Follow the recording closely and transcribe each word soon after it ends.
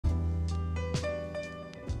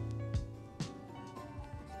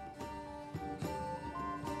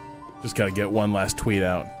Just gotta get one last tweet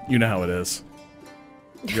out. You know how it is.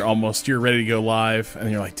 You're ready to go live,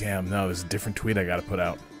 and you're like, damn, no, there's a different tweet I gotta put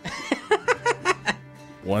out.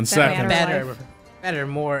 1 second. Better,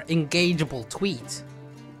 more engageable tweet.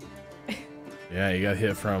 Yeah, you got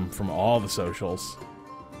hit from all the socials.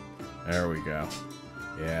 There we go.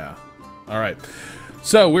 Yeah. All right.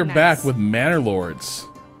 So we're back with Manor Lords.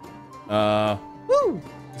 Woo!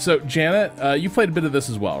 So Janet, you played a bit of this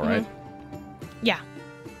as well, right? Yeah.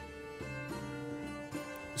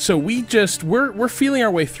 So we're feeling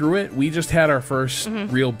our way through it. We just had our first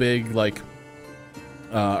real big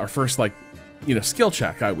our first skill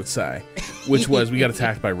check, I would say, which was we got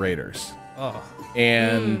attacked by raiders. Oh.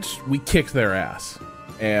 And we kicked their ass.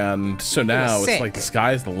 And so now it's like the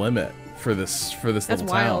sky's the limit for this little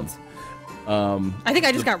wild. town. I think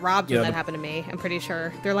I just got robbed when that happened to me. I'm pretty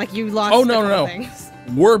sure they're like, you lost. No. Things.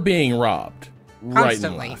 We're being robbed Constantly. right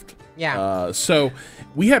and left. Yeah. So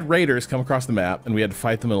we had raiders come across the map, and we had to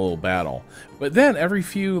fight them in a little battle. But then every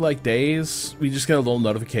few days, we just get a little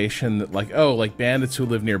notification that bandits who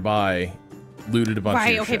live nearby looted a bunch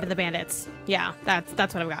of your shit. But the bandits. Yeah, that's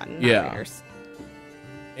what I've gotten. Yeah. Raiders.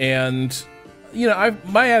 And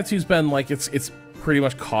my attitude's been it's pretty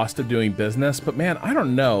much cost of doing business. But man, I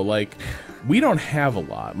don't know. We don't have a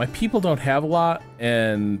lot. My people don't have a lot,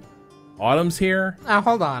 and Autumn's here.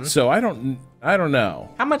 Hold on. So I don't know.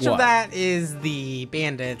 How much of that is the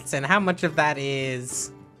bandits, and how much of that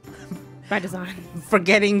is by design?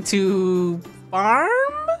 Forgetting to farm?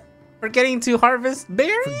 Forgetting to harvest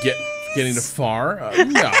berries? Getting to farm?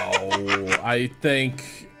 No, I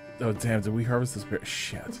think. Oh damn! Did we harvest this berry?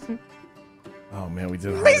 Shit. Oh man, we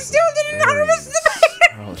did. We still didn't harvest the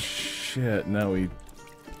berries. Oh shit! No,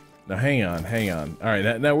 hang on. All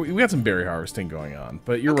right, now we got some berry harvesting going on,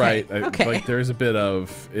 but you're right. There's a bit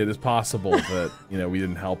of it is possible that we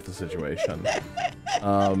didn't help the situation.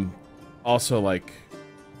 Also, I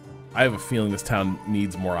have a feeling this town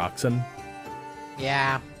needs more oxen.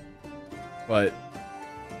 Yeah. But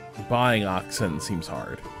buying oxen seems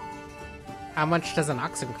hard. How much does an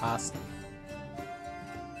oxen cost?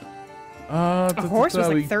 A horse was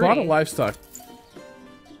we 30. bought a livestock.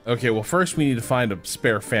 Okay, well first we need to find a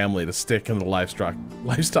spare family to stick in the livestock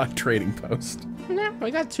trading post. Yeah,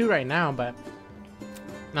 we got 2 right now, but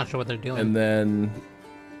not sure what they're doing. And then,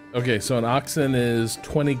 okay, so an oxen is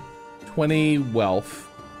 20 wealth.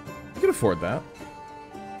 You can afford that.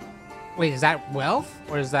 Wait, is that wealth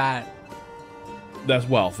or is that? That's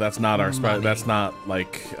wealth. That's not our money? That's not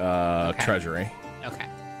treasury. Okay.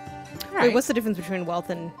 Wait, what's the difference between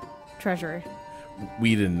wealth and treasury?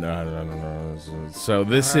 We didn't. No. So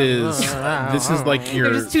this is like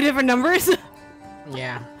your. They're just 2 different numbers.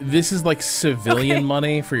 Yeah. This is like civilian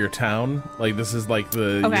money for your town. Like this is like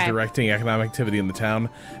you're directing economic activity in the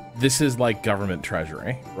town. This is like government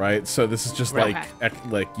treasury, right? So this is just like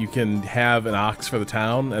you can have an ox for the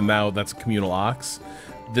town, and now that's a communal ox.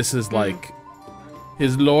 This is like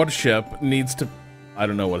his lordship needs to. I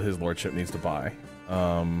don't know what his lordship needs to buy.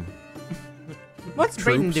 What's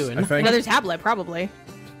Brayden doing? I think. Another tablet, probably.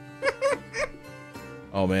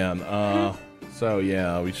 Oh man. So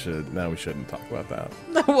yeah, we shouldn't talk about that.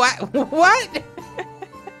 What?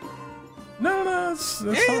 No, that's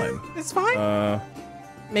fine. It's fine.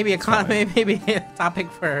 Maybe a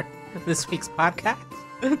topic for this week's podcast.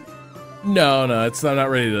 No, it's I'm not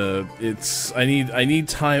ready to. I need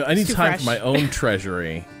time. I need time for my own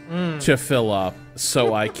treasury to fill up,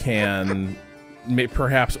 so I can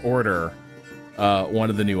perhaps order one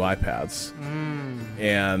of the new iPads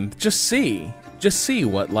and just see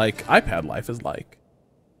what iPad life is like.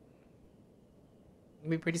 It'd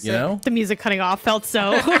be pretty sick. The music cutting off felt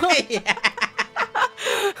so. Yeah.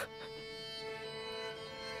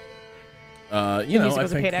 I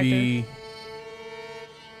think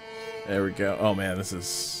there we go. Oh man, this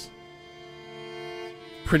is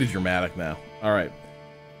pretty dramatic now. All right.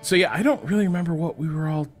 So yeah, I don't really remember what we were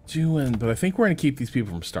all doing, but I think we're gonna keep these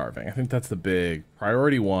people from starving. I think that's the big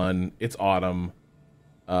priority one. It's autumn.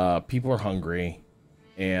 People are hungry,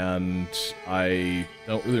 and I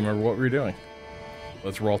don't really remember what we were doing.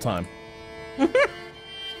 Let's roll time. Well,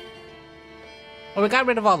 we got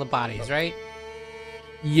rid of all the bodies, right?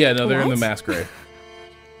 Yeah, no, they're in the mass grave.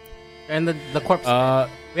 And the corpse pit.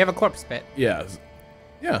 We have a corpse pit. Yeah.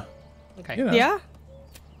 Yeah. Okay. Yeah?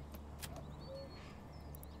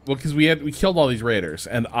 Well, because we killed all these raiders,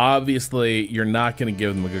 and obviously you're not going to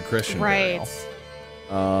give them a good Christian burial.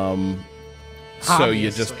 So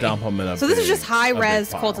you just dump them in a. So this is just high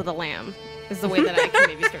res Cult of the Lamb. Is the way that I can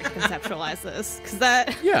maybe start to conceptualize this, because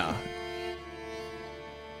that. Yeah.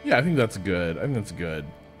 Yeah, I think that's good. I think that's a good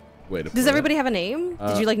way to. Does everybody have a name?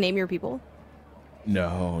 Did you name your people?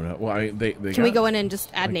 No. Well, they Can we go in and just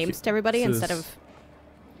add like, names to everybody this instead is- of?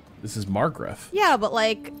 This is Margreth. Yeah, but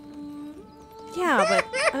like,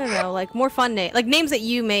 I don't know, like more fun name, like names that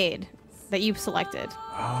you made, that you selected.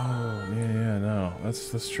 Oh, yeah, no,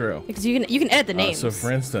 that's true. Because you can edit the names. So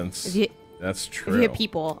for instance, If you- that's if true. you hit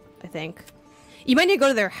people, I think you might need to go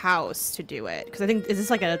to their house to do it. Because I think is this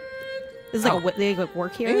like a they like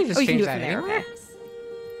work here? Maybe just Oh, you can do it change from that there. anywhere. Okay.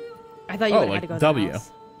 I thought you would have had to go to W. the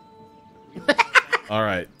house. All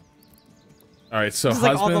right. So This is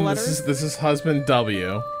like all the husband, letters? this is husband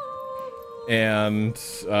W, and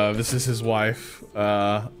this is his wife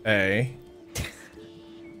A,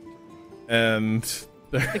 and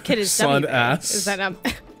The kid is son W. S. Is that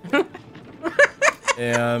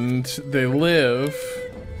And they live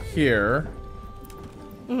here.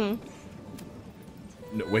 Mm-hmm.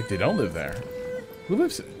 No, wait, they don't live there. Who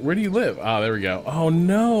lives? Where do you live? Ah, there we go. Oh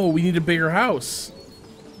no, we need a bigger house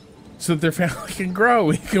so that their family can grow.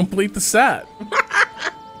 We can complete the set.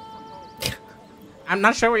 I'm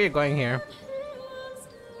not sure where you're going here.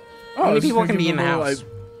 Oh, How many I was just people gonna can be give in the them a house?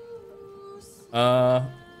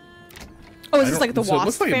 little, Oh, is I this don't- like the so it wasp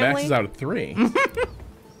looks like it family? maxes out at 3.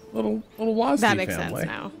 little Wazzy That makes family. sense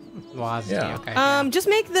now. Was Yeah. okay. Just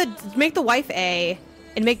make the wife A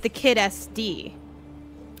and make the kid SD.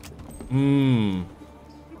 Mmm.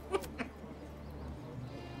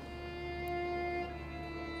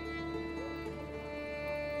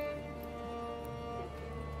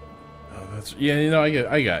 Oh, that's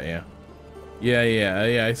I got you.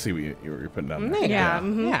 Yeah. I see what you're putting down there. Yeah,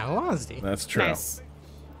 mhm. Yeah, Wazdy. That's true. Nice.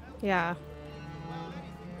 Yeah.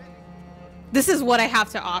 This is what I have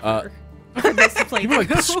to offer for this to play. People are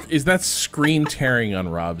like, is that screen tearing on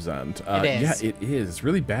Rob's end? It is. Yeah, it is. It's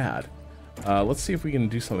really bad. Let's see if we can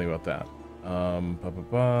do something about that.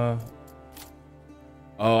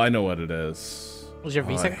 Oh, I know what it is. Was your Oh,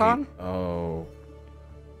 I VSync hate- on? Oh,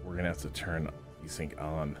 we're gonna have to turn VSync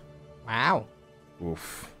on. Wow.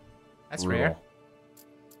 Oof. That's Brutal. rare.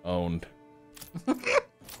 Owned. All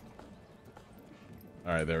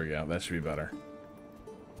right, there we go. That should be better.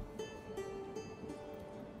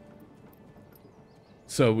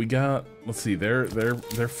 So we got. Let's see. They're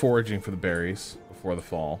foraging for the berries before the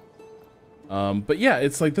fall. But yeah,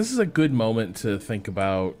 it's like this is a good moment to think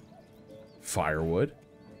about firewood.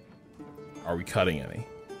 Are we cutting any?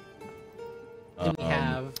 Do we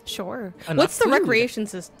have? Sure. Enough What's the food. recreation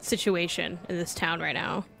situation in this town right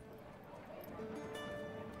now?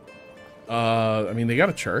 I mean, they got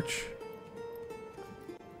a church.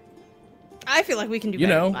 I feel like we can do You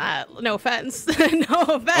better know. than that. No offense. No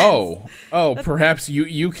offense. Oh, perhaps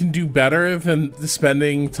you can do better than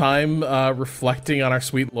spending time reflecting on our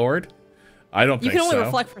sweet Lord. I don't You think can only so.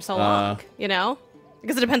 reflect for so long, you know?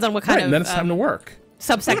 Because it depends on what kind Right, of and then it's time to work.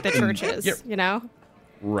 subsect the church is, Yep. you know?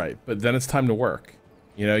 Right, but then it's time to work.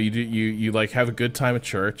 You know, you like have a good time at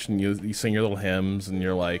church and you sing your little hymns and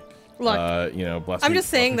you're like, Look, bless I'm me, just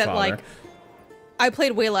saying bless me, that, Father. like, I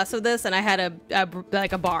played way less of this and I had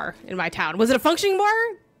a bar in my town. Was it a functioning bar?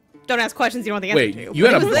 Don't ask questions you don't want the answer Wait, to. you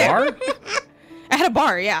but had it a was there. bar? I had a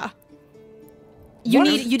bar, yeah. You What?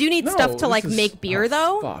 do need No, stuff to this like is- make beer oh,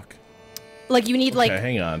 though. Fuck. Like you need like Okay,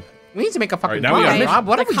 hang on. We need to make a fucking now we bar, gotta Rob.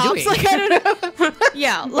 What like are we hops, doing? like, I don't know.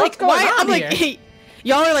 Yeah, like going why? on I'm like, here? hey,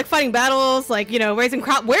 y'all are like fighting battles, like raising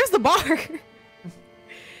crop. Where's the bar?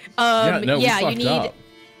 No, we you fucked need up.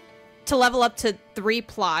 to level up to 3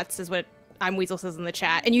 plots, is what I'm Weasel says in the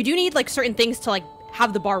chat, and you do need like certain things to like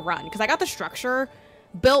have the bar run. Because I got the structure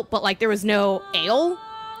built, but like there was no ale,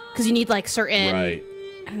 because you need like certain, Right.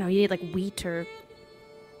 I don't know, you need like wheat or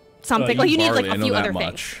something. Like you need like barley, a I know few that other things.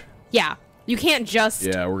 much. Yeah, you can't just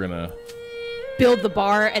Yeah, we're gonna. build the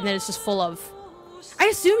bar and then it's just full of. I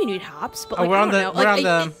assume you need hops, but Oh, like, we're I on don't the- know. we're Like,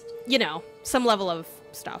 on the- some level of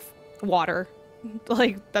stuff, water,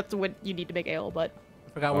 like that's what you need to make ale. But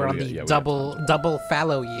Forgot Oh, we're on yeah, the yeah, we have double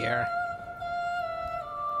fallow year.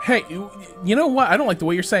 Hey, you know what? I don't like the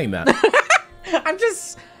way you're saying that. I'm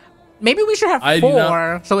just. Maybe we should have I do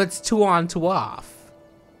 4, so it's 2 on, 2 off.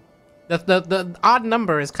 The odd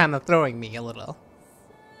number is kind of throwing me a little.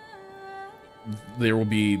 There will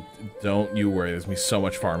be. Don't you worry. There's gonna be so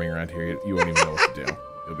much farming around here. You won't even know what to do.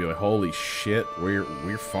 You'll be like, holy shit, we're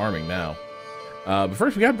farming now. But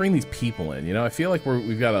first, we gotta bring these people in. I feel like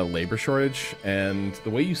we've got a labor shortage, and the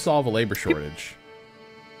way you solve a labor shortage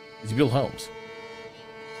is you build homes.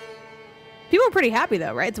 people are pretty happy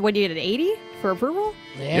though, right? So what do you get an 80 for approval?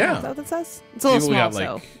 Yeah. Is that what that says? It's a little People small, got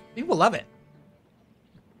so. like, People love it.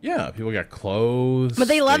 yeah, people got clothes. But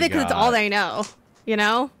they love it because it's all got- they know. You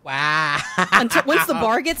know? Wow. Until once the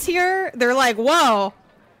bar gets here, they're like, "Whoa,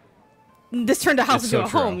 this turned a house It's into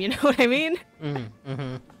so a home." true. You know what I mean?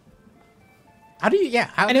 How do you? Yeah,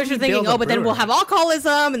 how I do know what you're you thinking. build a Oh, but then we'll brewery? have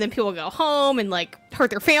alcoholism, and then people will go home and like hurt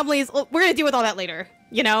their families. Well, we're gonna deal with all that later.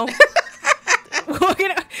 You know, we're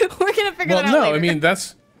gonna figure Well, that out. no, later. I mean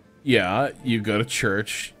you go to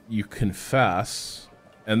church, you confess,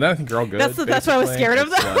 and then I think you're all good. That's what I was basically. scared of,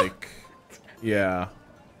 It's though. like, yeah.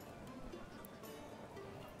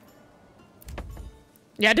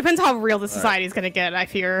 Yeah, it depends how real the society is gonna get. I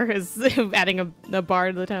fear is adding a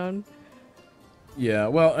bar to the town. Yeah,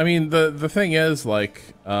 well, I mean, the thing is, like,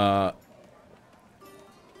 I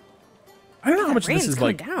don't know how much this rain's is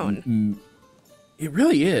coming like. down. It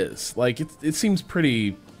really is. Like, it seems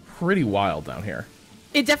pretty wild down here.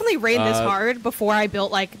 It definitely rained this hard before I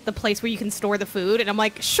built like the place where you can store the food, and I'm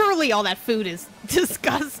like, surely all that food is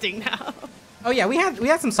disgusting now. Oh yeah, we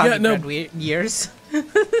had some soggy no. bread years.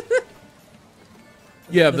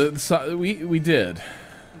 Yeah, we did.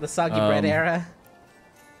 The soggy bread era.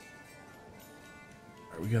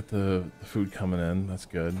 We got the food coming in. That's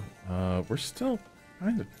good. We're still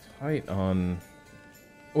kind of tight on.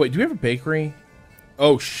 Oh, wait, do we have a bakery?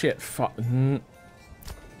 Oh shit!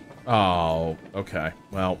 Oh, okay.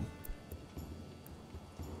 Well,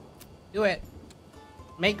 Do it.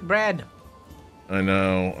 Make bread. I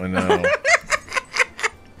know.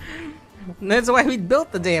 That's why we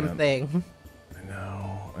built the damn thing.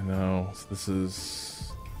 I know. So this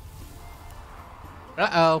is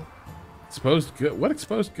Uh-oh. exposed good. What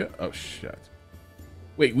exposed good? Oh shit!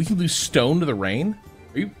 Wait, we can lose stone to the rain?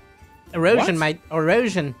 Are you? Erosion, What?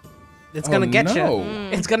 erosion. It's Oh, gonna get no. you.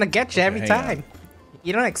 It's gonna get you every hang on. time.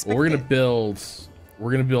 You don't expect Well, we're gonna it. build.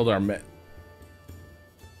 We're gonna build our.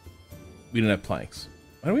 We don't have planks.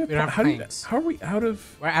 Why do we have? We don't have how planks. how are we out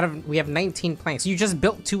of? We have 19 planks. You just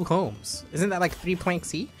built 2 homes. Isn't that like 3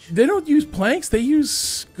 planks each? They don't use planks. They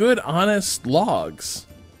use good, honest logs.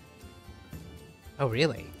 Oh,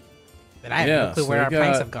 really? Then I have Yeah, no clue so where they our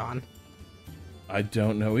planks got- have gone. I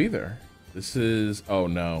don't know either. This is. Oh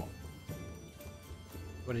no.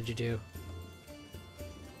 What did you do?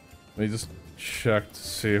 Let me just check to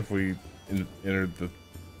see if we entered the.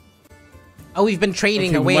 Oh, we've been trading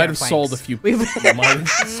Okay, away we might our have planks. sold a few. We might have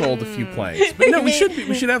sold a few planks, but no, we should be.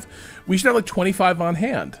 We should have like 25 on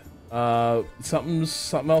hand.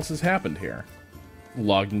 Something else has happened here.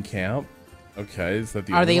 Logging camp. Okay, is that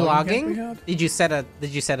the? Are only they logging camp we logging? had?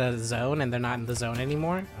 Did you set a zone and they're not in the zone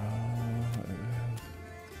anymore?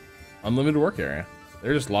 Unlimited work area.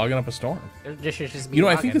 They're just logging up a storm. They're just You know,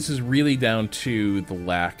 I think this is really down to the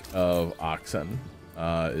lack of oxen.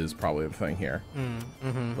 Is probably the thing here.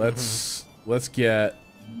 Let's get.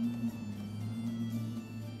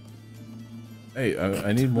 Hey,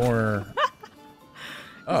 I need more.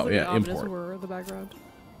 Oh yeah, import. The background.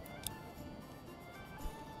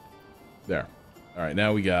 There. All right,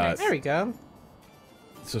 now we got. There we go.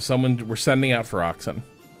 So we're sending out for oxen.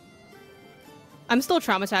 I'm still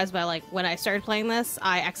traumatized by like when I started playing this,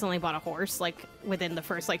 I accidentally bought a horse like within the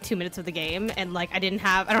first like 2 minutes of the game, and like I don't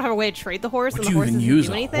have a way to trade the horse, What and do the you horse even doesn't use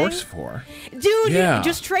do a anything. horse for? Dude, Yeah.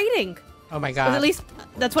 just trading. Oh my Or god. at least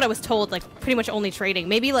that's what I was told. Like pretty much only trading.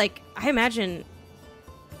 Maybe like I imagine.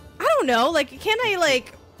 I don't know. Like, can I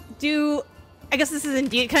like do? I guess this is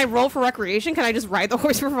indeed. Can I roll for recreation? Can I just ride the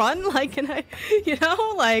horse for fun? Like, can I? You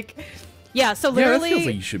know, like, yeah. So Yeah, that literally, feels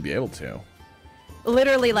like you should be able to.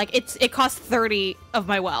 literally, like it cost 30 of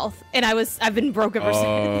my wealth, and I've been broke ever since.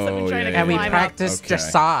 I've been Oh, trying yeah, to and we climb up. practice Okay.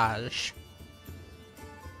 dressage.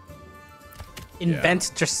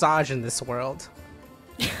 Invent dressage in this world.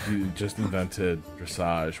 You just invented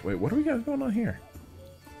dressage. Wait, what do we got going on here?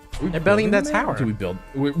 Are we They're building the that manor? tower. Did we build?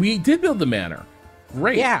 We did build the manor.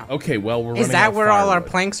 Great. Yeah. Okay. Well, we're Is running out that of where all our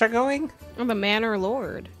firewood. planks are going? I'm a manor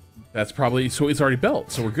lord. That's probably so. It's already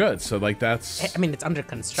built, so we're good. So like that's I mean, it's under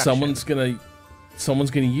construction.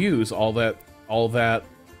 someone's gonna use all that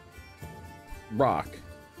rock.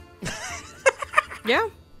 Yeah.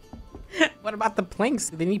 What about the planks?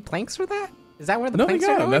 Do they need planks for that? Is that where the No, they planks are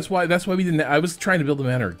got going? them. That's why we didn't. I was trying to build the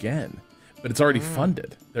manor again, but it's already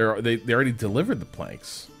funded. They already delivered the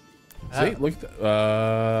planks. See, look.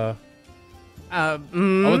 I'll bet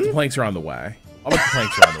the planks are on the way. I'll bet the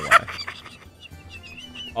planks are on the way.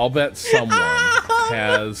 I'll bet someone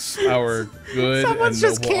has our good Someone's and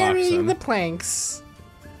just noble carrying oxen. the planks.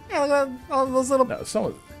 Yeah, look at all those little No,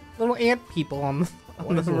 someone. little ant people on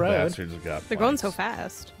One the of the little road. bastards have got They're going planks. so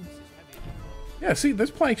fast. Yeah, see, there's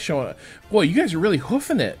planks showing up. Boy, you guys are really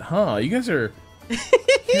hoofing it, huh? You guys are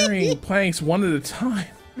carrying planks one at a time.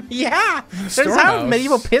 Yeah, there's how storehouse.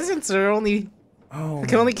 medieval peasants are Oh,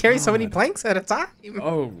 can only carry so many God. planks at a time.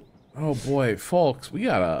 Oh boy, folks, we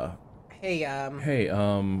gotta. Hey, Hey,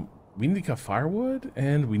 we need to cut firewood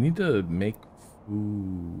and we need to make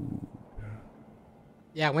food.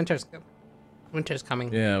 yeah, winter's good. Winter's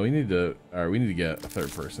coming. Yeah, we need to. All right, we need to get a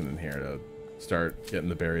third person in here to start getting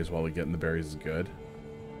the berries while getting the berries is good.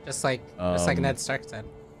 Just like Ned Stark said.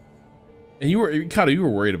 And you were you were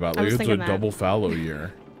worried about I like was it's a thinking that. double fallow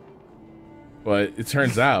year, but it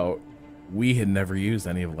turns out we had never used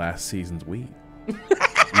any of last season's wheat.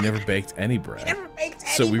 We never baked any bread. Never baked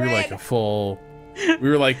any So we were bread. like a full. We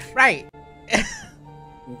were like Right.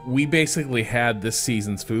 we basically had this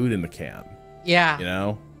season's food in the can. Yeah. You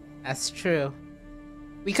know. That's true.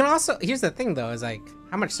 We can also. Here's the thing, though, is like,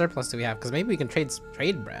 how much surplus do we have? Because maybe we can trade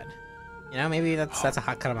bread. You know, maybe that's a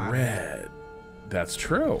hot cut amount. Bread. That's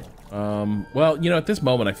true. Well, you know, at this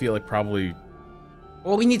moment, I feel like probably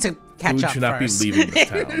Well, we need to catch food up should not first. be leaving the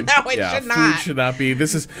town. No, it yeah, should not. Food should not be.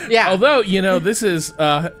 This is. Yeah. Although you know, this is.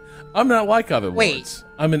 I'm not like other Wait. lords.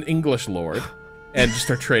 I'm an English lord, and just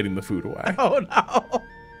start trading the food away. Oh no.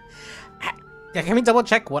 Yeah, can we double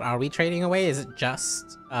check? What are we trading away? Is it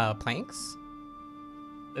just planks?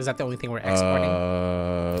 Is that the only thing we're exporting?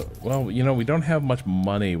 Well, you know, we don't have much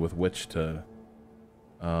money with which to.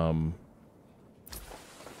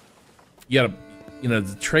 You gotta, you know,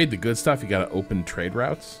 to trade the good stuff. You gotta open trade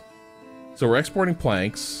routes. So we're exporting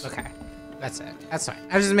planks. Okay, that's it. That's fine.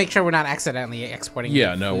 I was just make sure we're not accidentally exporting.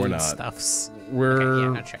 Yeah, no, we're food not. Stuffs. We're Okay,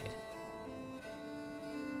 yeah, no trade.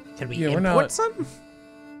 Can we we're import not- some?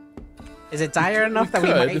 Is it dire enough that we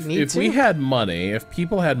could, might need if to? we had money, if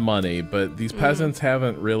people had money, but these peasants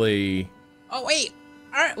haven't really. Oh wait,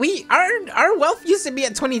 our wealth used to be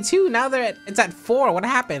at 22. Now it's at 4. What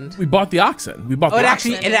happened? We bought the oxen. We bought Oh, the it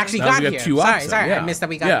oxen. actually Now got we got here. 2 Sorry, oxen, sorry, yeah. I missed that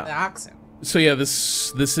we got Yeah. the oxen. So yeah,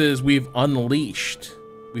 this is we've unleashed.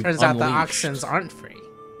 Turns out the oxens aren't free.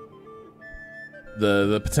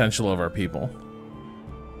 The potential of our people.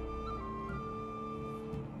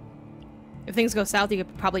 If things go south, you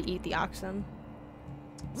could probably eat the oxen.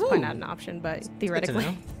 It's probably not an option, but Good to theoretically.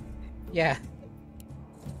 know. Yeah.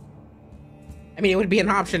 I mean, it would be an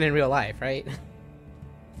option in real life, right?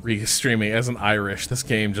 Streaming as an Irish, this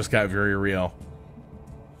game just got very real.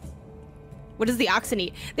 What does the oxen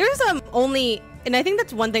eat? There's only, and I think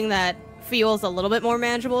that's one thing that feels a little bit more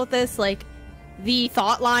manageable with this. Like, the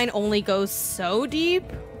thought line only goes so deep,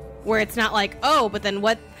 where it's not like, oh, but then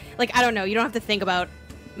what? Like, I don't know. You don't have to think about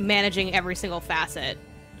managing every single facet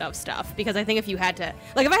of stuff, because I think if you had to,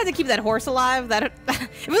 like, if I had to keep that horse alive, that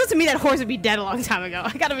if it was to me, that horse would be dead a long time ago.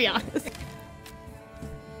 I gotta be honest.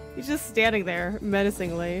 He's just standing there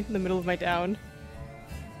menacingly in the middle of my town.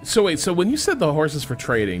 So wait, so when you said the horses for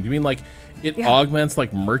trading, do you mean like it augments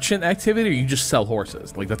like merchant activity, or you just sell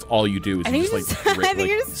horses? Like that's all you do? Is I think you you just, just, like, I think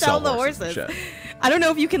you just sell the horses. and shit? I don't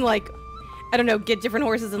know if you can, like, I don't know, get different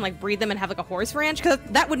horses and like breed them and have like a horse ranch, because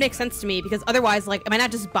that would make sense to me, because otherwise, like, am I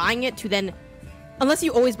not just buying it to then, unless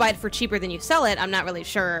you always buy it for cheaper than you sell it, I'm not really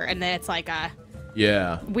sure, and then it's like a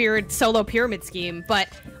Yeah. weird solo pyramid scheme. But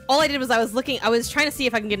all I did was I was trying to see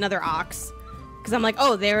if I can get another ox, because I'm like,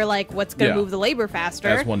 oh, they're like, what's gonna Yeah. move the labor faster?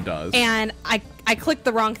 As one does. And I clicked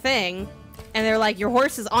the wrong thing, and they're like, your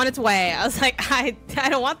horse is on its way. I was like, I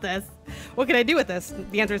don't want this. What can I do with this?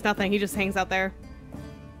 The answer is nothing. He just hangs out there.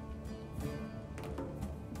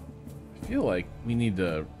 I feel like we need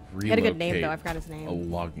to relocate He had a good name, though. I forgot his name. a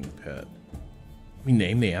logging pit. We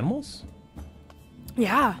name the animals?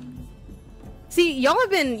 Yeah. See, y'all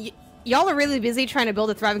are really busy trying to build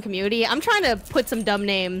a thriving community. I'm trying to put some dumb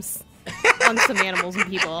names on some animals and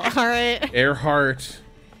people. All right. Earhart.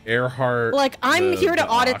 Like, I'm here to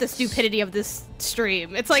audit the ox. stupidity of this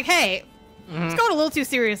stream. It's like, hey, it's going a little too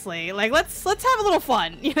seriously. Like, let's have a little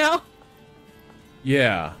fun, you know?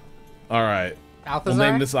 Yeah. All right. Balthazar? We'll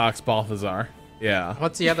name this ox Balthazar. Yeah.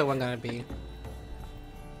 What's the other one gonna be?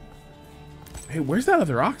 Hey, where's that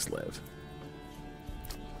other ox live?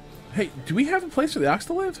 Hey, do we have a place for the ox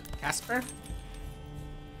to live? Casper?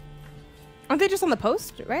 Aren't they just on the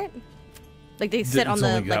post, right? Like, they sit on It's the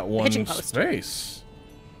only got like, one hitching post. space.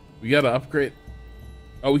 We gotta upgrade.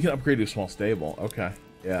 Oh, we can upgrade to a small stable. Okay.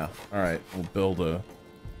 Yeah. All right. We'll build a.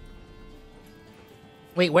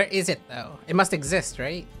 Wait, where is it though? It must exist,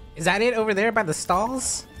 right? Is that it over there by the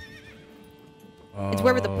stalls? It's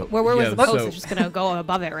wherever the yeah, the post so- is just gonna go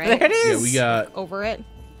above it, right? There it is. Yeah, we got. Over it.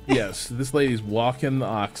 Yes, this lady's walking the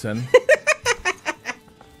oxen.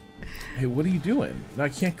 Hey, what are you doing? I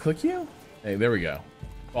can't click you? Hey, there we go.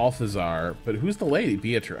 Balthazar. But who's the lady?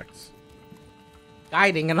 Beatrix.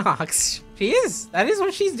 Guiding an ox. She is. That is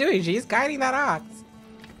what she's doing. She's guiding that ox.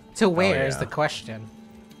 To where is yeah. the question?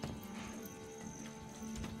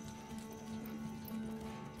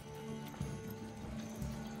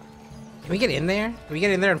 Can we get in there? Can we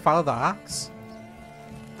get in there and follow the ox?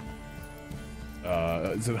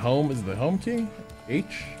 Is it home? Is it the home key?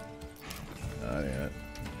 H? Yeah.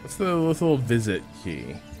 What's the little visit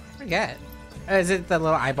key? Forget. Is it the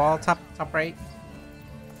little eyeball top right?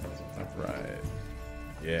 Top right.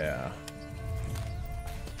 Yeah.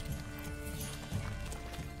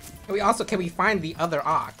 Can we find the other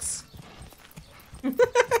ox?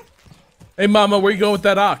 Hey, Mama, where you going with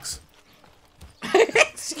that ox?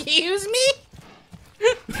 Excuse me?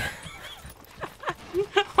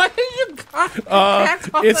 What did you got?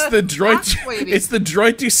 It's the droid. It's the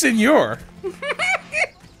droid du Seigneur.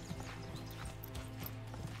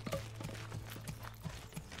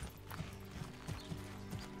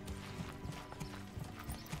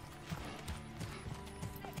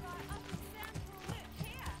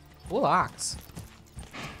 Cool ox.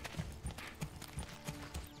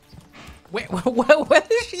 Wait, what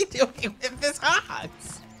is she doing with this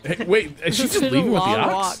ox? Hey, wait, is she just leaving with the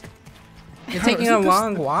ox? You're taking a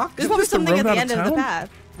long walk? There's probably something at the end of the path.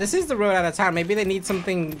 This is the road out of town. Maybe they need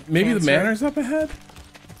something. Maybe the manor's up ahead?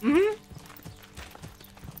 Mm-hmm.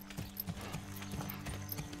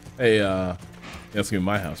 Hey, that's gonna be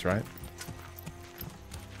my house, right?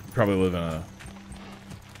 You probably live in a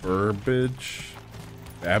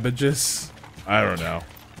Babbage's? I don't know.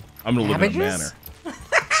 I'm gonna live in a manor.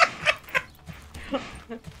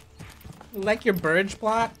 Like your Burge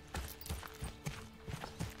plot?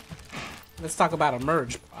 Let's talk about a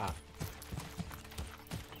merge plot.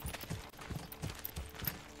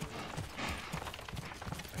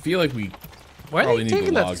 I feel like we probably need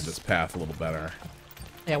to log this path a little better.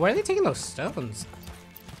 Yeah, where are they taking those stones?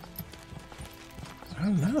 I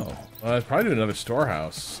don't know. Probably to another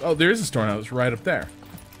storehouse. Oh, there is a storehouse right up there.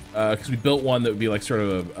 Because we built one that would be like sort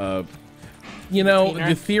of a you know,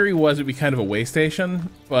 the theory was it'd be kind of a way station,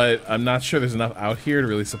 but I'm not sure there's enough out here to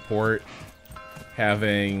really support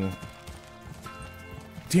having...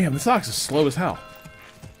 Damn, this ox is slow as hell.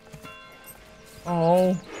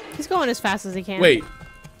 Oh. He's going as fast as he can. Wait,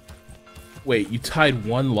 you tied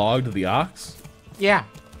one log to the ox? Yeah.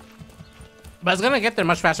 But it's gonna get there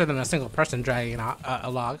much faster than a single person dragging a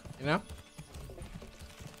log, you know?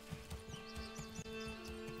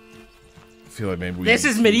 I feel like maybe this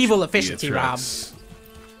is medieval efficiency, Rob. This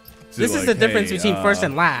is the difference between first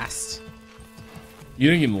and last.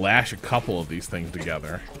 You don't even lash a couple of these things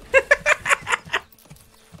together.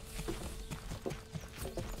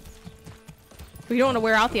 We don't want to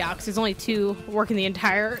wear out the ox. There's only 2 working the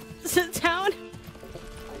entire town.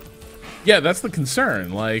 Yeah, that's the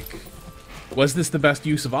concern. Like, was this the best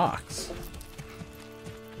use of ox?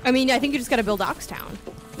 I mean, I think you just got to build Oxtown,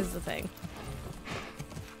 is the thing.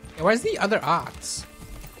 Where's the other ox?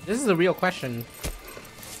 This is the real question.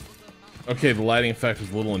 Okay, the lighting effect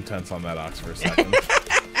was a little intense on that ox for a second.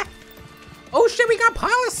 Oh shit, we got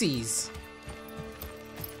policies!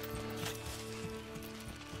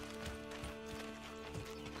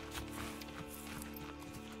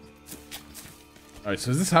 Alright,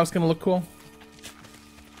 so is this house gonna look cool?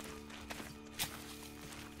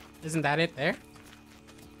 Isn't that it there?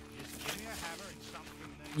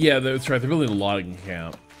 Yeah, that's right. They're building a logging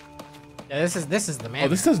camp. Yeah, this is the manor. Oh,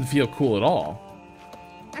 this doesn't feel cool at all.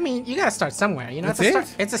 I mean, you gotta start somewhere. You know,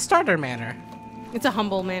 That's it's a starter manor. It's a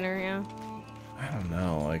humble manor, yeah. I don't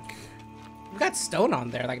know, like... You got stone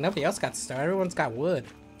on there, like nobody else got stone. Everyone's got wood.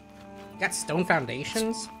 You got stone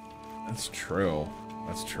foundations. That's true.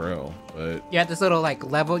 That's true, but... You have this little, like,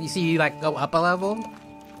 level. You see you, like, go up a level.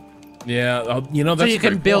 Yeah, you know, that's so you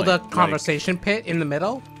can build a point. conversation pit in the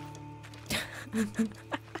middle.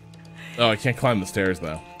 Oh, I can't climb the stairs,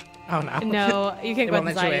 though. Oh, no. No, you can't They go won't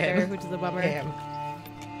let inside you in. either, which is a bummer. Damn.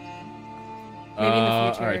 Maybe in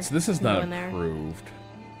the future. Alright, so this is you can not go in there. approved.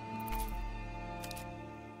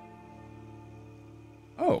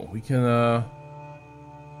 Oh, we can,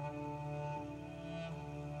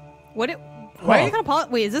 Why are you gonna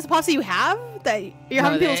wait, is this a policy you have? That you're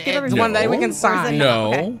having people skip every It's one that we can Or is it sign.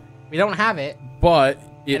 No. Okay. We don't have it. But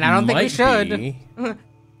it And I don't think we might should. be.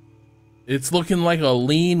 It's looking like a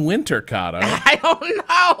lean winter, Cado. I don't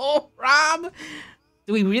know, Rob.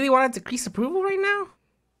 Do we really want to decrease approval right now?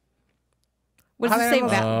 What does it say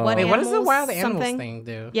about Wait, what does the animals, wild animals something? thing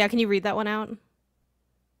do? Yeah, can you read that one out?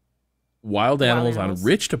 Wild animals on animals.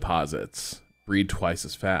 rich deposits breed twice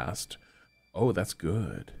as fast. Oh, that's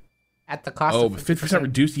good. At the cost Oh, of but 50%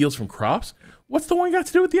 reduced yields from crops? What's the one got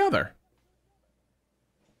to do with the other?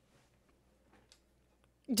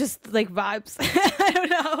 Just like vibes. I don't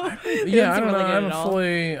know. Yeah, I don't know.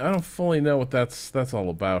 I don't fully know what that's all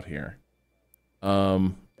about here. I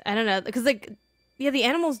don't know, because like, yeah, the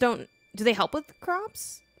animals don't. Do they help with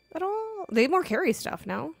crops at all? They more carry stuff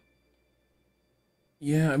now.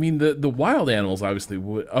 Yeah, I mean the wild animals obviously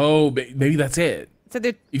would. Oh, maybe that's it. So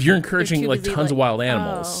they're If you're encouraging too like busy, tons of like- wild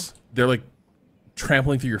animals, they're like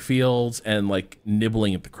trampling through your fields and like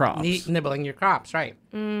nibbling at the crops. Nibbling your crops, right?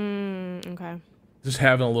 Okay. Just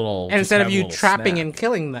having a little. And instead of having a you little trapping snack. and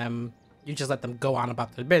killing them, you just let them go on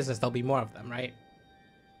about their business. There'll be more of them, right?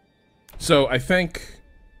 So I think.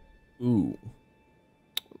 Ooh.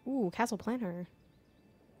 Castle planner.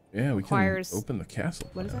 Yeah, we Requires- can open the castle.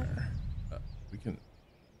 What is that? We can.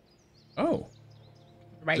 Oh,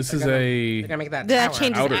 Right. this they're is gonna- a They're gonna make that That tower.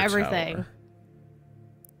 changes outer everything. tower.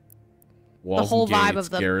 The Walls whole and vibe gates, of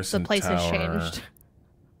the garrison place has tower. changed.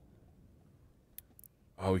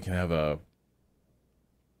 Oh, we can have a.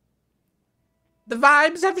 The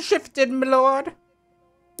vibes have shifted, my lord.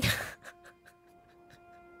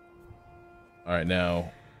 All right,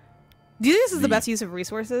 now. Do you think this is the best use of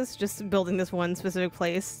resources? Just building this one specific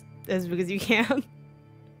place as big as you can?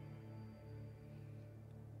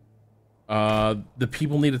 The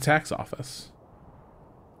people need a tax office.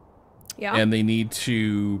 Yeah. And they need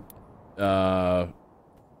to. Did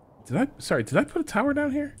I put a tower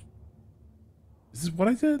down here? Is this what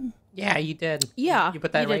I did? Yeah, you did. Yeah, You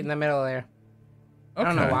put that you right did. in the middle there. Okay.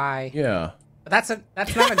 I don't know why. Yeah. But that's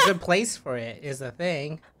not a good place for it, is the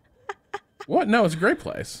thing. What? No, it's a great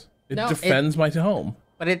place. It No, defends my home.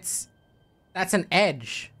 But that's an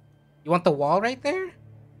edge. You want the wall right there?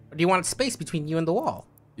 Or do you want space between you and the wall?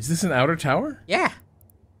 Is this an outer tower? Yeah.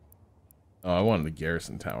 Oh, I wanted a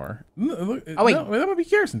garrison tower. Oh, wait. No, that might be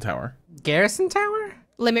garrison tower. Garrison tower?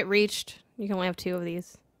 Limit reached. You can only have 2 of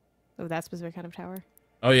these. Of that specific kind of tower.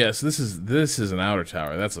 Oh yeah, so this is an outer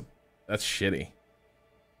tower. That's shitty.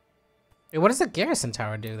 Wait, what does a garrison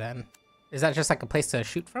tower do then? Is that just like a place to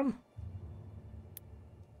shoot from?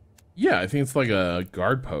 Yeah, I think it's like a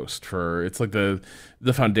guard post for. It's like the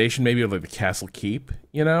foundation maybe of like the castle keep.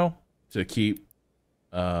 You know, to keep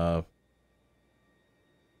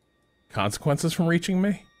consequences from reaching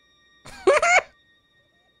me.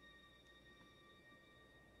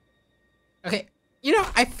 Okay, you know,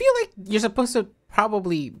 I feel like you're supposed to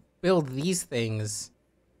probably build these things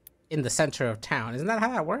in the center of town. Isn't that how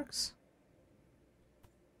that works?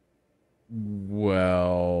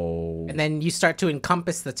 Well, And then you start to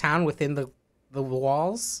encompass the town within the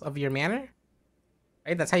walls of your manor?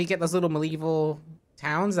 Right? That's how you get those little medieval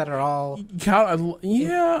towns that are all...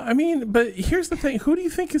 yeah, I mean, but here's the thing. Who do you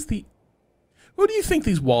think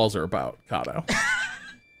these walls are about, Cado?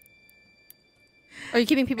 Are you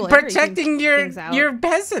keeping people in, or are you keeping Protecting things out? your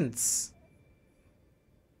peasants.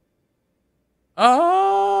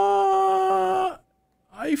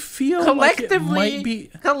 I feel like it might be.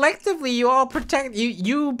 Collectively, you all protect.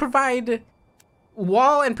 You provide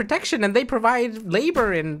wall and protection, and they provide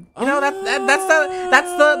labor, and you know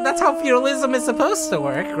that's how feudalism is supposed to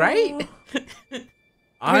work, right? Here's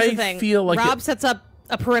I the thing. feel like Rob sets up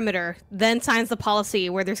a perimeter, then signs the policy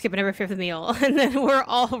where they're skipping every 5th meal, and then we're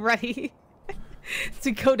all ready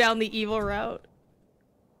to go down the evil route.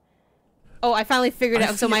 Oh, I finally figured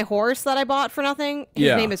out. So my horse that I bought for nothing,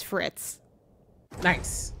 his name is Fritz.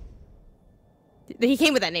 Nice. He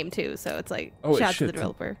came with that name too, so it's like, Oh, shout out to shit. the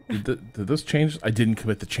developer. Did those changes? I didn't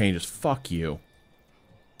commit the changes. Fuck you.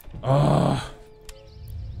 Oh.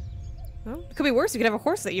 Well, it could be worse. You could have a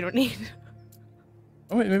horse that you don't need.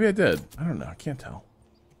 Oh wait, maybe I did. I don't know. I can't tell.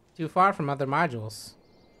 Too far from other modules.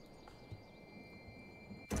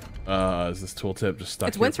 Is this tooltip just stuck?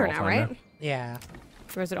 It's here winter for all now, time right? Yeah.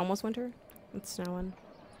 Or is it almost winter? It's snowing.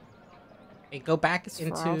 Hey, go back It's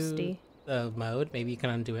into frosty. the mode. Maybe you can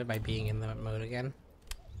undo it by being in the mode again.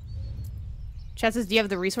 Chat says, do you have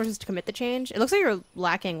the resources to commit the change? It looks like you're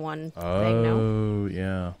lacking one thing, no? Oh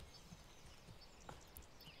yeah.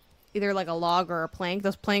 Either like a log or a plank.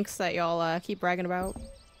 Those planks that y'all keep bragging about.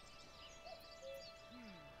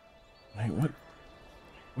 Wait, what?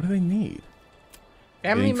 What do they need?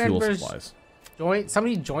 Family Getting fuel members supplies.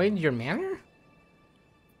 Somebody joined your manor?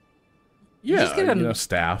 Yeah, just get a-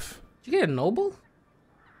 staff. Did you get a noble?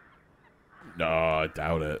 No, I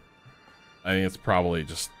doubt it. I think it's probably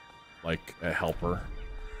just like a helper.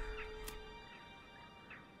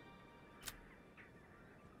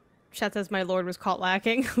 Chat says my lord was caught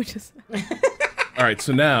lacking, which is All right,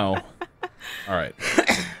 so now, all right.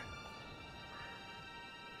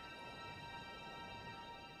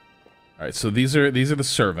 All right, so these are the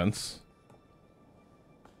servants.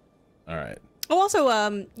 All right. Oh, also,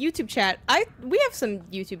 YouTube chat. We have some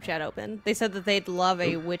YouTube chat open. They said that they'd love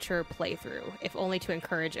a Witcher playthrough, if only to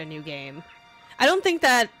encourage a new game. I don't think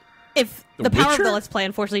that if The the power of Witcher? the Let's Play,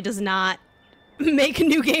 unfortunately, does not make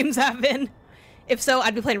new games happen. If so,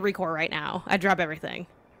 I'd be playing Recore right now. I'd drop everything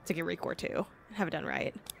to get Recore 2 and have it done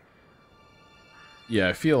right. Yeah,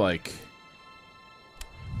 I feel like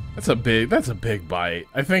that's a big bite.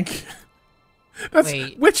 I think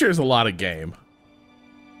Wait. Witcher is a lot of game.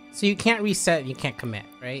 So you can't reset, you can't commit,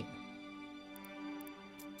 right?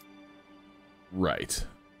 Right.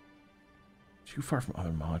 Too far from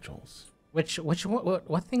other modules.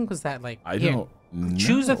 What thing was that like? I Here, don't know.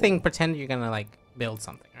 choose a thing, pretend you're gonna like build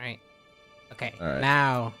something, right? Okay, All right.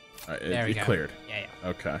 now All right, there we it go. cleared. Yeah.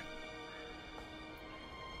 Okay. All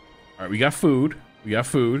right, we got food. We got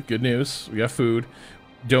food. Good news. We got food.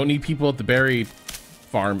 Don't need people at the berry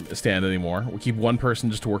farm stand anymore. We keep one person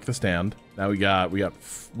just to work the stand. Now we got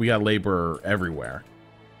labor everywhere.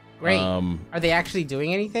 Great. Are they actually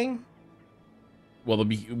doing anything? Well,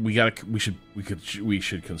 we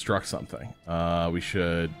should construct something. We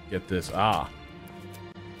should get this. Logging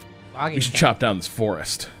We should camp. chop down this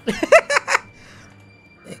forest.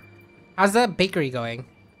 How's the bakery going?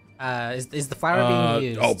 Is the flour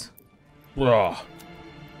being used? Oh, bro.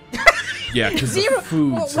 Yeah, because the Zero.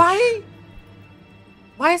 food.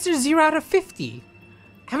 Why is there 0 out of 50?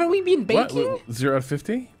 Haven't we been baking? What? 0 out of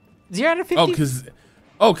 50? 0 out of 50.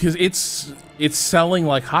 Because it's selling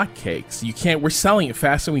like hotcakes. You can't. We're selling it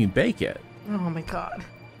faster than we can bake it. Oh my god.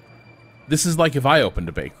 This is like if I opened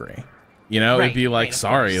a bakery. You know, Right, it'd be like, right, of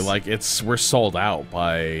sorry, course. like we're sold out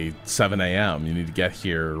by 7 a.m. You need to get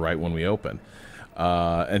here right when we open.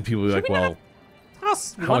 And people will be like, we well,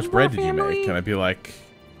 Toss how one much bread more did you family? make? And I'd be like,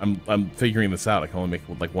 I'm figuring this out. I can only make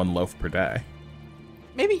like one loaf per day.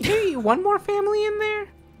 Maybe one more family in there,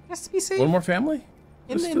 just to be safe. One more family?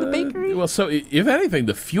 in the bakery. Well, so if anything,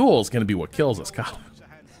 the fuel is going to be what kills us, Kyle.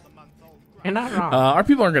 You're not wrong. Our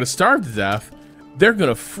people aren't going to starve to death. They're going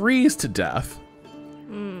to freeze to death.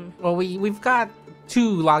 Well, we've got 2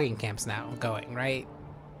 logging camps now going, right?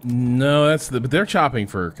 No, but they're chopping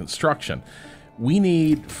for construction. We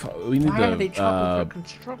need Why are they chopping for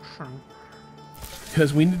construction?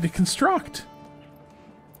 because we need to construct.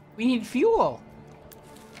 We need fuel.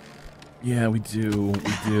 Yeah, we do. We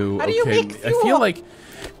do. How do you make I fuel? feel like,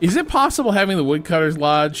 is it possible having the Woodcutters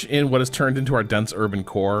Lodge in what has turned into our dense urban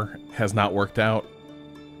core has not worked out?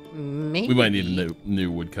 Maybe. We might need a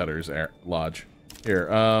new Woodcutters Lodge. Here,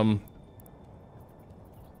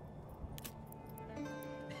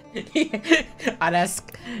 I'd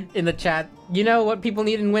ask in the chat, you know what people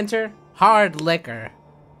need in winter? Hard liquor.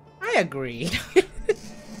 I agree.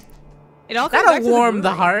 It all comes That'll back to warm the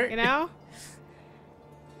brewing, heart. You know?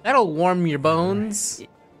 That'll warm your bones.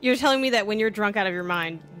 You're telling me that when you're drunk out of your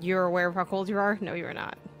mind, you're aware of how cold you are? No, you are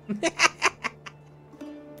not.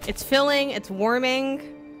 It's filling, it's warming.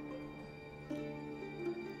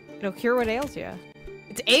 It'll cure what ails you.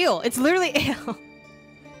 It's ale. It's literally ale.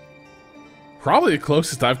 probably the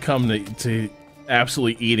closest I've come to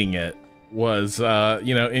absolutely eating it was,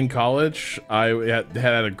 in college. I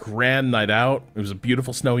had a grand night out. It was a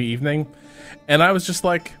beautiful snowy evening. And I was just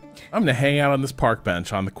like, I'm going to hang out on this park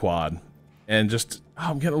bench on the quad. And just,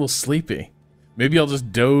 I'm getting a little sleepy. Maybe I'll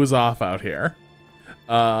just doze off out here.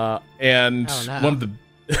 And Oh, no.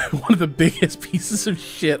 one of the biggest pieces of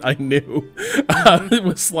shit I knew it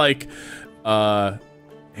was like,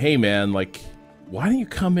 hey man, like, why don't you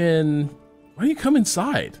come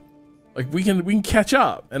inside? Like we can catch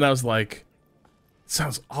up. And I was like,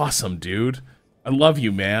 sounds awesome, dude. I love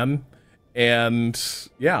you, man. And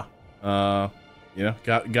yeah,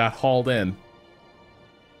 got hauled in.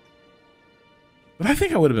 But I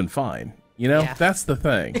think I would have been fine. Yeah. That's the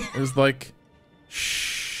thing. It was like,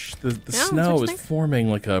 shh, the that's snow what you is think. forming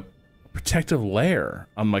like a protective layer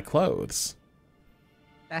on my clothes.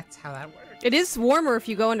 That's how that works. It is warmer if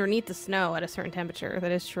you go underneath the snow at a certain temperature.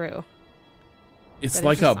 That is true. It's That is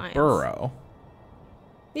like just a science. burrow.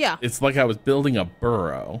 Yeah. It's like I was building a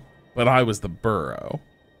burrow, but I was the burrow.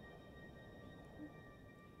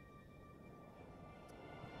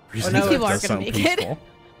 no, That people does aren't gonna sound make it. peaceful.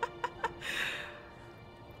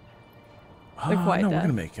 They're quite no, we're dead.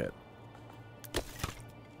 gonna make it.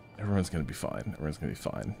 Everyone's gonna be fine. Everyone's gonna be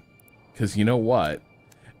fine. Because you know what?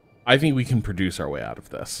 I think we can produce our way out of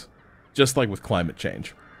this, just like with climate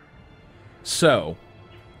change. So,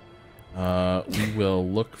 we will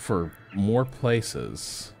look for more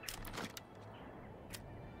places.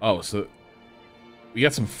 Oh, so we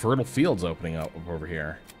got some fertile fields opening up over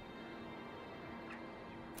here.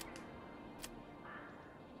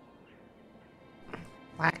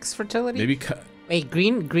 Flax fertility? Maybe Wait,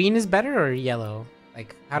 green is better or yellow?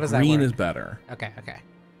 Like, how does that work? green is better. Okay.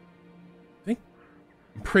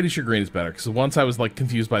 I'm pretty sure green is better because once I was like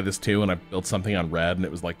confused by this too, and I built something on red, and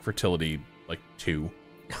it was like fertility like 2.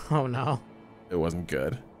 Oh no. It wasn't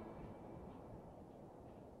good.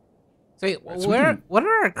 So wait, Right, so we can- what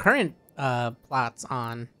are our current plots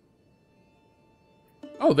on?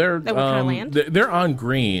 Oh, they're Like what kind of land? They're on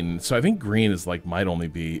green, so I think green is like might only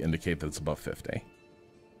be indicate that it's above 50.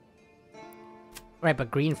 Right,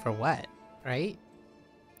 but green for what? Right?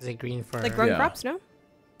 Is it green for Like growing Yeah. crops, no?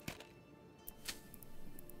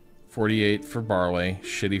 48 for barley,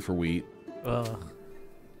 shitty for wheat. Ugh,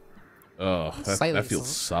 Oh, that Slightly field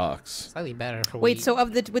sucks. slightly better for Wait, wheat. so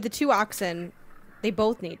with the 2 oxen, they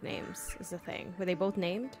both need names, is the thing. Were they both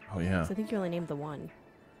named? Oh yeah. 'Cause I think you only named the one.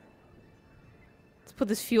 Let's put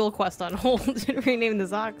this fuel quest on hold and rename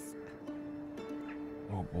this ox.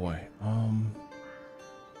 Oh boy.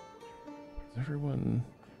 Is everyone?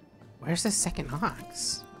 Where's the second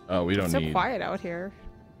ox? Oh, we don't It's so need. quiet out here.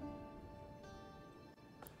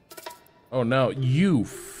 Oh no, you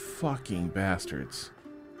fucking bastards!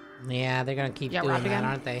 Yeah, they're gonna keep Yeah, doing Rob that, again?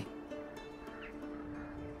 aren't they?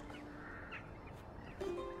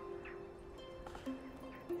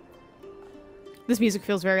 This music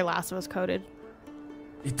feels very Last of Us coded.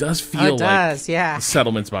 It does Oh, feel it like does, yeah. the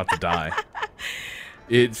settlement's about to die.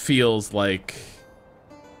 It feels like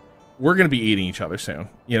we're gonna be eating each other soon.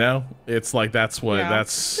 You know, it's like that's what Yeah.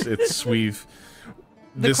 we've.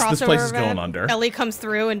 The This place crossover is going event, under. Ellie comes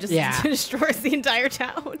through and just Yeah. destroys the entire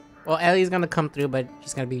town. Well, Ellie's gonna come through, but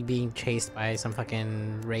she's gonna be being chased by some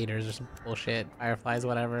fucking raiders or some bullshit, fireflies,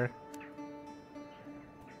 whatever.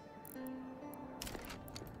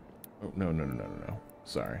 Oh, no.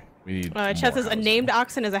 Sorry, we need. Chet more says a housing. named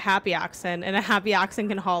oxen is a happy oxen, and a happy oxen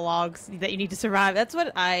can haul logs that you need to survive. That's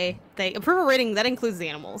what I think. Approval rating, that includes the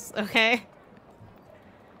animals, okay?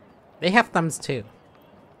 They have thumbs too.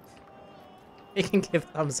 They can give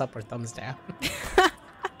thumbs up or thumbs down.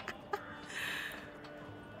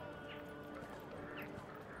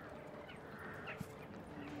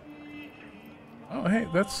 Oh, hey,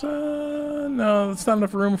 that's no, that's not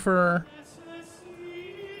enough room for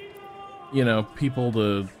people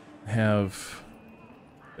to have.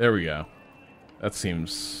 There we go. That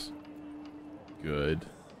seems good.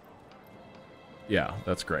 Yeah,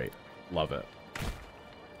 that's great. Love it.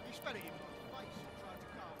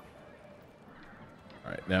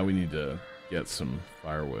 All right, now we need to get some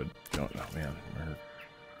firewood. Oh man,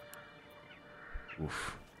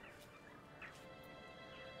 oof.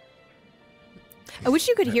 I wish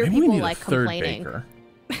you could hear Maybe we people need a like third complaining. baker.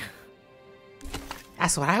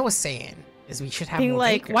 That's what I was saying. Is we should have Being more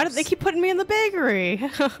like, why do bakers. they keep putting me in the bakery?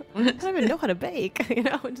 I don't even know how to bake, you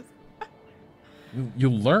know? Just,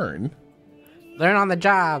 You'll learn. Learn on the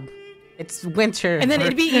job? It's winter. and then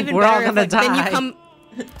it'd be even We're better all if, gonna like, die. then you come,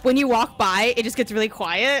 when you walk by, it just gets really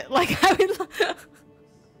quiet. Like, I would...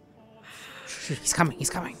 He's coming. He's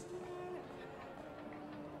coming.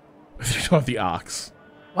 You don't have the ox.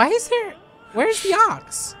 Why is there? Where's the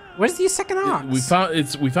ox? Where's the second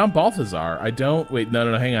ox? We found Balthazar. I don't wait.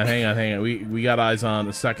 No. Hang on. We got eyes on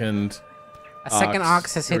the second. A second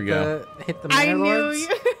ox has Here hit we the I Manor knew Lords.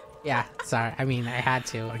 you. Yeah, sorry. I mean, I had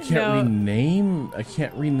to. I can't No. rename. I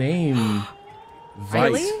can't rename.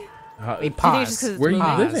 Really? Vice. Wait, think it's pause. just 'cause it's Where are you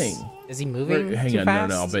moving? living? Is he moving? Hang too on. fast?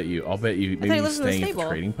 No. I'll bet you. thought Maybe he he's lives in the staying at the stable.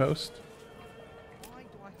 trading post.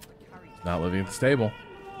 Not living at the stable.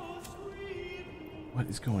 What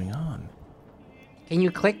is going on? Can you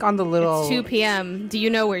click on the little It's 2 p.m. Do you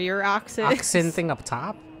know where your ox is? oxen thing up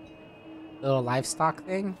top? Little livestock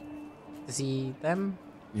thing? To see them?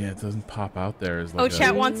 Yeah, it doesn't pop out there as like Oh, a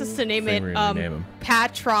chat wants us to name thing it where you name 'em.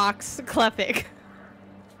 Patrox Klephic.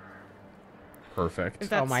 Perfect. If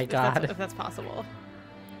that's, Oh my if that's- God. If that's possible.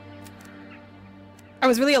 I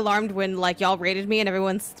was really alarmed when like y'all rated me and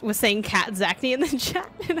everyone was saying Cat Zachney in the chat,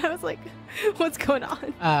 and I was like, "What's going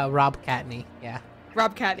on?" Rob Catney. Yeah.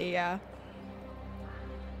 Rob Catney, yeah.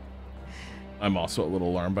 I'm also a little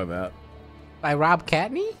alarmed by that. By Rob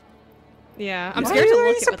Catney? Yeah, I'm Why scared are to you look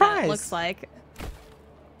at what that surprised? looks like.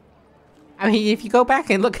 I mean, if you go back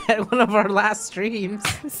and look at one of our last streams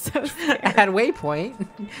So scared. at Waypoint,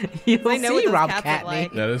 you'll I know what see those Rob cats look Catney.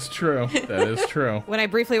 like. That is true. That is true. When I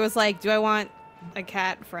briefly was like, "Do I want a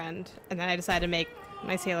cat friend?" and then I decided to make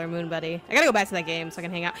my Sailor Moon buddy. I gotta go back to that game so I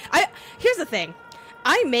can hang out. Here's the thing.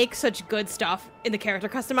 I make such good stuff in the character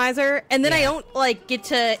customizer, and then I don't like get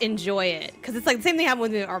to enjoy it because it's like the same thing happened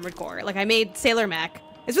with me in Armored Core. Like I made Sailor Mech.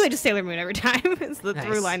 It's really just Sailor Moon every time. It's the Nice.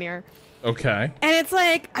 through line here, Okay. and it's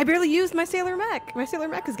like I barely used my Sailor Mech. My Sailor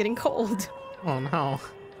Mech is getting cold. Oh no.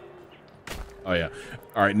 Oh yeah.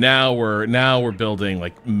 All right. Now we're building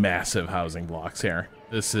like massive housing blocks here.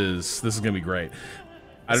 This is gonna be great.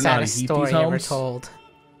 I don't know how to Saddest heat story these ever homes. told.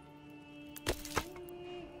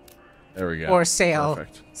 There we go. Or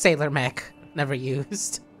Perfect. Sailor Mech. Never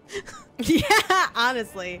used. Yeah,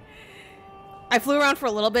 honestly. I flew around for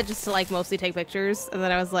a little bit just to like mostly take pictures, and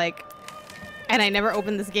then I was like, and I never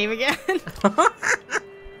opened this game again.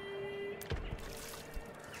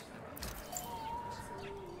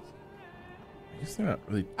 It's not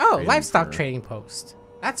really Oh, trading livestock for- trading post.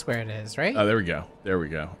 That's where it is, right? Oh, there we go. There we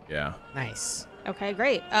go. Yeah. Nice. Okay,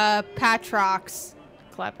 great. Patrox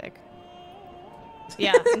Klepik.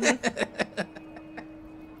 Yeah. mhm.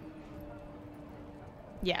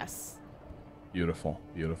 Yes. Beautiful.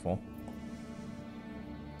 Beautiful.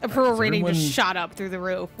 Approval Is rating everyone- just shot up through the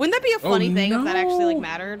roof. Wouldn't that be a funny thing if that actually like no.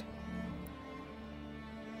 mattered?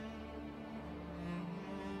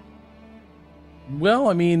 Well,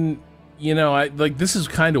 I mean, you know, I like this is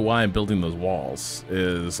kind of why I'm building those walls.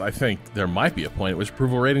 Is I think there might be a point at which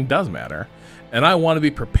approval rating does matter, and I want to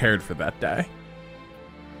be prepared for that day,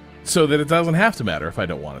 so that it doesn't have to matter if I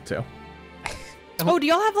don't want it to. Oh, do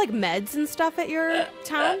y'all have like meds and stuff at your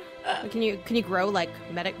town? Like, can you grow like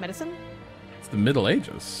medicine? It's the Middle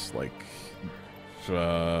Ages. Like,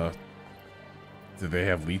 do they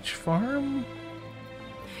have leech farm?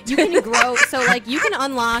 You can grow, so like you can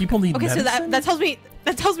unlock. People need okay, so medicine? that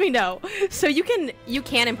tells me no. So you can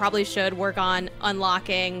and probably should work on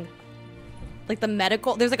unlocking like the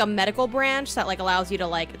medical. There's like a medical branch that like allows you to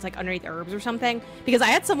like it's like underneath herbs or something. Because I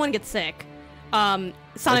had someone get sick. Sonic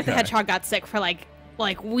the Okay. Hedgehog got sick for like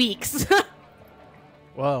weeks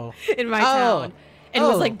Whoa. in my town and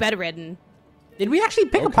was Oh. like bedridden. Did we actually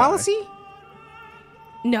pick a Okay. policy?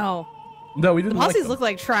 No, No, we the didn't. policies like look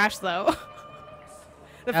like trash though.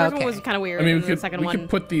 The first one Okay. was kind of weird. them. I mean, and we the could second one. could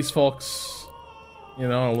put these folks, you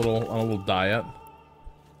know, on a little diet.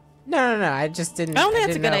 No. I just didn't. I don't think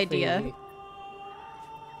that's a didn't good know if idea.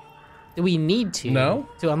 Do we need to? No?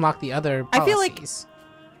 To unlock the other I policies. feel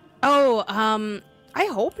like- Oh, I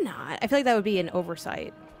hope not. I feel like that would be an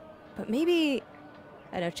oversight. But maybe,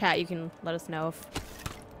 I know, chat, you can let us know if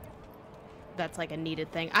that's like a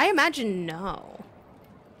needed thing. I imagine no.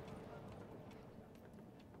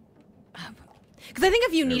 Because I think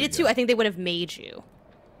if you There we needed to, go. I think they would have made you.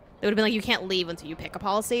 They would have been like, you can't leave until you pick a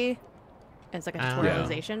policy. And it's like a Ah.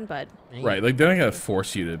 tutorialization, but Right, like they're not gonna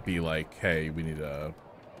force you to be like, hey, we need a.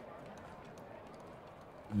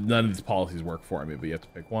 None of these policies work for me, but you have to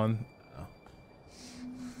pick one.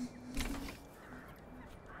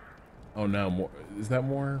 Oh no, more is that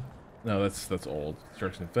more? No, that's old.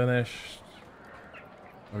 Construction finished.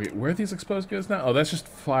 Okay, where are these exposed goods now? Oh, that's just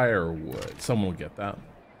firewood. Someone will get that.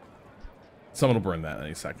 Someone will burn that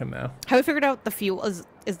any second now. have we figured out the fuel?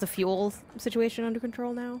 Is the fuel situation under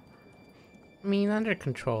control now? I mean, under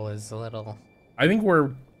control is a little. I think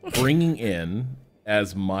we're bringing in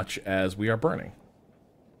as much as we are burning.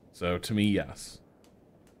 So to me, yes.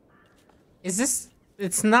 Is this?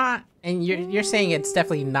 It's not, and you're saying it's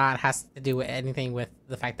definitely not has to do with anything with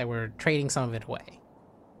the fact that we're trading some of it away.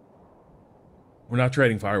 We're not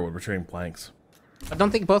trading firewood. We're trading planks. But don't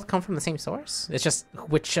think both come from the same source? It's just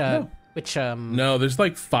which No, there's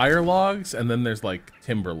like fire logs, and then there's like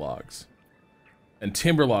timber logs, and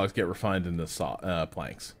timber logs get refined into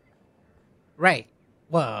planks. Right.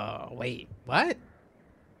 Whoa, wait, what?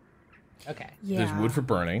 Okay. Yeah. There's wood for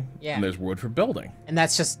burning, Yeah. and there's wood for building. And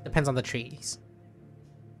that's just depends on the trees.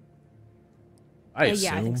 I assume.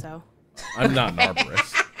 Yeah, I think so. I'm not an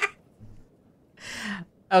arborist.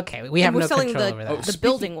 Okay, we have And we're no selling control the, over Oh, that. the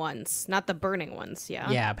building ones, not the burning ones, yeah?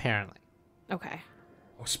 Yeah, apparently. Okay.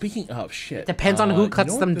 Oh, speaking of shit, Depends on who you cuts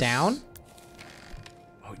know what them this- down.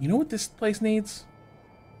 Oh, you know what this place needs?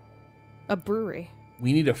 A brewery.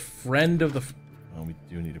 We need a friend of the. Oh, we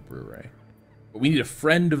do need a brewery, but we need a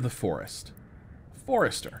friend of the forest. A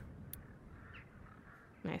forester.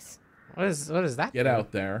 Nice. What is that? Get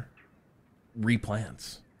out there.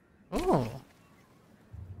 Replants. Oh.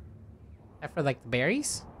 That for like the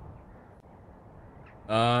berries?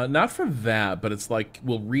 Not for that, but it's like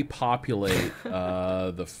we'll repopulate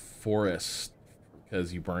the forest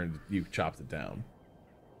because you chopped it down.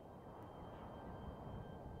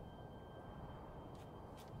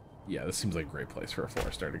 Yeah, this seems like a great place for a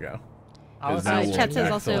forester to go. Also, now we'll Chet says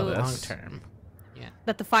backfill also- this. long term. Yeah.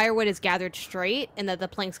 That the firewood is gathered straight and that the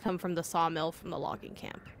planks come from the sawmill from the logging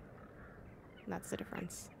camp. And that's the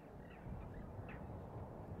difference.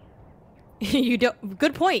 You don't.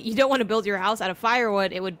 Good point. You don't want to build your house out of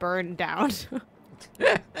firewood; it would burn down.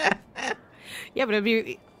 Yeah, but it'd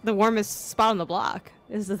be the warmest spot on the block.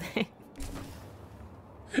 Is the thing.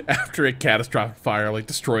 After a catastrophic fire like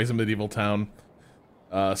destroys a medieval town,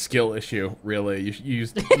 skill issue. Really, you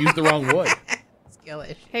used the wrong wood. Skill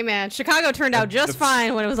issue. Hey man, Chicago turned out just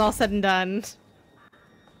fine when it was all said and done.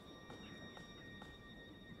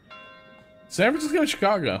 San Francisco and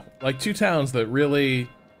Chicago, like two towns that really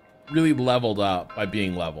leveled up by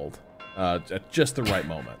being leveled at just the right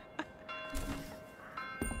moment.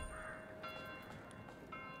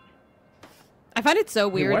 I find it so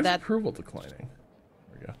Why weird is that approval declining?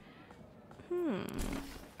 There we go.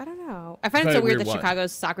 I don't know. I find it Probably so a weird weird that one.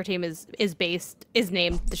 Chicago's soccer team is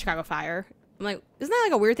named the Chicago Fire. I'm like, isn't that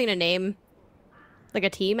like a weird thing to name like a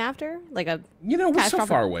team after? Like a You know, we're so catastrophic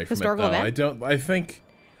far away from it, historical though. event? I think...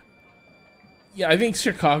 Yeah, I think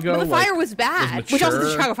Chicago, But the Fire was bad, which also the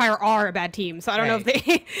mature. Chicago Fire are a bad team. So I don't know if they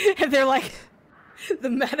if they're like the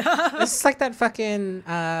meta. This is like that fucking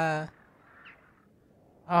oh,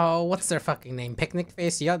 what's their fucking name? Picnic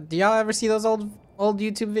Face. Do y'all ever see those old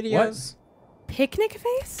YouTube videos? Picnic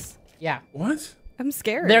Face? Yeah. What? I'm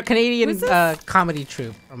scared. They're a Canadian Who's this? comedy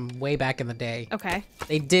troupe from way back in the day. Okay.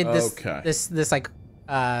 They did this Okay. this like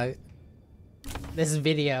this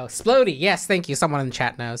video. Splody, yes, thank you. Someone in the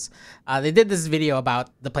chat knows. They did this video about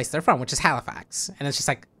the place they're from, which is Halifax, and it's just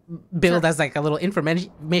like billed as like a little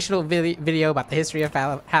informational video about the history of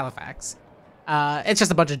Halifax. It's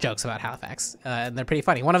just a bunch of jokes about Halifax, and they're pretty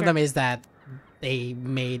funny. One of them is that they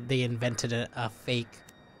invented a fake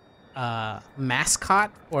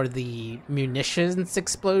mascot for the munitions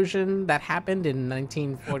explosion that happened in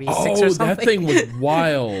 1946 or something. That thing was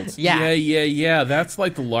wild. Yeah. Yeah. That's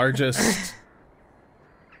like the largest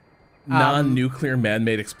non-nuclear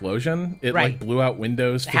man-made explosion. It Right. like blew out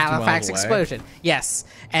windows 50 Halifax miles away. explosion. Yes,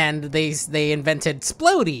 and they invented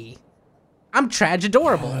Splody. I'm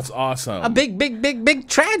tragedorable. Oh, that's awesome. A big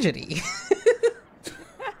tragedy.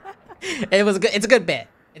 It's a good bit.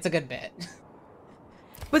 It's a good bit.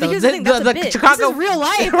 But So here's the thing, that's a bit. This is real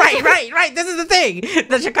life. right. This is the thing.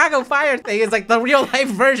 The Chicago Fire thing is like the real life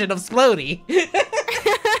version of Splody.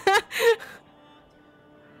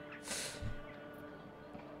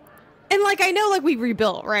 And like I know like we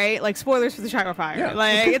rebuilt, right? Like spoilers for the Chicago Fire. Yeah.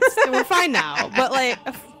 Like we're fine now. But like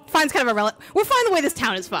fine's kind of irrelevant. We're fine the way this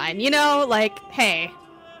town is fine, you know? Like, hey.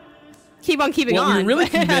 Keep on keeping on. Well, we were really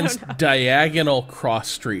but I don't convinced know. diagonal cross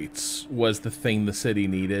streets was the thing the city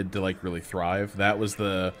needed to like really thrive. That was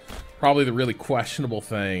probably the really questionable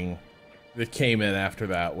thing that came in after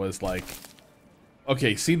that was like,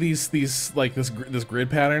 okay, see these like this grid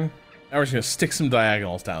pattern? Now we're just gonna stick some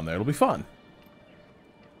diagonals down there. It'll be fun.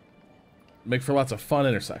 Make for lots of fun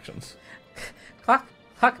intersections.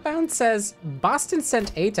 Clockbound says Boston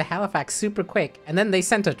sent aid to Halifax super quick, and then they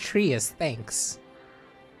sent a tree as thanks.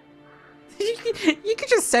 You could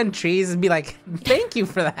just send trees and be like, thank you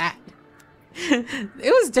for that.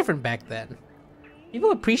 It was different back then. People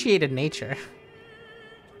appreciated nature.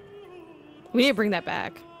 We need to bring that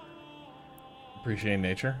back. Appreciate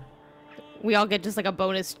nature. We all get just like a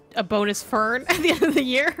bonus fern at the end of the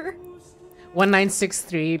year.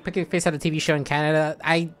 1963, Picnic Face had a TV show in Canada.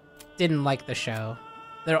 I didn't like the show.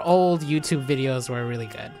 Their old YouTube videos were really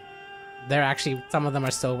good. They're actually, some of them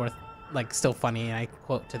are still still funny, and I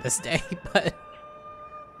quote to this day, but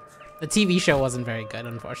the TV show wasn't very good,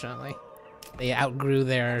 unfortunately. They outgrew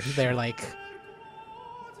their like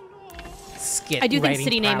skit I do think writing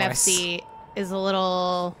City Name prowess. FC is a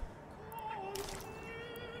little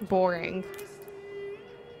boring.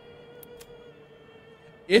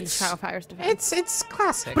 in It's Chicago Fire's defense. It's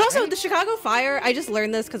classic. But also right? the Chicago Fire, I just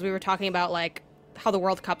learned this because we were talking about like how the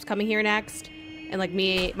World Cup's coming here next, and like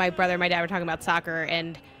me, my brother, and my dad were talking about soccer,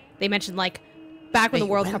 and they mentioned like back when the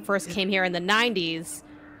World Cup first came here in the 90s,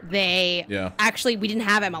 they actually we didn't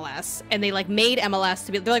have MLS, and they like made MLS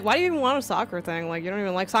to be. They're like, why do you even want a soccer thing? Like you don't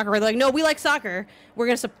even like soccer. They're like, no, we like soccer. We're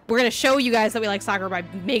gonna show you guys that we like soccer by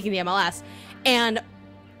making the MLS, and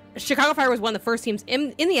Chicago Fire was one of the first teams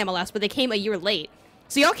in the MLS, but they came a year late.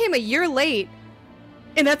 So y'all came a year late,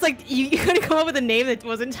 and that's like, you couldn't come up with a name that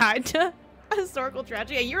wasn't tied to a historical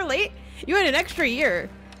tragedy. A year late? You had an extra year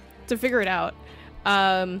to figure it out.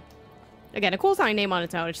 Again, a cool sounding name on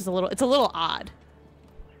its own. It's just it's a little odd.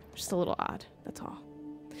 Just a little odd. That's all.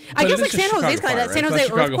 I guess like San Jose's kind of that. San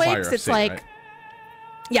Jose Earthquakes, it's like, right?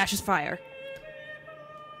 Yeah, it's just fire.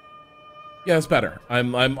 Yeah, it's better.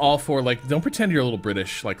 I'm all for like, don't pretend you're a little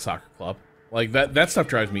British like soccer club. Like that stuff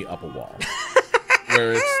drives me up a wall.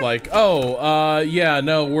 Where it's like, oh, yeah,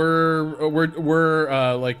 no,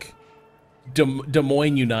 we're like Des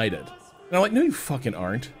Moines United. And I'm like, no, you fucking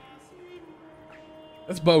aren't.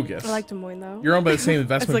 That's bogus. I like Des Moines though. You're owned by the same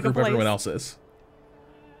investment like a group place. everyone else is.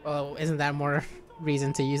 Well, isn't that more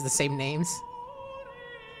reason to use the same names?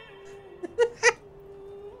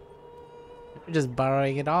 We're just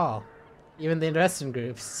borrowing it all. Even the investment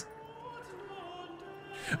groups.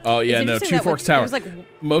 Oh yeah, It's no, interesting Two that, Forks like, Tower. there's,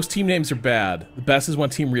 like- Most team names are bad. The best is when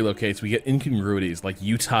team relocates. We get incongruities like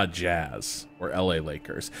Utah Jazz or LA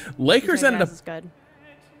Lakers. Lakers ended up Jazz is good.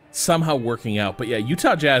 somehow working out, but yeah,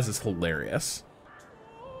 Utah Jazz is hilarious.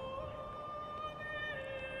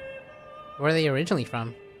 Where are they originally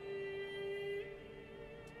from?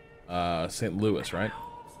 St. Louis, right?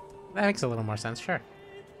 That makes a little more sense, sure.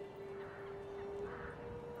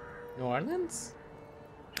 New Orleans?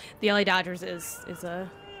 The LA Dodgers is a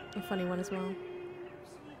funny one as well.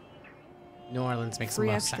 New Orleans makes the Free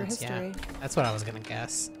most extra sense. history. Yeah, that's what I was gonna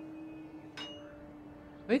guess.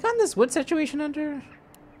 Have we gotten this wood situation under?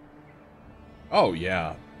 Oh,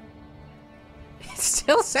 yeah. It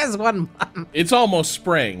still says 1 month. It's almost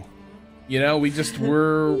spring. You know,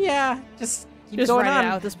 we're... Yeah, just keep Just going ride it on.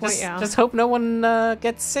 out at this point, yeah. Just hope no one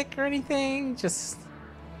gets sick or anything. Just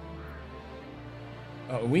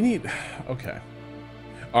we need... Okay.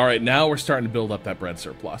 All right, now we're starting to build up that bread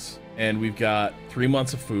surplus. And we've got 3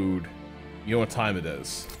 months of food. You know what time it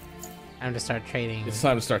is. time to start trading. It's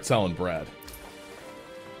time to start selling bread.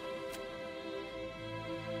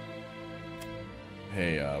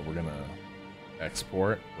 Hey, we're gonna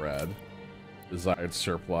export bread. Desired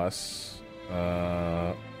surplus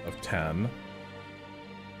of 10.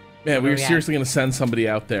 Man, we were seriously gonna send somebody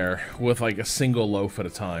out there with like a single loaf at a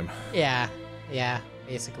time. Yeah,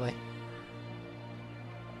 basically.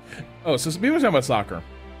 Oh, so people are talking about soccer.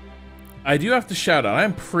 I do have to shout out,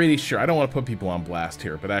 I'm pretty sure, I don't want to put people on blast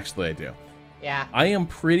here, but actually I do. Yeah. I am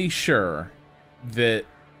pretty sure that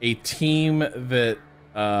a team that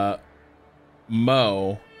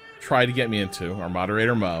Mo tried to get me into, our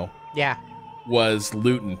moderator Mo, Yeah. was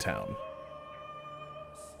Luton Town.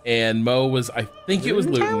 And Mo was, I think it was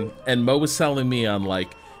Luton Luton, Town? and Mo was selling me on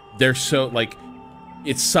like, they're so, like,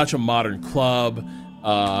 it's such a modern club.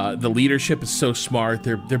 The leadership is so smart.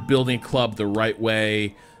 They're building a club the right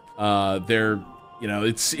way. They're, you know,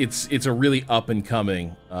 it's a really up and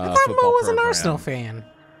coming I thought Mo was an Arsenal fan.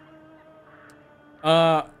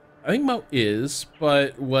 I think Mo is,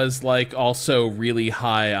 but was like also really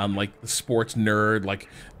high on like the sports nerd. Like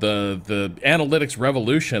the analytics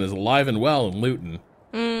revolution is alive and well in Luton.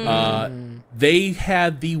 They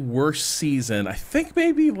had the worst season. I think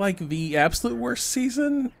maybe like the absolute worst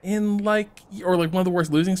season in like, or like one of the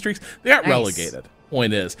worst losing streaks. They got relegated.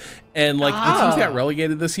 Point is, and like the teams got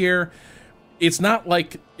relegated this year. It's not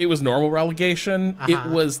like it was normal relegation. It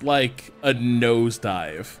was like a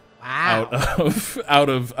nosedive. Wow. out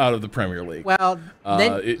of the Premier League. Well,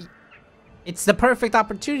 then it's the perfect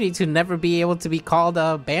opportunity to never be able to be called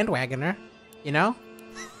a bandwagoner, you know?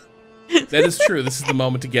 That is true. This is the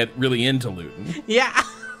moment to get really into Luton. Yeah.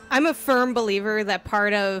 I'm a firm believer that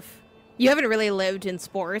part of you haven't really lived in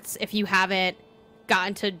sports if you haven't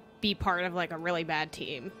gotten to be part of like a really bad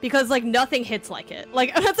team, because like nothing hits like it.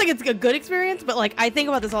 Like I'm not saying it's a good experience, but like I think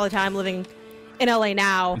about this all the time living in LA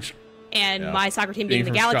now, and my soccer team being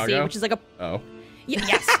the Galaxy, Chicago? which is like a Oh.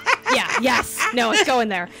 yes, yes, no, it's going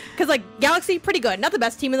there because like Galaxy pretty good, not the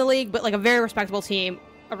best team in the league, but like a very respectable team,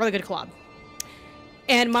 a really good club.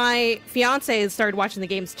 And my fiance has started watching the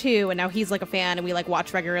games too, and now he's like a fan, and we like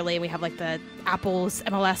watch regularly, and we have like the Apple's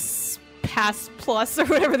MLS Pass Plus or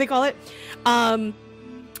whatever they call it.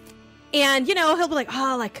 And, you know, he'll be like,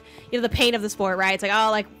 oh, like, you know, the pain of the sport, right? It's like,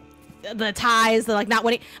 oh, like, the ties, the, like, not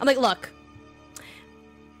winning. I'm like, look,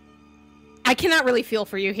 I cannot really feel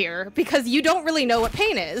for you here because you don't really know what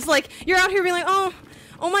pain is. Like, you're out here being like, oh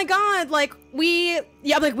my God, like, we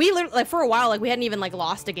literally, like, for a while, like, we hadn't even, like,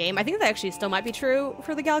 lost a game. I think that actually still might be true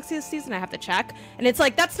for the Galaxy this season. I have to check. And it's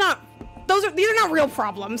like, these are not real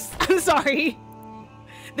problems. I'm sorry.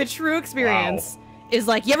 The true experience is,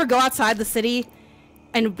 like, you ever go outside the city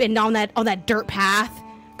and on that dirt path,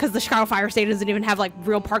 because the Chicago Fire Station doesn't even have like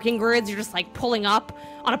real parking grids. You're just like pulling up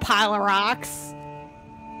on a pile of rocks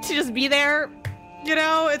to just be there. You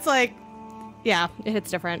know, it's like, yeah, it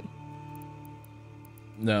hits different.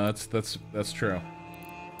 No, that's true.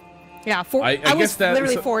 Yeah, I was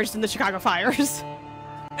literally forged in the Chicago fires.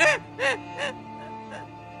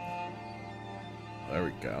 There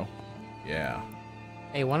we go. Yeah.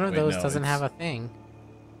 Hey, one of those doesn't have a thing.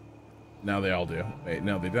 Now they all do. Wait,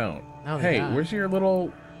 no, they don't. No, they don't. Where's your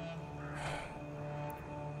little...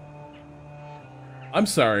 I'm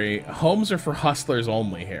sorry. Homes are for hustlers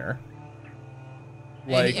only here.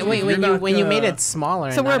 Like, wait, when you made it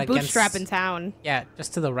smaller. So and we're not a bootstrap against... in town. Yeah,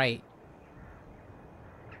 just to the right.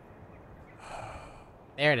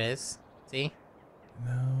 There it is. See?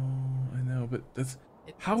 No, I know, but that's...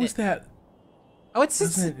 How is that... Oh,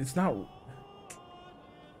 it's not...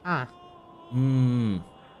 Ah.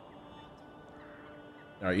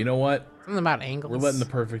 All right, you know what? Something about angles. We're letting the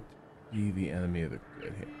perfect be the enemy of the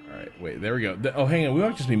good here. All right, wait, there we go. Oh, hang on. We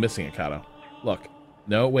might just be missing it, Cado. Look.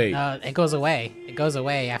 No, wait. It goes away. It goes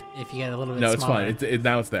away if you get a little bit smaller. No, it's fine.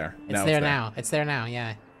 Now it's there. It's there now. It's there now.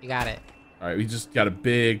 Yeah, you got it. All right, we just got a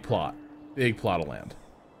big plot. Big plot of land.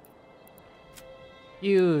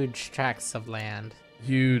 Huge tracts of land.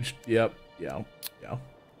 Huge. Yep. Yeah.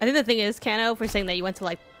 I think the thing is, Cano, for saying that you went to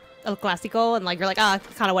like El Clasico and like you're like,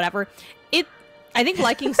 kind of whatever. I think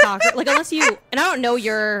liking soccer, like unless you, and I don't know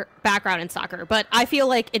your background in soccer, but I feel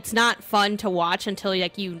like it's not fun to watch until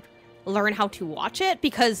like you learn how to watch it,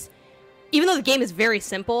 because even though the game is very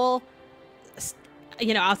simple,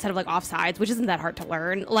 you know, outside of like offsides, which isn't that hard to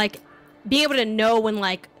learn, like being able to know when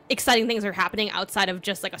like exciting things are happening outside of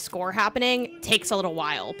just like a score happening takes a little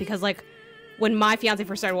while. Because like when my fiance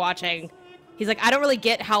first started watching, he's like, I don't really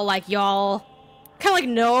get how like y'all kind of like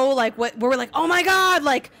know like what, where we're like, oh my god,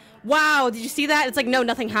 like wow, did you see that? It's like, no,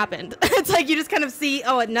 nothing happened. It's like you just kind of see,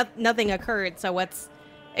 oh, nothing occurred, so what's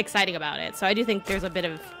exciting about it? So I do think there's a bit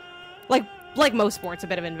of like most sports, a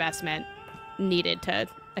bit of investment needed to,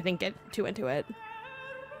 I think, get too into it.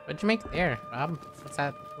 What'd you make there, Rob? What's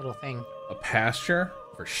that little thing? A pasture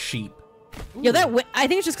for sheep. Ooh. Yeah, I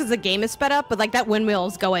think it's just because the game is sped up, but like that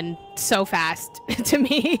windmill's going so fast to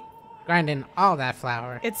me. Grinding all that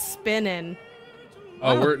flour. It's spinning.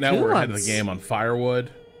 Oh, Wow, we're ahead of the nuts. game on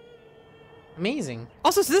firewood. Amazing.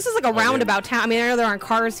 Also, so this is like a roundabout town. I mean, I know there aren't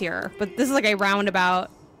cars here, but this is like a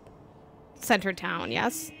roundabout centered town,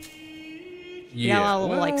 yes? Yeah, A lot of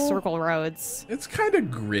little like well, circle roads. It's kind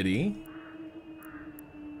of gritty.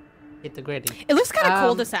 Hit the gritty. It looks kind of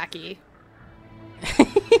cul-de-sac-y.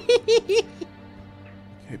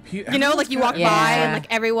 Okay, You know, like you walk by Yeah. and like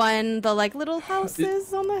everyone, the like little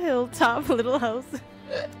houses on the hilltop, little house.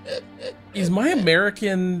 Is my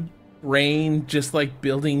American brain just like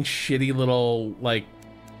building shitty little like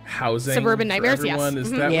housing? Suburban for nightmares, yes. everyone?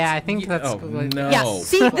 Is Mhm. that Yeah, what's- I think that's Oh like- no. Yeah,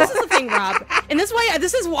 see, this is the thing, Rob. And this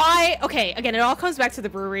is why, okay, again, it all comes back to the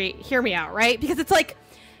brewery. Hear me out, right? Because it's like,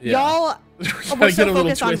 Yeah. y'all Gotta we're get so a little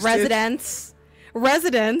focused on twisted.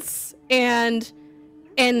 residents and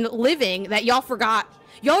living that y'all forgot.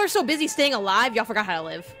 Y'all are so busy staying alive, y'all forgot how to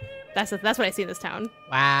live. That's what I see in this town.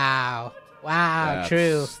 Wow. Wow,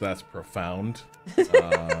 true. That's profound.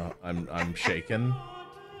 I'm shaken.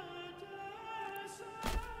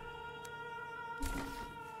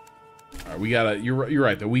 All right, we gotta. You're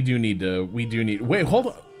right though. We do need. Wait, hold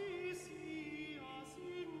on.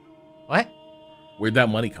 What? Where'd that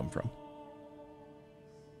money come from?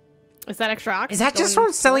 Is that extra ox? Is that just going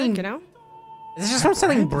from to selling- work, you know? Is this just from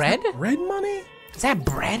selling bread? Bread money? Is that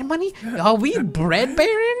bread money? Are we bread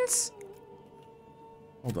barons?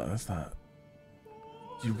 Hold on, that's not.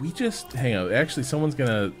 Did we just hang on? Actually, someone's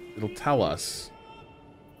gonna. It'll tell us.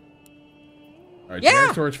 All right, Yeah.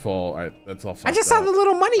 generic storage full. All right, that's all. I just saw the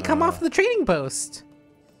little money come off the trading post.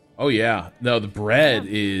 Oh yeah, no, the bread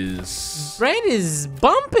is. Bread is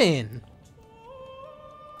bumping.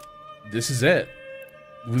 This is it.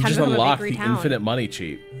 We Time to just become a unlocked bakery the town. infinite money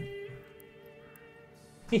cheat.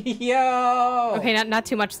 Yo. Okay, not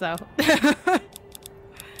too much though.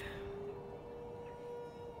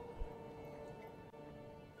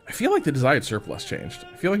 I feel like the desired surplus changed.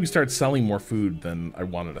 I feel like we started selling more food than I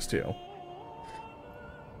wanted us to.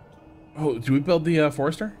 Oh, do we build the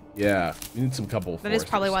forester? Yeah, we need some couple. That is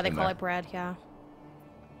probably why they in call there. it bread, yeah.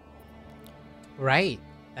 Right.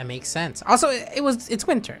 That makes sense. Also, it's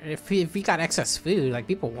winter. If we got excess food, like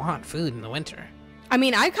people want food in the winter. I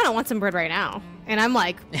mean, I kind of want some bread right now, and I'm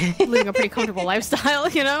like living a pretty comfortable lifestyle,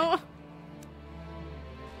 you know?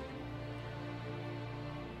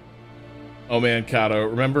 Oh man, Cado,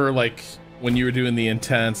 remember like when you were doing the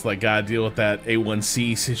intense, like gotta deal with that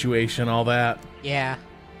A1C situation, all that? Yeah.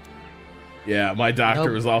 Yeah, my doctor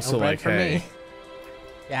No- was also no bread like, for hey, me.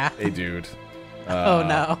 Yeah. hey dude. Oh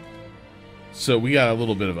no. So we got a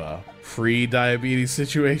little bit of a pre-diabetes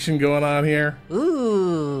situation going on here.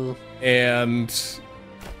 Ooh. And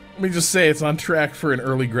let me just say it's on track for an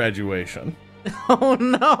early graduation. Oh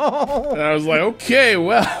no. And I was like, okay,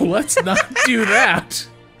 well, let's not do that.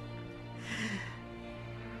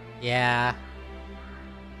 Yeah.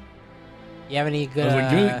 You have any I good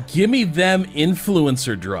was like, give me them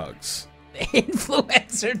influencer drugs.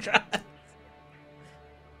 influencer drugs?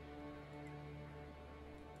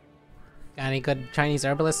 Got any good Chinese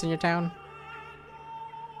herbalists in your town?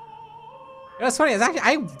 You know, it's funny. It's actually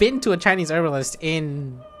I've been to a Chinese herbalist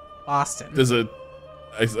in Boston. There's like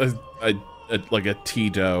a tea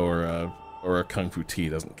dough or a kung fu tea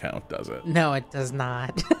doesn't count, does it? No, it does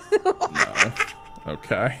not. No.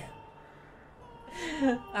 Okay.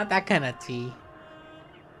 Not that kind of tea.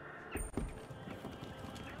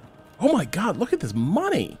 Oh my god, look at this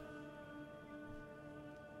money.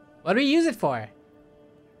 What do we use it for?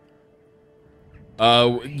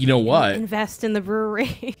 You know what? Invest in the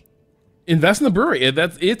brewery. Invest in the brewery.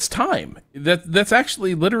 It's time. That's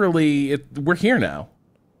actually literally we're here now.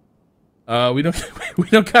 We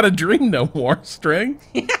don't gotta dream no more, String.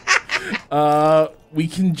 We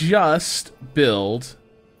can just build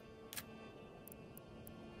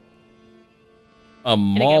A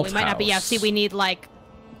And again, malt we might not be. Yeah, house. see, we need like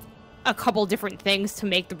a couple different things to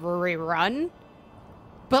make the brewery run.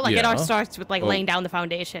 But like it all Yeah. starts with like Oh. laying down the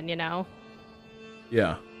foundation, you know.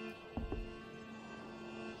 Yeah.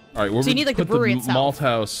 All right, we're So you need, like, the put brewery the itself. malt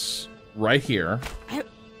house right here.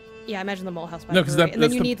 Yeah, I imagine the malt house. By No, the because brewery. And then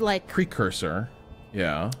that's you the need like precursor.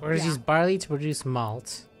 Yeah. We're gonna Yeah. use barley to produce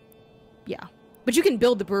malt. yeah, but you can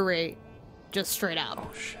build the brewery just straight out.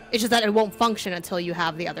 Oh shit. It's just that it won't function until you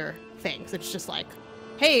have the other things. It's just like,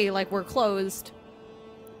 hey, like we're closed,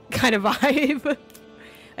 kind of vibe.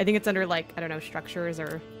 I think it's under like, I don't know, structures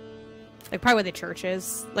or like probably where the church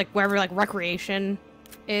is, like wherever like recreation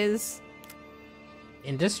is.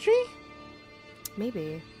 Industry?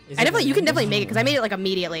 Maybe. Is I it definitely, an you can definitely make it industry? because I made it like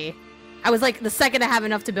immediately. I was like, the second I have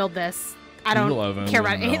enough to build this, I don't Eagle oven, care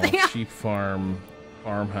about windmill, anything else. Sheep farm,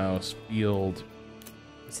 farmhouse, field.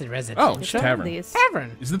 It's a residential. Oh, Show tavern. these.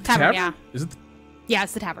 Tavern. Is it the Tavern, tavern? yeah. Is it? Yeah,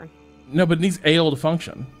 it's the tavern. No, but it needs ale to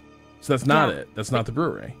function. So that's not Yeah. it. That's not the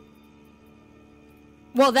brewery.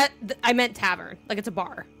 Well, I meant tavern. Like it's a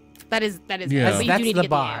bar. That is. Yeah. But you do That's need to the get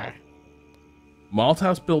bar. ale. Malt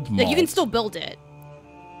house builds malt. Like you can still build it.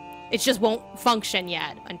 It just won't function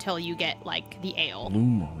yet until you get like the ale.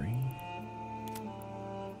 Bloomery.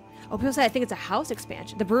 Oh, people say I think it's a house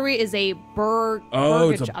expansion. The brewery is a Oh,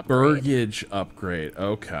 it's a upgrade. burgage upgrade.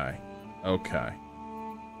 Okay. Okay.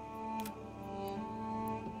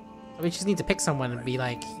 We just need to pick someone and be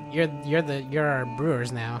like, you're our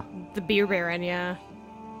brewers now. The beer baron, yeah.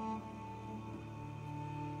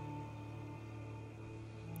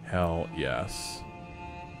 Hell yes.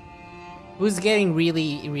 Who's getting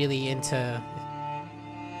really, really into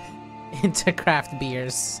craft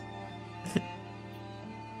beers?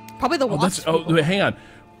 Probably the Oh, Wasp. wait, hang on.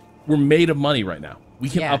 We're made of money right now. We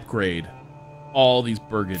can Yeah. upgrade all these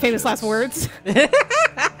burgages. Famous last words.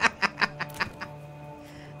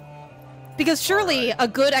 Because surely a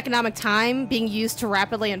good economic time being used to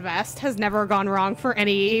rapidly invest has never gone wrong for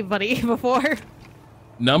anybody before.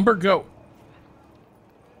 Number go.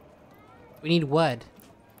 We need wood.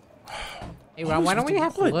 Hey, Ron, why don't we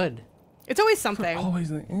have wood? wood? It's always something. Always.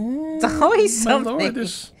 It's always my something. Lord,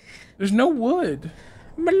 there's no wood.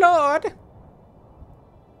 My lord.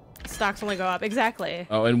 Stocks only go up. Exactly.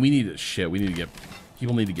 Oh, and we need to We need to get.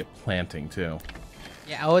 People need to get planting too.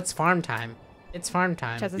 Yeah, oh, it's farm time. It's farm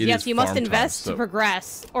time. Chaz says, It yes, is you must farm time, invest so- to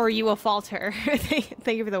progress, or you will falter.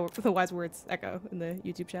 Thank you for the wise words, Echo, in the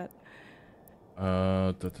YouTube chat.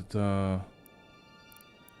 Da, da, da.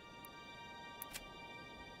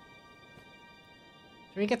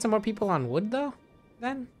 Can we get some more people on wood, though,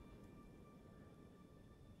 then?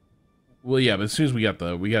 Well, yeah, but as soon as we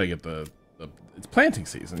gotta get the it's planting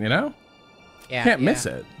season, you know? Yeah. Can't miss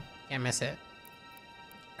it. Can't miss it.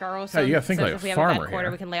 Garo Yeah, you gotta think says like a if we have farmer a bad quarter,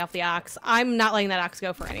 here. we can lay off the ox. I'm not letting that ox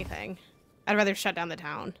go for anything. I'd rather shut down the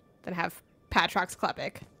town than have Patrox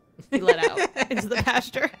Klepik be let out into the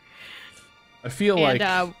pasture. I feel And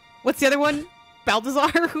like what's the other one?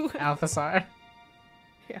 Balthazar? Who? Althasar.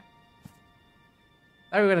 Yeah.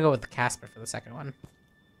 I thought we were gonna go with the Casper for the second one.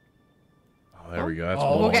 oh, there we go. That's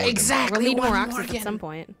Oh, one We'll get Morgan. exactly. We'll need more one oxes Morgan. at some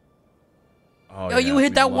point. Oh, Oh, yeah, you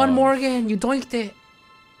hit we that one love- Morgan. You doinked it.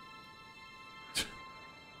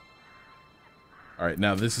 All right,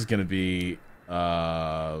 now this is gonna be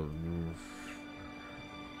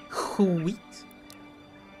Wheat.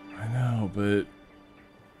 I know, but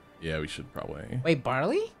yeah, we should probably. Wait,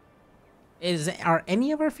 barley? Are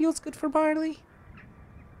any of our fields good for barley?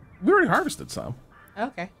 We already harvested some.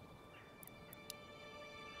 Okay.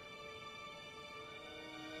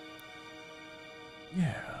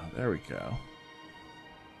 Yeah, there we go.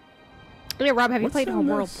 Yeah, Rob, have you What's played in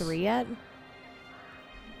Homeworld this? 3 yet?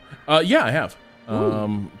 Yeah, I have.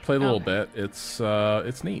 Played a little Okay. bit.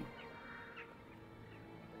 It's neat.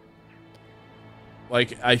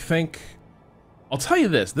 Like, I think I'll tell you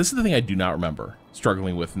this. This is the thing I do not remember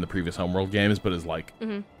struggling with in the previous Homeworld games, but is like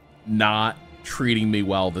not treating me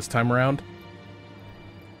well this time around.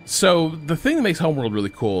 So the thing that makes Homeworld really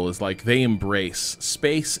cool is like they embrace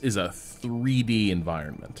space is a 3D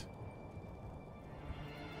environment.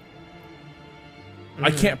 I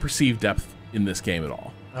can't perceive depth in this game at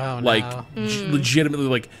all. Oh, no. Like legitimately,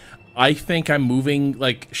 like I think I'm moving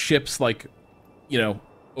like ships like, you know,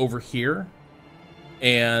 over here,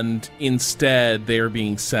 and instead they're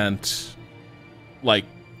being sent like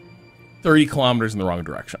 30 kilometers in the wrong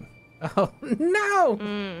direction. Oh,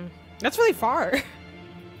 no. That's really far.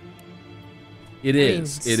 It I mean,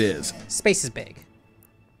 is. It is. Space is big.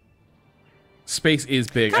 Space is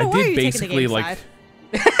big. Kinda I why are did you taking the basically game like.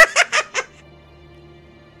 side?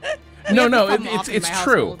 No, have no, this problem often in it's my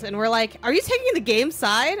true. household, and we're like, "Are you taking the game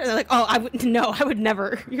side?" And they're like, "Oh, I would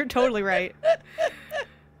never." You're totally right.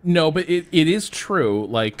 No, but it is true.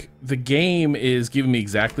 Like, the game is giving me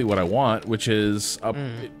exactly what I want, which is,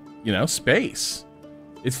 you know, space.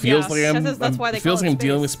 It feels like that's why they it feels call it like I'm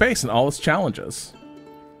dealing with space. space and all its challenges.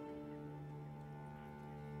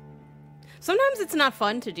 Sometimes it's not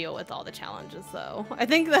fun to deal with all the challenges, though. I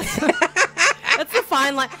think that's that's the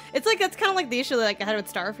fine line. It's like that's kind of like the issue that like I had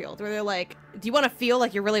with Starfield, where they're like, "Do you want to feel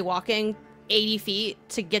like you're really walking 80 feet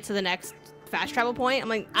to get to the next fast travel point?" I'm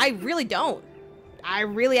like, I really don't. I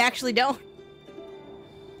really actually don't.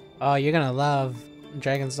 Oh, you're gonna love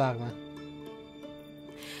Dragon's Dogma.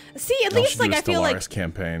 See, at Y'all least should like do a I feel like Stellaris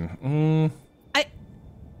campaign.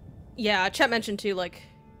 yeah. Chet mentioned too, like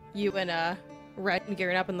you and Red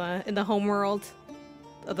gearing up in the home world,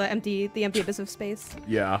 of the empty abyss of space.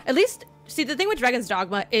 Yeah. At least, see, the thing with Dragon's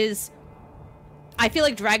Dogma is, I feel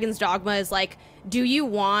like Dragon's Dogma is like, do you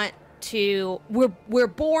want to? We're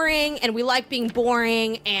boring and we like being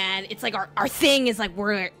boring, and it's like our thing is like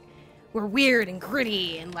we're weird and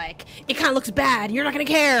gritty and like it kind of looks bad. And you're not gonna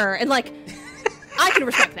care, and like I can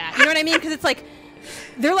respect that. You know what I mean? Because it's like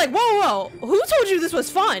they're like, whoa, who told you this was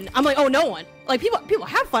fun? I'm like, oh, no one. Like people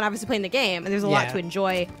have fun obviously playing the game, and there's a lot to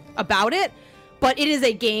enjoy about it. But it is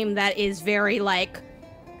a game that is very like,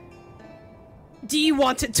 do you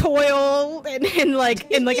want to toil and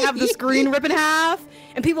have the screen rip in half?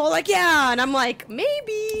 And people are like, yeah, and I'm like,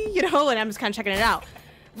 maybe, you know, and I'm just kind of checking it out.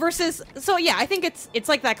 Versus, so yeah, I think it's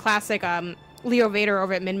like that classic. Leo Vader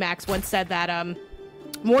over at MinMax once said that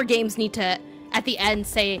more games need to at the end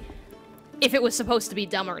say if it was supposed to be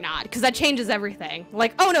dumb or not, because that changes everything.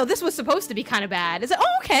 Like, oh no, this was supposed to be kind of bad. Is it? Oh,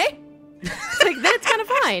 okay. Like then it's kind of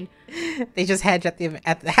fine. They just hedge at the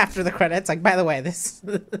after the credits. Like, by the way, this.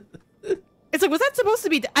 It's like, was that supposed to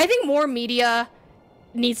be? I think more media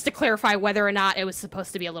needs to clarify whether or not it was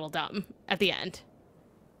supposed to be a little dumb at the end,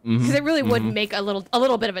 because it really would make a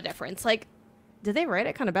little bit of a difference. Like, did they write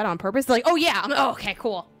it kind of bad on purpose? They're like, oh yeah, I'm like, oh, okay,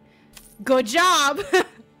 cool, good job.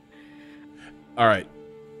 All right,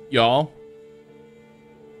 y'all.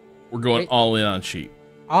 We're going all in on sheep.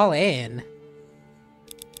 All in.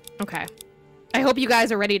 Okay. I hope you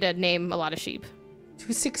guys are ready to name a lot of sheep.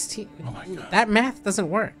 216. Oh my god. That math doesn't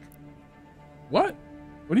work. What?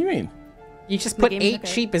 What do you mean? You just The put game's 8 okay.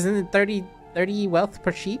 sheep. Isn't it 30 wealth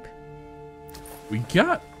per sheep? We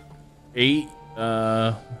got 8.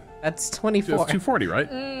 That's 24. It's 240, right?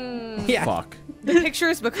 Yeah. Fuck. The picture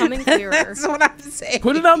is becoming clearer. That's what I'm saying.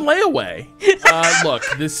 Put it on layaway. Look,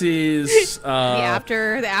 this is the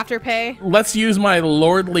afterpay. let's use my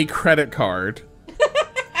lordly credit card.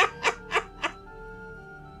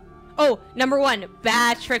 Oh, number 1,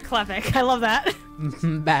 Patrick Klepek. I love that.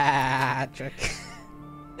 Patrick.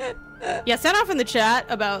 Yeah, sound off in the chat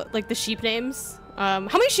about like the sheep names. How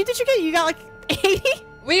many sheep did you get? You got like 80?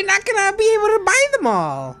 We're not gonna be able to buy them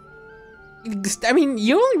all. I mean,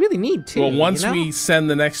 you only really need 2. Well, once you know? we send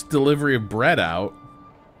the next delivery of bread out.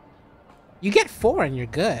 You get 4 and you're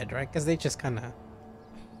good, right? Because they just kind of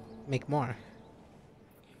make more.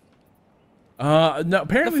 No, The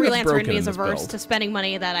apparently that's freelancer in broken me in is this averse build. to spending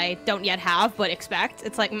money that I don't yet have but expect.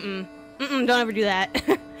 It's like, don't ever do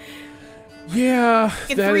that. Yeah,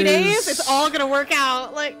 In that 3 is- days, it's all gonna work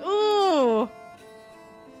out. Like, ooh.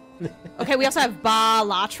 Okay, we also have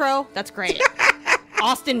Balatro. That's great.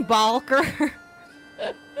 Austin Balker.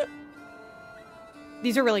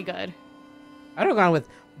 These are really good. I'd have gone with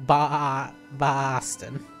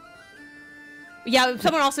Boston. Yeah,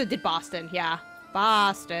 someone also did Boston. Yeah,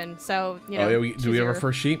 Boston. So you know. Oh yeah, do we have our choose your-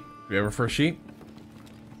 first sheep? Do we have our first sheep?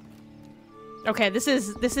 Okay, this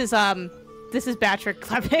is Patrick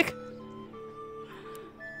Klepek.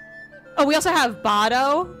 Oh, we also have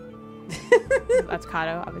Bado. That's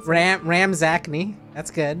Cado, obviously. Ram Zachney.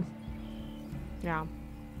 That's good. Yeah.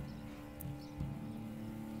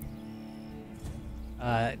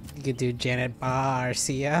 You could do Janet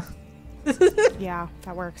Barcia. Yeah,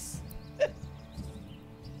 that works.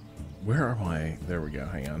 Where are my? There we go.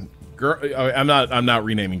 Hang on. I'm not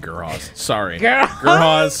renaming Gurhaz. Sorry. Gurhaz?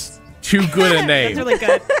 Gurhaz. Too good a name. That's really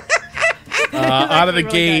good. Out of the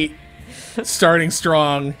really gate, starting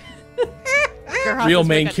strong. Gerhard Real was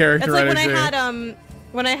really main good. character That's like energy.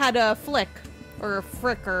 when I had a Flick or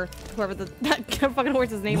Frick or whoever that fucking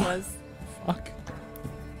horse's name was. Fuck.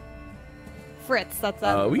 Fritz. That's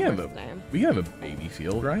We have horse's name. a baby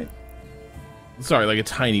field, right? Sorry, like a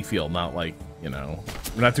tiny field, not like, you know,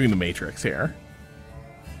 we're not doing the Matrix here.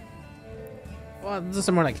 Well, those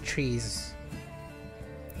are more like trees.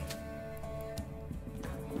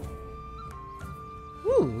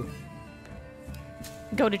 Ooh.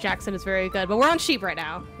 go to Jackson is very good, but we're on sheep right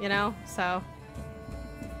now, you know, so.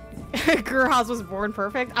 Gurhaz was born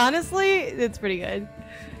perfect. Honestly, it's pretty good.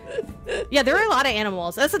 Yeah, there are a lot of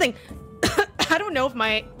animals. That's the thing. I don't know if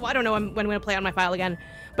I don't know when I'm going to play on my file again,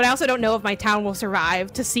 but I also don't know if my town will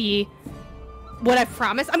survive to see what I've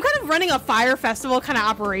promised. I'm kind of running a fire festival kind of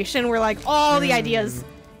operation where like all the ideas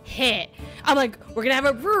hit. I'm like, we're gonna have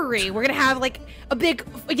a brewery. We're gonna have like a big,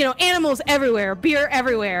 you know, animals everywhere, beer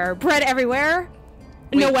everywhere, bread everywhere,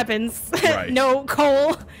 no weapons, Right. no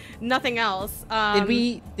coal, nothing else. Did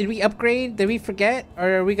we upgrade? Did we forget? Or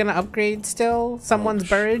are we gonna upgrade still? Someone's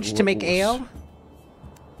burge to make ale?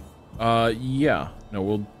 Yeah. No,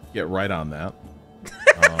 we'll get right on that.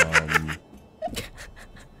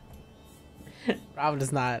 Rob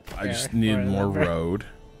does not. I just need more road.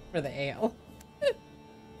 For the ale.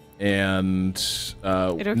 And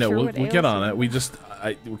no, we'll get on it. We just,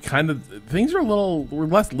 we're kind of, things are we're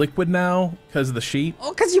less liquid now because of the sheep.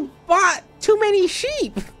 Oh, because you bought too many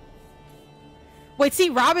sheep. Wait, see,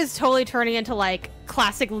 Rob is totally turning into like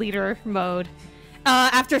classic leader mode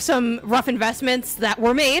after some rough investments that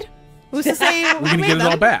were made. Who's to say we're gonna get it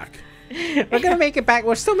all back? We're gonna make it back.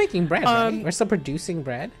 We're still making bread. Right? We're still producing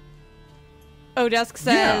bread. Odesk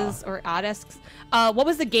says, or Odesks, what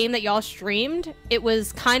was the game that y'all streamed? It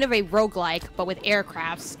was kind of a roguelike, but with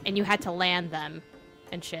aircrafts, and you had to land them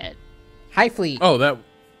and shit. High Fleet. Oh, that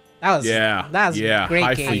was yeah. Great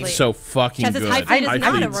High game. Fleet's so fucking Chaz says good. High Fleet is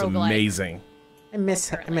not a Fleet's roguelike. amazing. I miss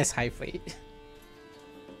High Fleet.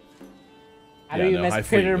 I Yeah, don't no, even High miss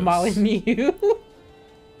Fleet Critter was- Molyneux.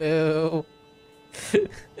 Boo.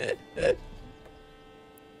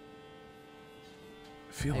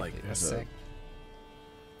 I feel like That's there's a. sick.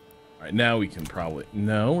 All right, now we can probably.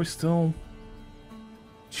 No, we're still.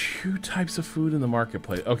 2 types of food in the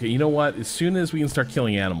marketplace. Okay, you know what? As soon as we can start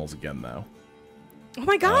killing animals again, though. Oh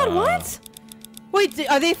my god, what? Wait,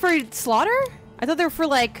 are they for slaughter? I thought they were for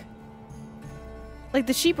like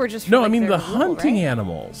the sheep are just for, No, like, I mean their the wool, hunting right?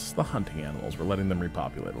 animals. The hunting animals. We're letting them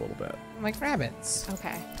repopulate a little bit. Like rabbits.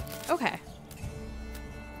 Okay. Okay.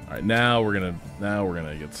 All right, now we're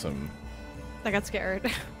gonna get some. I got scared.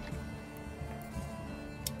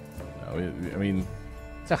 No, I mean,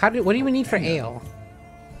 So what do we need for ale?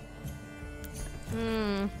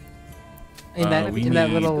 In that we that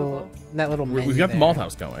need- little we've menu got the there. malt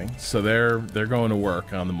house going, so they're going to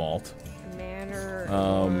work on the malt.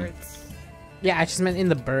 Manor. Yeah, I just meant in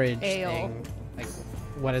the burge Ale. thing. Like,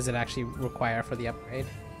 what does it actually require for the upgrade?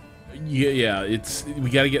 Yeah, we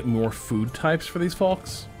got to get more food types for these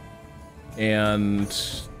folks, and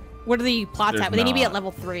What are the plots There's at? They need to be at not.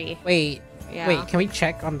 level 3. Wait, Yeah. wait. Can we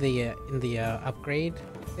check on the in the upgrade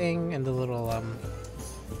thing and the little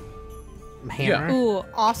hammer? Yeah. Ooh,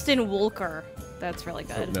 Austin Wolker. That's really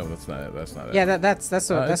good. no, that's not it. That's not it. Yeah, that's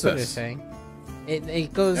what it's they're this. saying.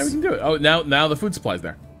 It goes. Yeah, we can do it. Oh, now the food supply's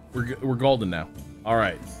there. We're golden now. All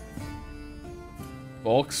right,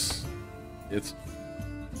 folks.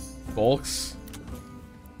 Folks.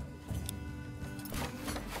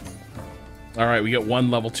 All right, we get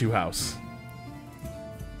 1 level 2 house.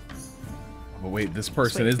 But wait, this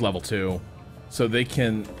person Sweet. is level 2, so they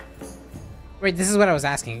can. Wait, this is what I was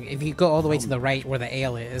asking. If you go all the way to the right where the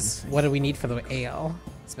ale is, what do we need for the ale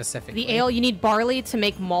specifically? The ale, you need barley to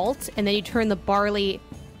make malt, and then you turn the barley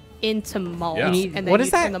into malt. Yeah. You need, And then what you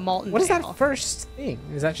is that? turn the malt into What is that ale. first thing?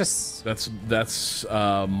 Is that just? That's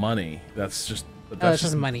money. That's just. Oh, it's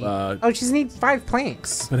just money. Oh, you just need 5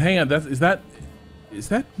 planks. But hang on, is that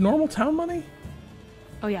normal town money?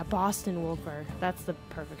 Oh yeah, Boston Wolker. That's the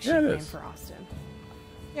perfect Yeah, ship it name is. for Austin.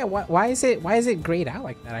 Yeah. Why is it grayed out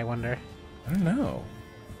like that? I wonder. I don't know.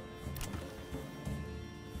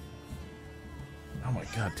 Oh my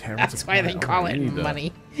god, Tara. That's why they call it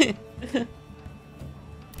money.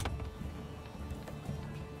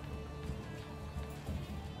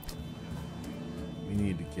 We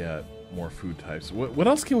need to get more food types. What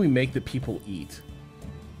else can we make that people eat?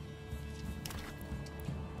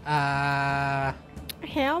 Ham?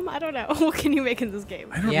 I don't know. What can you make in this game?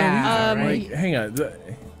 I don't Yeah, know either. right. Like, hang on.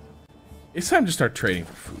 It's time to start trading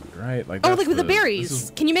for food, right? Like Oh, that's like with the this berries.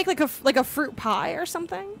 is- Can you make like a fruit pie or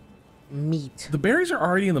something? Meat. the berries are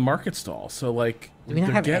already in the market stall, so like Do we not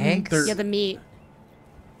they're have getting eggs? their- Yeah, the meat.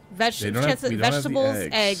 They don't have- we don't have the Vegetables, eggs.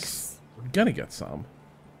 eggs. We're gonna get some.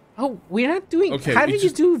 Oh, we're not doing. Okay, how we do you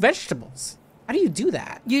just- do vegetables? How do you do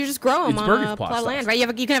that? You just grow them It's on Burgage a plot plot of stuff. land, right? You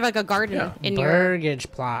can have like a garden Yeah. in your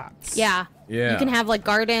Burgage plots. yeah. Yeah. You can have like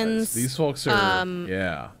gardens. These folks are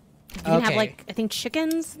yeah. You can have Okay. like I think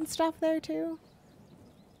chickens and stuff there too.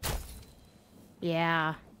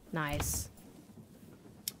 Yeah, nice.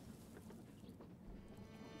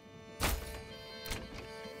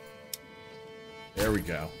 There we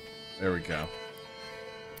go. There we go.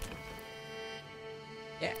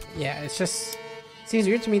 Yeah. It's just seems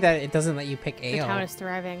weird to me that it doesn't let you pick The ale. town is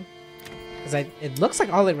thriving. Because it looks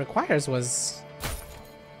like all it requires was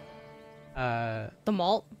The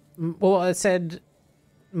malt. well, it said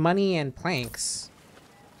money and planks.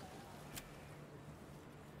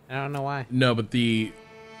 I don't know why. No, but the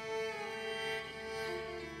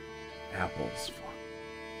apples. Fuck.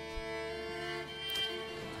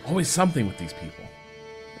 Always something with these people.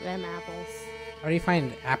 Them apples. How do you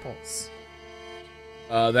find apples?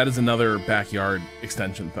 That is another backyard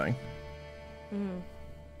extension thing.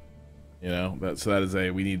 You know, so that is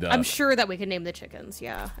we need to. I'm sure that we can name the chickens.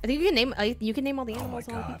 Yeah, I think you can name all the animals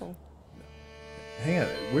and all the God. people. Hang on,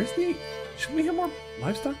 shouldn't we have more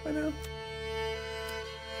livestock by now?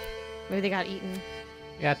 Maybe they got eaten.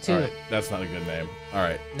 Yeah, two. All right, that's not a good name. All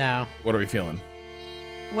right, No, what are we feeling?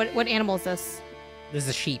 What animal is this? this is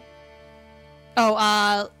a sheep.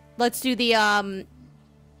 Oh, let's do the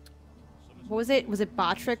what was it? Was it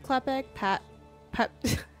Botrick Klepek? Pat,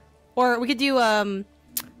 or we could do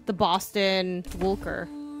the Boston Woolker.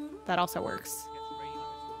 That also works.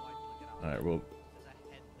 All right, well,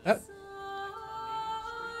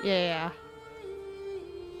 Yeah.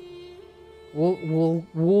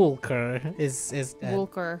 Woolker is dead.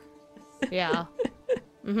 Woolker. Yeah.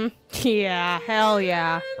 Yeah. Hell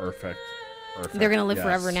yeah. perfect. They're gonna live Yes.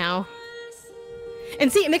 forever now.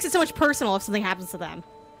 And see, it makes it so much personal if something happens to them.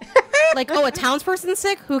 Like, oh, a townsperson's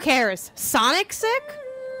sick? Who cares? Sonic sick?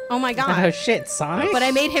 Oh my Oh god. shit, Sonic! But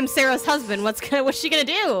I made him Sarah's husband. What's she gonna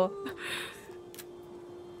do?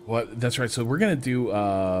 What? That's right. So we're gonna do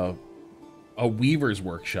a weaver's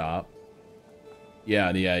workshop.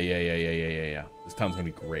 Yeah. This town's gonna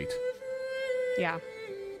be great. Yeah.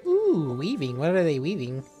 Ooh, weaving. What are they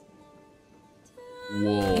weaving?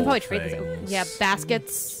 Wool. You can probably trade this. things. Yeah,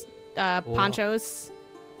 baskets, ponchos,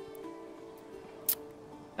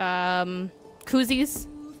 koozies.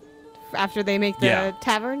 After they make the Yeah,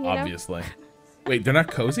 tavern, you know? Obviously. Wait, they're not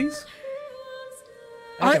cozies?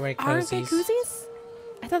 I think they're Aren't they cozies. koozies?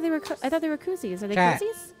 I thought they were. I thought they were koozies. Are they Cat.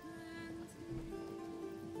 koozies?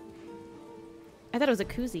 I thought it was a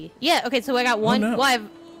koozie. Yeah. Okay. So I got one. no. Well, I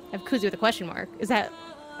have koozie with a question mark. Is that?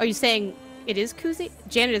 Are you saying it is koozie?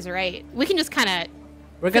 Janet is right. We can just kind of.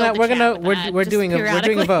 We're fill the chat with we're that, we're just doing a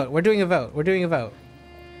periodically. vote. We're doing a vote. We're doing a vote.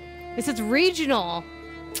 This is regional.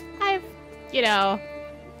 You know,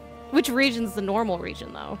 which region's the normal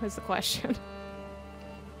region though? Is the question.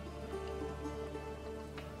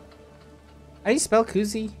 How do you spell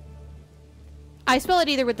koozie? I spell it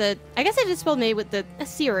either with the. I guess I just spelled maybe with the a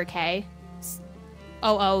C or a K.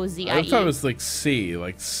 OOZIE. I thought it was like C,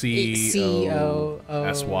 like C-O-O-S-Y.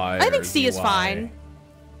 I think or C is Z-Y. fine.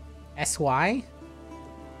 S-Y?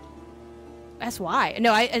 S-Y.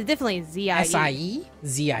 No, I definitely Z-I-E. S-I-E?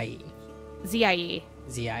 Z-I-E. Z-I-E.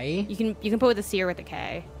 Z-I-E? You can put with a C or with a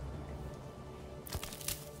K.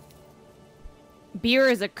 Beer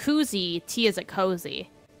is a koozie, tea is a cozy.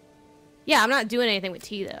 Yeah, I'm not doing anything with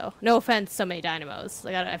tea though. No offense, so many dynamos.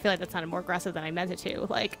 Like I feel like that sounded more aggressive than I meant it to.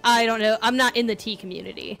 Like I don't know. I'm not in the tea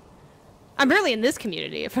community. I'm barely in this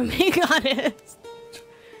community, if I'm being honest.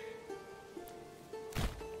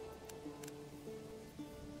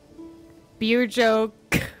 Beer joke,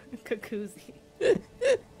 koozie.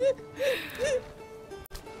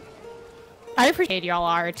 I appreciate y'all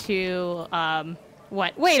are to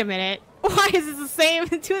what? Wait a minute. Why is it the same?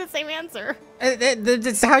 Two of the same answer.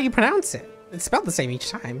 That's how you pronounce it. It's spelled the same each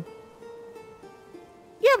time.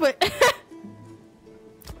 Yeah, but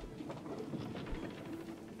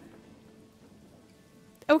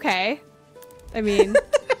okay. I mean,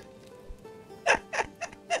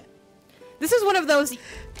 this is one of those.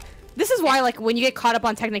 This is why, like, when you get caught up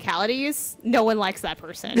on technicalities, no one likes that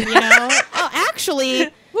person. You know? Oh, actually,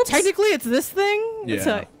 technically, it's this thing. Yeah. It's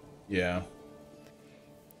a- Yeah.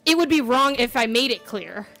 it would be wrong if I made it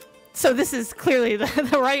clear. So this is clearly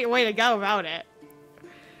the right way to go about it.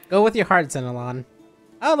 Go with your heart, Xenolon.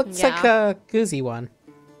 Oh, looks Yeah. like a koozie one.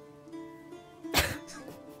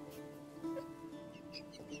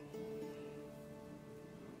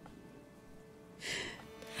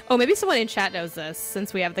 Oh, maybe someone in chat knows this,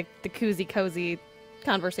 since we have the koozie cozy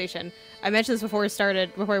conversation. I mentioned this before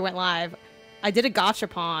we went live. I did a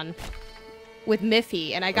gachapon with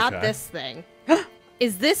Miffy, and I got Okay. this thing.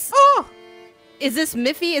 Is this Oh! is this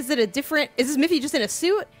Miffy? Is this Miffy just in a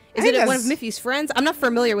suit? Is think it one of that's- Miffy's friends? I'm not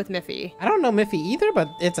familiar with Miffy. I don't know Miffy either, but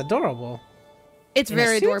it's adorable. It's In a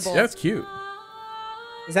very suit? adorable. Yeah, it's cute.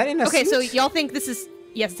 Is that in a Okay, suit? so y'all think this is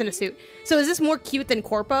yes, it's in a suit. So is this more cute than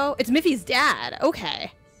Corpo? It's Miffy's dad.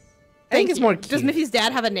 Okay. I think Thank it's you. more Does cute. Miffy's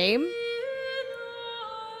dad have a name?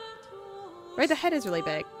 Right, the head is really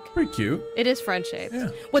big. Pretty cute. It is friend shaped. Yeah.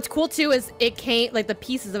 What's cool too is it came like the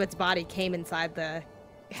pieces of its body came inside the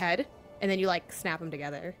head, and then you like snap them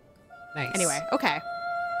together. Nice. Anyway, okay.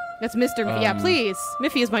 That's Mr. Yeah, please.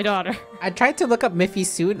 Miffy is my daughter. I tried to look up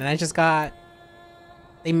Miffy's suit, and I just got.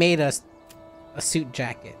 They made a suit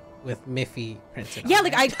jacket with Miffy printed. Yeah, on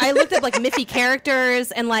like it. I looked up like Miffy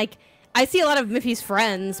characters, and like I see a lot of Miffy's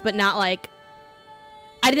friends, but not like.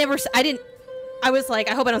 I was like,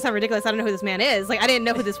 I hope I don't sound ridiculous. I don't know who this man is. Like, I didn't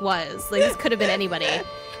know who this was. Like, this could have been anybody.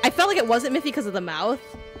 I felt like it wasn't Miffy because of the mouth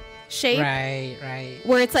shape. Right, right.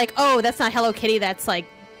 Where it's like, oh, that's not Hello Kitty. That's like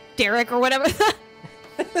Derek or whatever.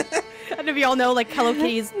 I don't know if you all know, like Hello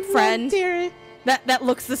Kitty's friend. Derek. That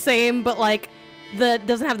looks the same, but like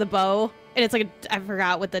doesn't have the bow, and it's like I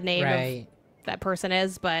forgot what the name of that person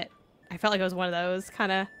is, but I felt like it was one of those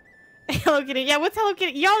kind of Hello Kitty. Yeah, what's Hello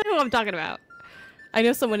Kitty? Y'all know who I'm talking about. I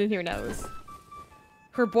know someone in here knows.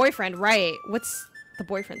 Her boyfriend, right? What's the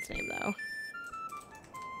boyfriend's name though?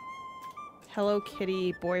 Hello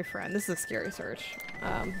Kitty boyfriend. This is a scary search.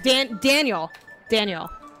 Daniel.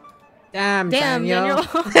 Damn, Daniel.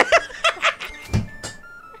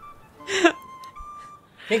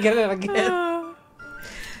 Can't get it again. Are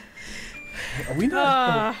we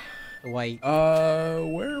not? White.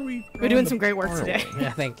 Where are we? We're doing some great work today.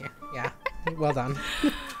 Yeah, thank you. Yeah, well done.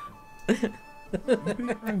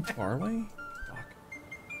 Barley?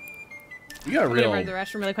 You got a I'm real. gonna run to the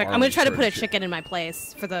restroom really quick. I'm gonna try to put a chicken in my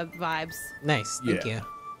place for the vibes. Nice, thank you.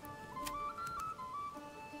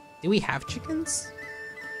 Do we have chickens?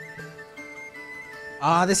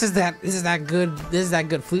 Oh, this is that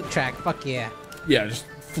good flute track. Fuck yeah. Yeah, just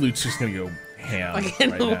Flute's just gonna go ham right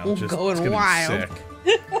Fucking now. Just going it's gonna wild.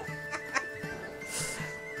 Be sick.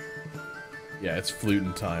 Yeah, it's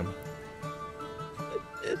fluting time.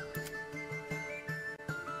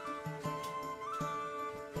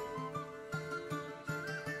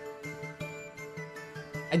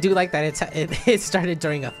 I do like that it started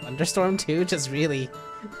during a thunderstorm too, just really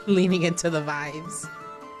leaning into the vibes.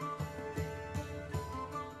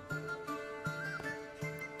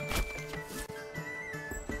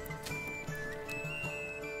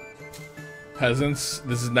 Peasants,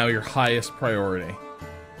 this is now your highest priority.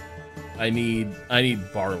 I need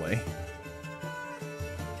barley.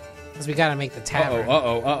 Cause we gotta make the tavern.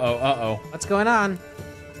 Uh-oh. What's going on?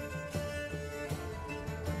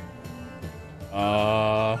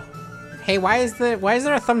 Hey, why is there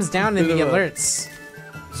a thumbs down in the alerts?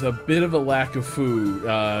 There's a bit of a lack of food,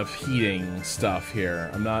 heating stuff here.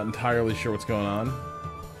 I'm not entirely sure what's going on.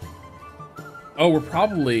 Oh, we're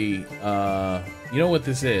probably, you know what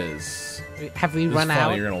this is? Have we This run is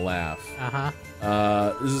funny, out? You're gonna laugh.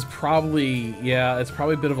 Uh-huh. This is probably, yeah, it's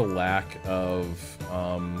probably a bit of a lack of,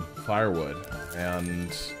 firewood,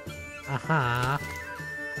 and... Uh-huh.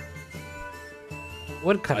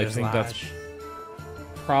 Woodcutter's I think Lodge. that's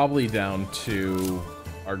probably down to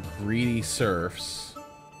our greedy serfs.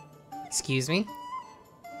 Excuse me?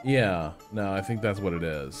 Yeah, no, I think that's what it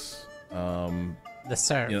is. The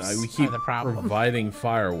serfs You know, we keep are the problem. providing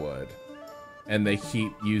firewood, and they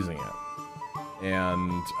keep using it.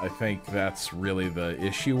 And I think that's really the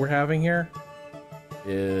issue we're having here,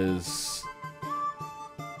 is...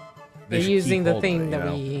 They're should using keep the holding thing it,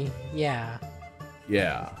 that you know? yeah.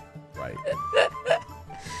 Yeah, right.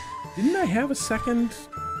 Didn't I have a second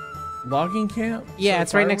logging camp? Yeah, So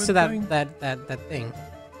it's right next to firewood that thing? that thing.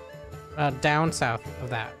 Down south of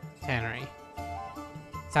that tannery.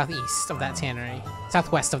 Southeast of that tannery.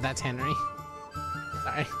 Southwest of that tannery.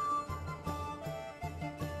 Sorry.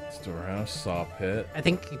 Storehouse, saw pit. I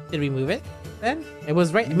think, did we move it then? It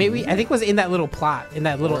was right, maybe, I think it was in that little plot, in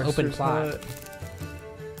that little open Forester's plot. Hut,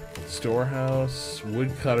 Storehouse,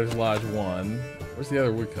 Woodcutter's Lodge 1. Where's the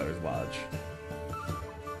other Woodcutter's Lodge?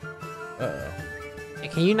 Uh-oh.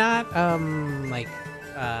 Can you not, like,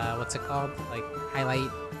 what's it called? Like,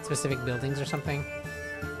 highlight specific buildings or something?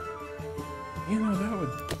 You know, that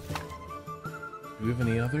would... Do we have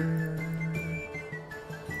any other...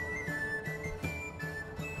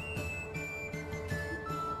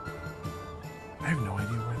 I have no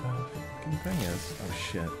idea where the fucking thing is. Oh,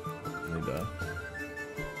 shit. Really bad.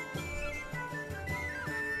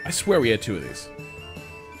 I swear we had two of these.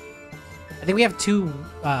 I think we have two,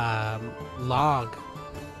 log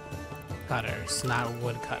cutters, not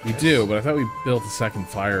wood cutters. We do, but I thought we built a second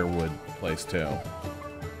firewood place, too.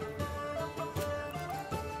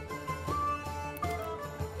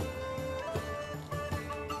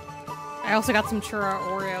 I also got some churro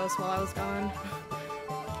Oreos while I was gone.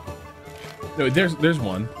 No, there's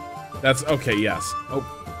one. That's okay. Yes. Oh,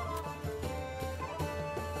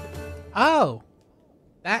 Oh!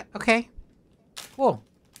 That, okay. Cool.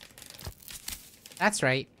 That's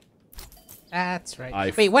right. That's right.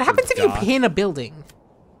 I Wait, what happens if you forgot. pin a building?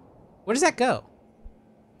 Where does that go?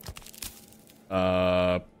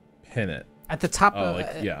 Pin it. At the top. Oh,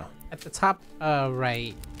 like, yeah. At the top,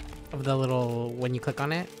 right of the little when you click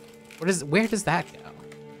on it. Where does that go?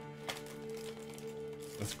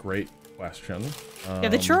 That's a great question. Yeah,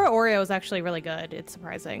 the churro Oreo is actually really good. It's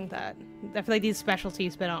surprising that I feel like these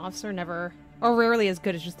specialty spin-offs are never or rarely as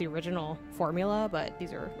good as just the original formula, but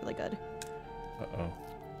these are really good. Uh-oh.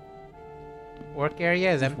 Work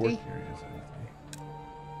area is empty. Work area is empty.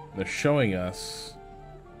 They're showing us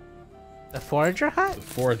The forager hut? the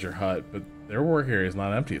forager hut, but their work area is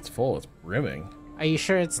not empty. It's full. It's brimming. Are you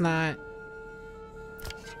sure it's not?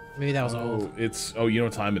 Maybe that was old. It's you know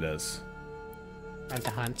what time it is? Time to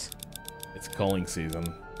hunt. It's culling season.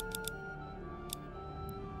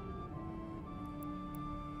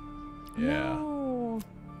 Yeah.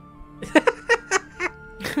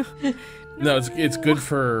 No, it's good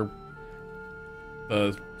for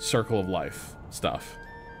the circle of life stuff.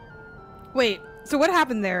 Wait, so what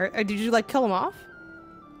happened there? Did you like kill them off?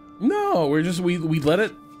 No, we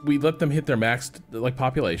let them hit their max like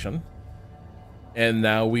population, and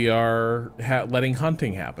now we are letting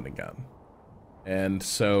hunting happen again, and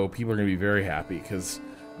so people are gonna be very happy because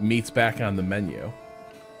meat's back on the menu.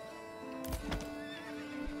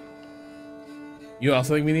 You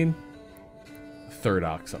also think we need a third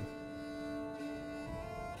oxen?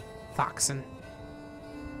 Foxen.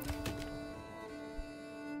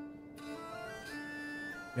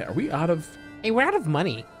 Yeah, are we out of? Hey, we're out of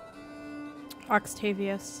money.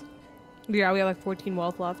 Octavius. Yeah, we have like 14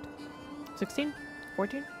 wealth left. 16?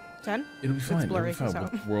 14? 10? It'll be fine. blurry, It'll be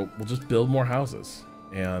fine. so. We'll just build more houses,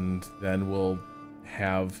 and then we'll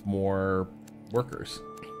have more workers.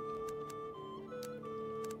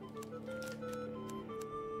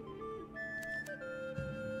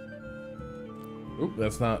 Oop,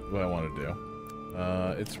 that's not what I want to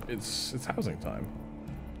do. It's housing time.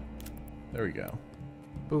 There we go.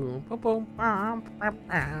 Boom, boom, boom, bam, bam,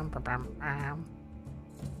 bam, bam, bam.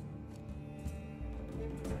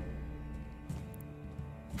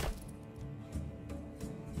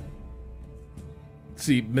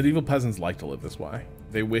 See, medieval peasants like to live this way.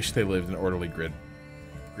 They wish they lived in orderly grid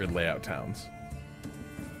layout towns.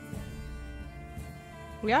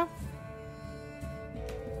 Yeah.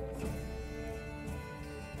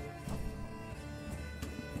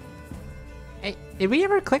 Hey, did we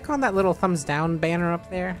ever click on that little thumbs down banner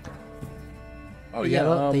up there? Oh The yeah,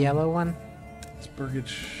 the yellow one. this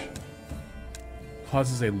burgage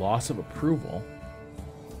causes a loss of approval.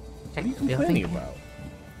 Check What are you the building. complaining about?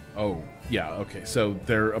 Oh, yeah, okay. So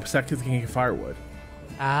they're upset because they can't get firewood.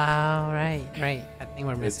 Oh, right. That thing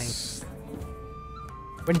we're missing. It's,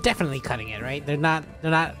 We're definitely cutting it, right? None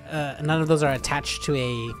of those are attached to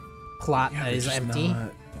a plot yeah, that is they're empty.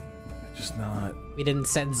 just not. We didn't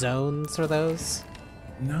set zones for those.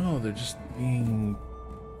 No, they're just being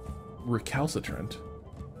recalcitrant.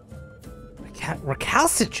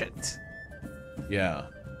 Recalcitrant. Yeah.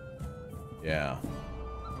 Yeah.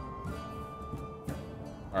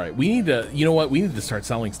 All right, we need to, you know what? We need to start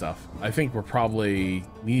selling stuff. I think we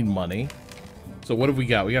need money. So what have we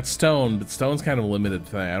got? We got stone, but stone's kind of a limited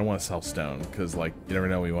thing. I don't want to sell stone because, like, you never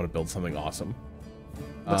know when you want to build something awesome.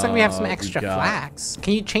 Looks like we have some We extra got flax.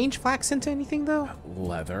 Can you change flax into anything though?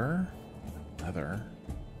 Leather.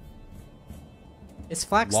 Is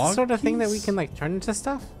flax Log the sort of thing that we piece? can like turn into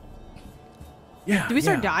stuff? Yeah. Did we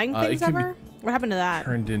start yeah. dyeing It things can be ever? What happened to that?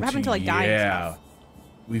 turned into, what happened to like dyeing yeah. stuff?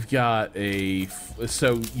 We've got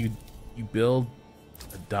so you build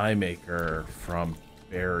a dye maker from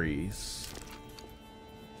berries.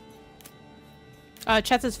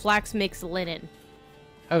 Chet says flax makes linen.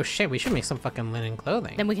 Oh shit, we should make some fucking linen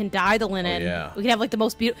clothing. Then we can dye the linen. yeah. We can have like the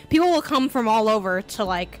most beautiful. People will come from all over to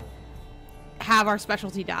like have our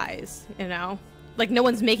specialty dyes. You know, like no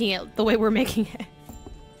one's making it the way we're making it.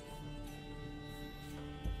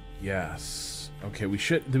 Yes. Okay, we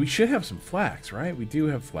should have some flax, right? We do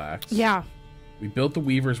have flax. Yeah. We built the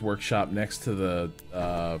weaver's workshop next to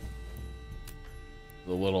the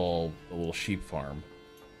little sheep farm.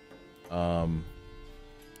 Oh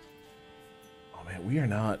man, we are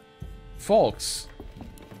not, folks.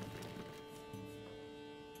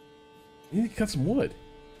 We need to cut some wood.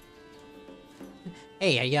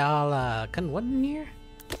 Hey, are y'all cutting wood in here?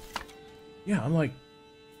 Yeah,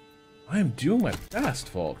 I am doing my best,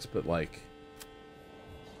 folks, but like,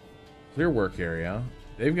 clear work area.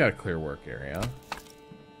 They've got a clear work area.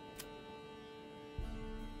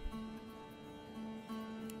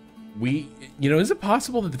 Is it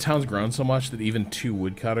possible that the town's grown so much that even 2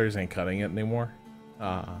 woodcutters ain't cutting it anymore?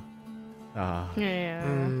 Yeah.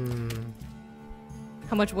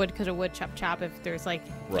 How much wood could a wood chop if there's like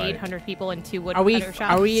Right. 800 people in 2 wood Are we cutter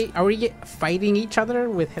shops? are we fighting each other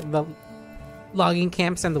with the logging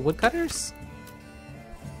camps and the woodcutters?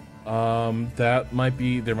 That might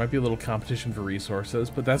be, there might be a little competition for resources,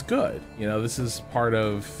 but that's good. You know, this is part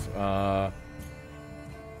of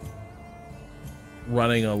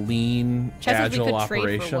running a lean, Chad says we agile could trade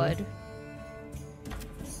operation. for wood.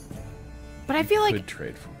 But I feel like Could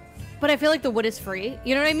trade for. But I feel like the wood is free.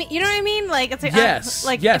 You know what I mean? You know what I mean? Like it's like Yes,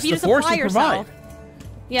 like yes, if you the just forest apply will yourself. provide.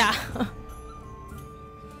 Yeah.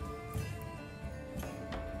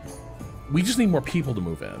 We just need more people to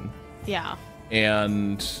move in. Yeah.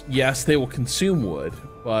 And yes, they will consume wood,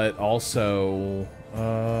 but also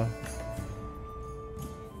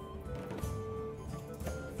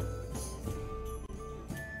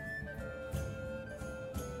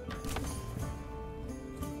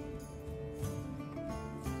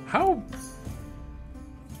how,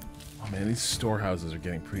 oh man, these storehouses are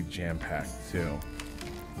getting pretty jam-packed too.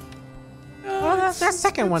 Well, that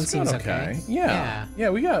second one It's gone seems okay. Yeah. Yeah,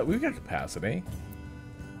 we got capacity.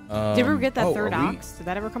 Did we ever get that third are we- ox? Did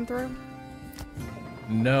that ever come through?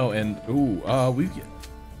 No, and did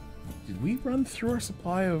we run through our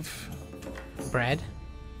supply of? Bread.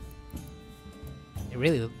 It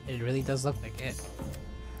really does look like it.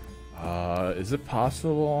 Is it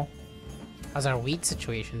possible? How's our wheat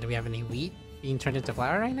situation? Do we have any wheat being turned into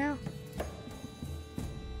flour right now?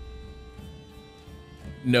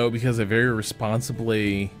 No, because I very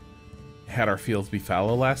responsibly had our fields be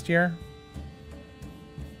fallow last year.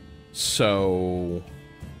 So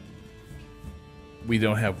we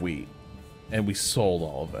don't have wheat, and we sold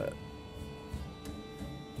all of it.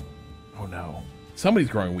 Oh no. Somebody's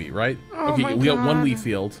growing wheat, right? Oh okay, my we got one God. wheat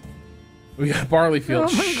field. We got a barley field.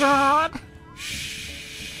 Oh my god! Shh.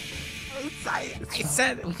 I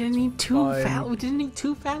said we didn't need two fine. fallow. We didn't need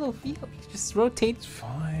two fallow fields. Just rotate It's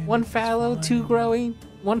fine. one it's fallow, fine. two growing,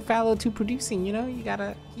 one fallow, two producing. You know, you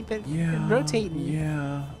gotta keep it rotating.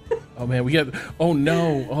 Yeah. Oh man, we got. Oh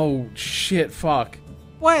no. Oh shit. Fuck.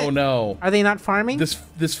 What? Oh no. Are they not farming?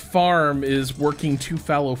 This farm is working two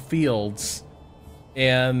fallow fields,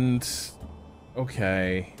 and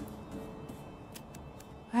okay.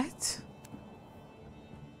 What?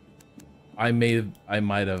 I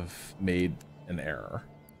might have made an error.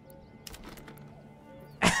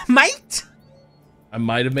 Might? I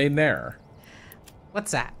might have made an error.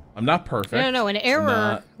 What's that? I'm not perfect. No, an error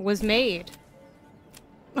Not- was made.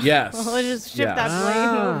 Yes. Well, let's just shift yes. that blame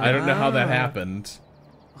over. I don't know how that happened.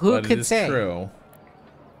 Who but could it is say? True.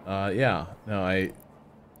 Yeah. No,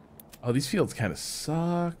 Oh, these fields kind of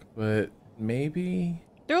suck, but maybe.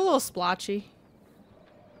 They're a little splotchy.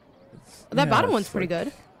 That Yeah, bottom one's it's pretty like-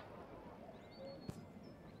 good.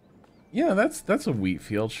 Yeah, that's a wheat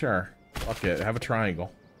field, sure. Fuck it, have a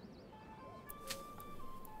triangle.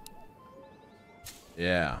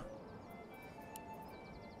 Yeah.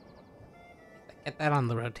 Get that on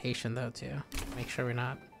the rotation though too. Make sure we're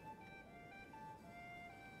not.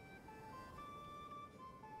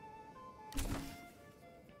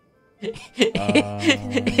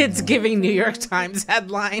 It's giving New York Times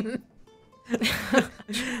headline.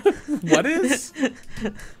 What is?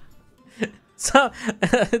 So,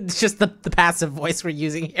 it's just the passive voice we're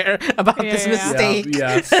using here about this Yeah. mistake.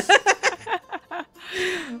 Yeah, yes.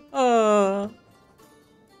 Oh.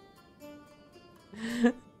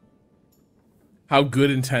 How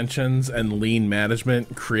good intentions and lean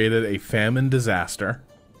management created a famine disaster.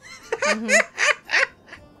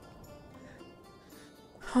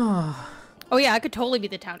 Oh yeah, I could totally be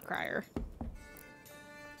the town crier.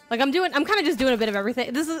 Like I'm kind of just doing a bit of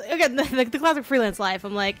everything. This is again the classic freelance life.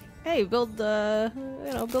 I'm like, hey, build the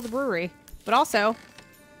brewery, but also,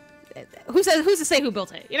 who's to say who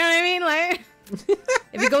built it? You know what I mean? Like,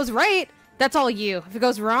 if it goes right, that's all you. If it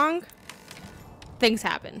goes wrong, things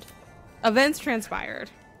happened, events transpired.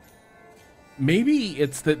 Maybe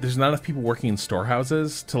it's that there's not enough people working in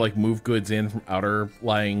storehouses to like move goods in from outer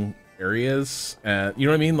lying areas. You know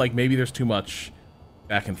what I mean? Like maybe there's too much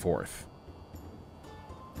back and forth.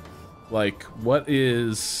 Like what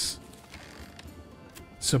is?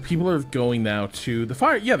 So people are going now to the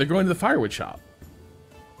fire. Yeah, they're going to the firewood shop.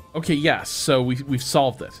 Okay, yes. So we've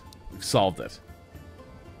solved it. We've solved it.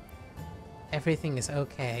 Everything is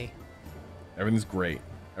okay. Everything's great.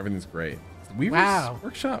 Everything's great. The Weaver's Wow.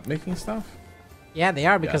 workshop making stuff. Yeah, they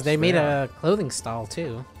are because Yes, they made they a clothing stall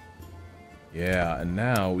too. Yeah, and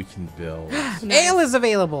now we can build. Ale is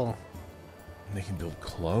available. And they can build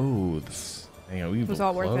clothes. Hang on, we can was build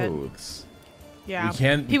all worth it. clothes. Yeah, We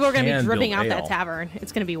can- people are gonna can be dripping build out ale. that tavern.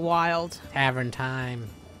 It's gonna be wild. Tavern time.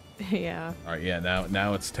 Yeah. All right, yeah.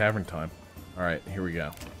 Now it's tavern time. All right, here we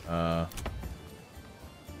go.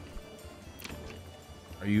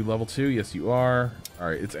 Are you level 2? Yes, you are. All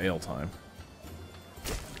right, it's ale time.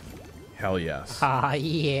 Hell yes. Ah,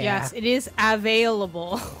 yeah. Yes, it is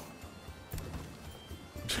available.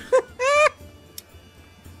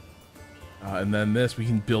 And then this, we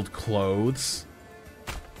can build clothes.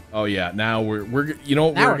 Oh yeah, now we're you know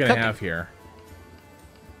what Now we're we're gonna cooking. have here?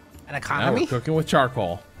 An Now economy? we're cooking with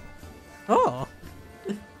charcoal. Oh.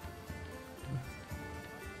 Yeah,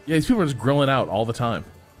 these people are just grilling out all the time.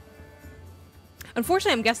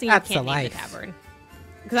 Unfortunately, I'm guessing That's you can't the name life. the tavern.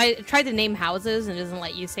 Because I tried to name houses and it doesn't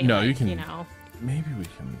let you say, No, like, you can- you know. Maybe we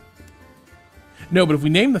can. No, but if we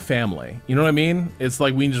name the family, you know what I mean? It's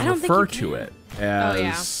like we can just I don't think refer you to can. it as. Oh,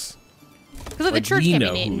 yeah. Because like, the Like, church we can't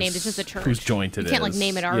know be named, who's- it's just a church. whose joint it You can't, like, is.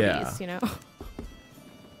 name it Arby's, Yeah. you know?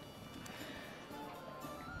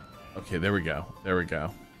 Okay, there we go. There we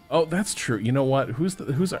go. Oh, that's true. You know what? Who's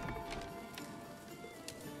our?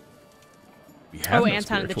 We have Oh, no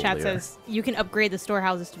Anton in the spiritual chat leader. says you can upgrade the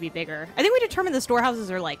storehouses to be bigger. I think we determined the storehouses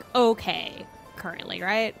are like okay currently,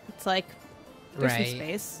 right? It's like there's some Right.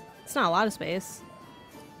 space. It's not a lot of space.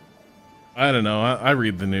 I don't know. I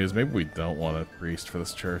read the news. Maybe we don't want a priest for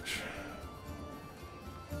this church.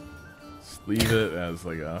 Just leave it as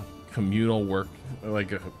like a communal work,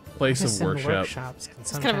 like a place of Medicine worship. workshops can kind of a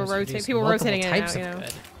sometimes rotate- produce people multiple rotating in and types out, of you know?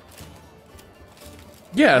 good.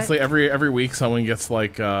 Yeah, it's like every week someone gets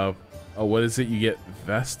like oh, what is it? You get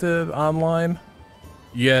vested online.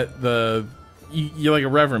 You get you're like a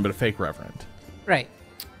reverend, but a fake reverend. Right.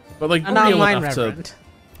 But like An we're real online enough reverend.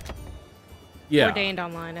 yeah, Ordained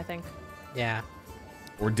online, I think. Yeah.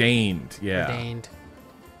 ordained. Yeah, Ordained.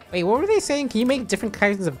 Wait, what were they saying? Can you make different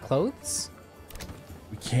kinds of clothes?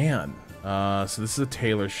 we can. So this is a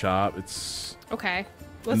tailor shop. It's Okay. And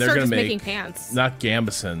Let's they're start gonna just make- making pants. not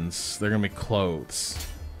gambesons. They're gonna make clothes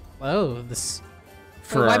Clothes.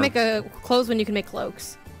 for Why our- make a clothes when you can make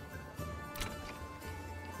cloaks?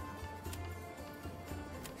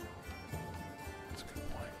 That's a good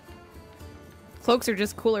point. Cloaks are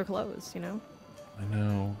just cooler clothes, you know? I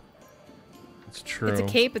know. It's true. It's a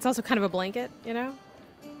cape, it's also kind of a blanket, you know?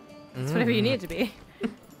 It's whatever you need it to be.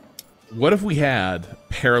 What if we had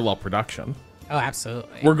parallel production? Oh,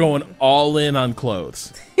 absolutely. We're going all in on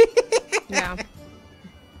clothes. Yeah.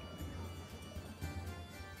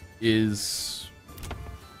 Is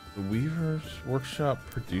the Weaver's Workshop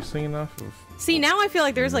producing enough of? See, now I feel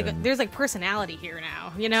like there's then- there's like personality here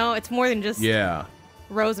now, you know? It's more than just Yeah.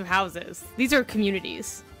 rows of houses. These are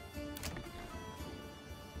communities.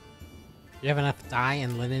 You have enough dye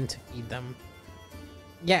and linen to feed them.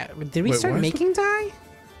 Yeah, did we Wait, start why is making dye?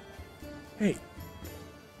 Hey,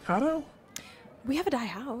 Cado? We have a dye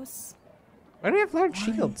house. Why do we have large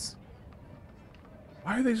shields?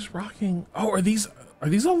 Why are they just rocking? Oh, are these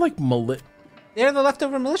all like They're the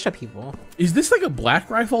leftover militia people. Is this like a Black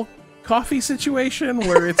Rifle coffee situation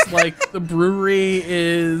where it's like the brewery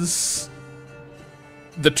is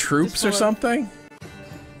the troops Just or full of- something?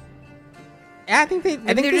 Yeah, I think Maybe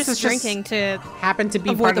think they're this just is drinking to happen to be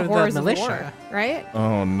avoid part the of horrors the of war, militia. right?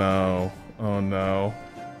 Oh no. Oh no.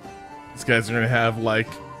 These guys are gonna have like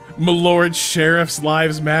Milord Sheriff's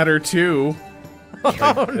Lives Matter too. Like,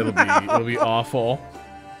 it'll be awful.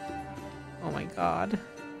 Oh my god.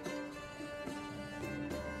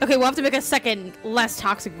 Okay, we'll have to make a second, less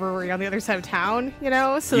toxic brewery on the other side of town, you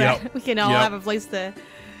know, so Yep. that we can all Yep. have a place to.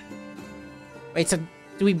 Wait, so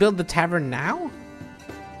do we build the tavern now?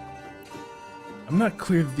 I'm not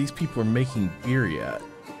clear that these people are making beer yet.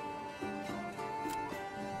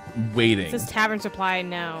 Waiting. It says tavern supply,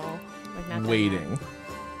 no. Like not Waiting.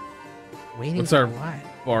 Waiting What's for our-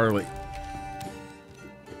 what? Barley.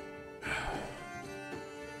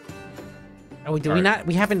 Oh, do we Alright. not?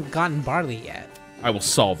 We haven't gotten barley yet. I will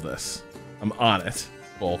solve this. I'm on it,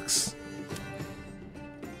 folks.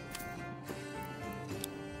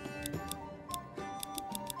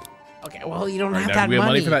 Okay, well, you don't All right, have now, that do we have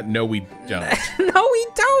money money. for that? No, we don't. No, we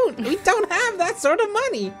don't. We don't have that sort of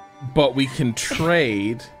money. But we can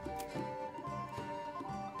trade.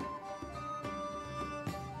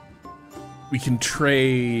 We can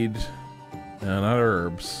trade. No, not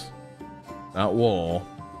herbs. Not wool.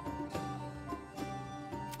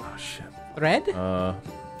 Oh shit. Thread?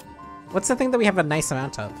 What's the thing that we have a nice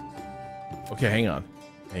amount of? Okay, hang on.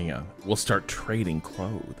 Hang on. We'll start trading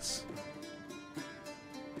clothes.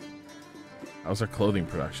 How's our clothing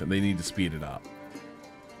production? They need to speed it up.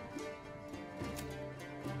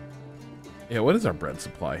 Yeah, what is our bread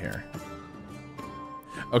supply here?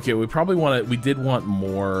 Okay, we probably want to. We did want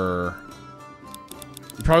more.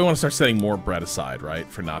 We probably want to start setting more bread aside, right?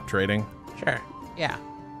 For not trading. Sure. Yeah.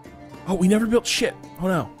 Oh, we never built shit. Oh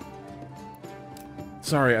no.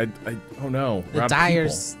 Sorry, I oh no. The Robbed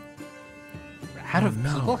dyers. Out of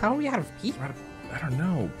no. people? How are we out of people? I don't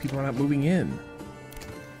know. People are not moving in.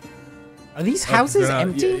 Are these houses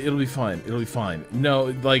empty? Yeah, it'll be fine. It'll be fine. No,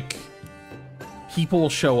 like, people will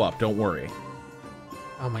show up. Don't worry.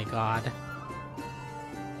 Oh my god.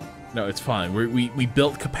 No, it's fine. We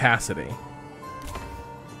built capacity.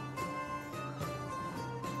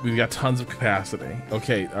 We've got tons of capacity.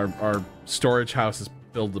 Okay, our storage house is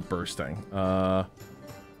filled to bursting.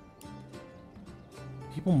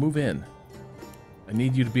 People move in. I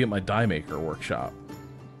need you to be at my die maker workshop.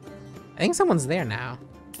 I think someone's there now.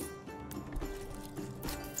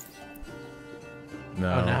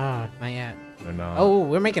 No. Oh no, not yet. They're not. Oh,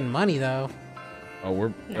 we're making money though. Oh,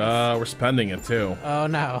 we're spending it too. Oh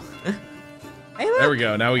no. Hey, look, There we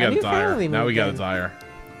go. Now we got a dyer. family Now we moved got a in. dyer.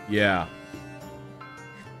 Yeah.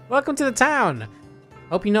 Welcome to the town.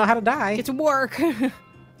 Hope you know how to die. Get to work.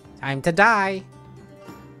 Time to die.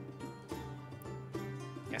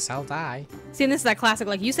 Guess I'll die. See, and this is that classic,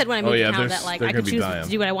 like you said when I moved to town that like they're I could gonna be choose dying. to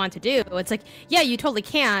do what I want to do. It's like, yeah, you totally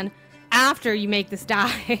can after you make this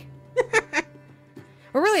die.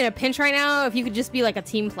 We're really in a pinch right now. If you could just be like a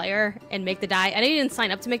team player and make the die. I know you didn't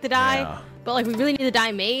sign up to make the die, Yeah. but like we really need the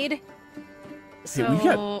die made. So Hey, we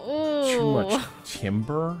got too ooh. much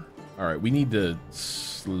timber. All right, we need to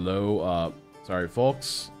slow up. Sorry,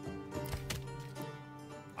 folks.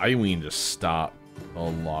 I mean, just stop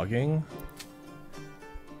logging.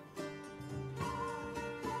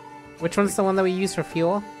 Which one's the one that we use for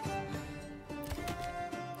fuel?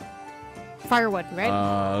 Firewood,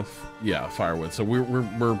 right? Yeah, firewood. So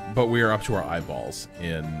but we are up to our eyeballs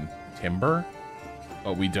in timber,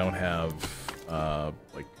 but we don't have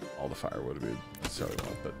like all the firewood we necessarily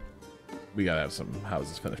want. But we gotta have some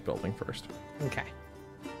houses finished building first. Okay.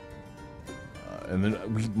 And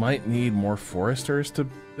then we might need more foresters to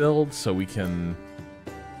build so we can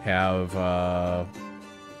have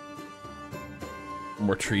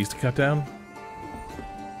more trees to cut down.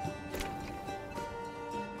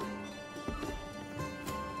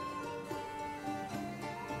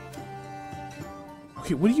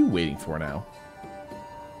 Okay, what are you waiting for now?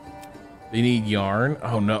 They need yarn?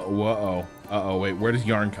 Oh no, whoa. Uh-oh, wait, where does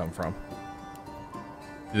yarn come from?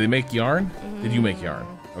 Did they make yarn? Did you make yarn?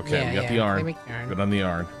 Okay, Yeah, we got the yeah, yarn. they make yarn. Good on the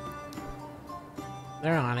yarn.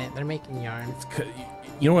 They're on it. They're making yarn.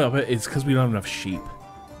 You know what? It's because we don't have enough sheep.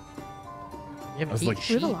 You have I was eight like,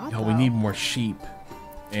 We have a sheep? lot, yo, we though. need more sheep.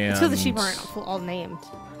 And It's because the sheep aren't all named.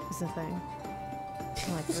 Is the thing.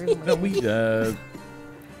 Like, really No, we all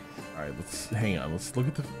right, let's hang on. Let's look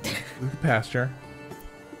at the pasture.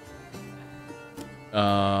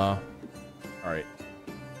 All right.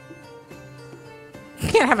 You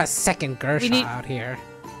can't have a second Gershaw need- out here.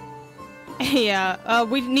 yeah.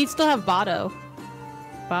 We need still have Bado.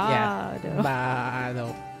 Yeah.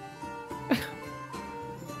 Bado.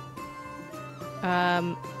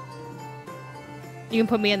 Bado. You can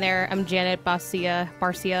put me in there. I'm Janet Barcia.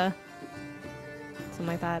 Something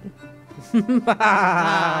like that.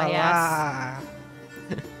 Yes.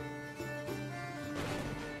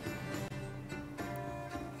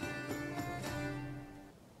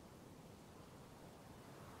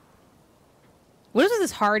 What is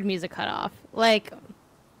this hard music cut off? Like,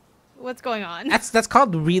 what's going on? That's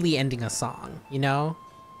called really ending a song, you know?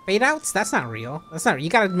 Fade outs? That's not real. That's not. You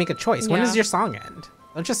gotta make a choice. When Yeah. does your song end?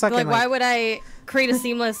 Don't just fucking Like, why would I create a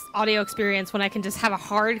seamless audio experience when I can just have a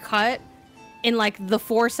hard cut in like the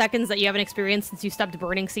 4 seconds that you haven't experienced since you stopped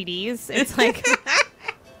burning CDs? It's like,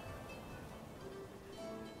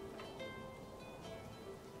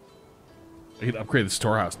 I can upgrade the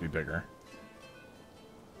storehouse to be bigger.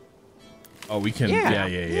 Oh, we can. Yeah.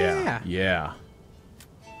 Yeah.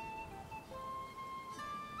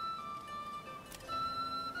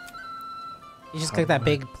 You just click that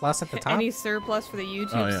big plus at the top. any surplus for the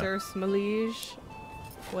YouTube Oh, yeah. source, Malige?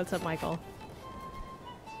 What's up, Michael?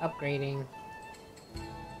 Upgrading.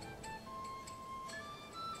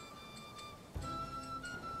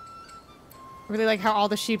 Really like how all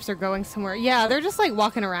the sheeps are going somewhere. Yeah, they're just like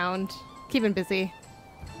walking around, keeping busy.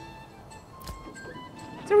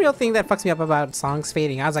 It's a real thing that fucks me up about songs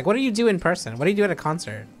fading. I was like, what do you do in person? What do you do at a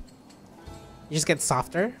concert? You just get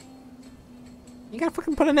softer? You gotta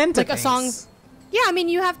fucking put an end to Like a things. song. Yeah, I mean,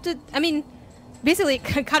 you have to. I mean, basically,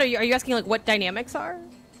 Cado, are you asking like what dynamics are?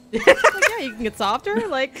 Like, yeah, you can get softer.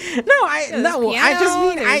 Like, No, I there's no, I just piano,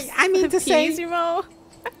 mean there's I mean to say pianissimo.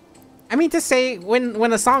 I mean to say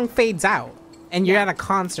when a song fades out and you're at a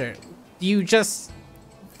concert, do you just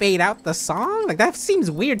fade out the song? Like that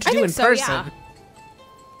seems weird to I do think in so, person. yeah.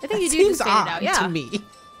 I think That you do seems just fade odd it out. Yeah. to me.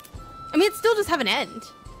 I mean, it still just have an end.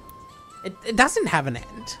 It doesn't have an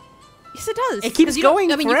end. Yes, it does. It keeps 'Cause you don't-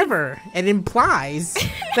 going I mean, you forever. It implies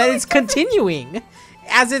that it's continuing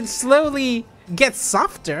as it slowly gets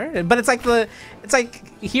softer. But it's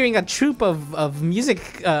like hearing a troupe of music,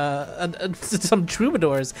 some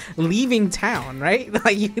troubadours leaving town, right?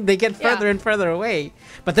 Like they get further and further away,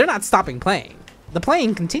 but they're not stopping playing. The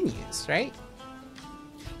playing continues, right?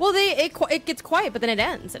 Well, it gets quiet, but then it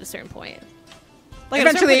ends at a certain point. Like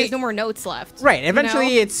Eventually, there's no more notes left. Right. Eventually,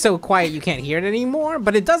 you know? it's so quiet you can't hear it anymore.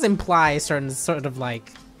 But it does imply a certain sort of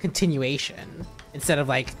like continuation instead of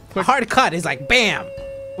like a hard cut is like bam,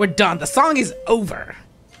 we're done. The song is over.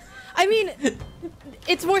 I mean,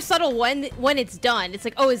 it's more subtle when it's done. It's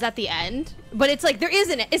like, oh, is that the end? But it's like there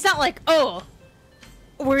isn't. It's not like, oh,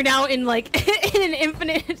 we're now in like in an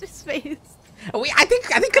infinite space. I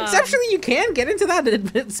think conceptually you can get into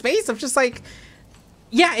that space of just like,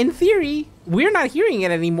 yeah, in theory we're not hearing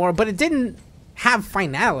it anymore, but it didn't have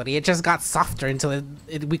finality. It just got softer until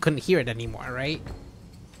we couldn't hear it anymore, right?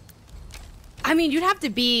 I mean, you'd have to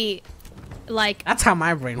be like That's how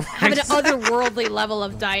my brain works. have an otherworldly level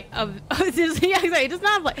of yeah, exactly. It does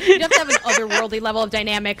not have like you'd have to have an otherworldly level of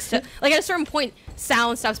dynamics to like at a certain point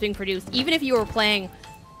sound stops being produced. Even if you were playing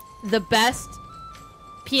the best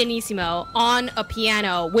pianissimo on a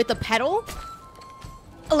piano with a pedal,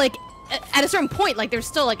 like at a certain point, like there's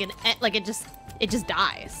still like it just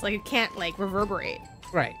dies. Like it can't like reverberate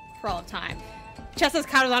Right. for all of time. Chess says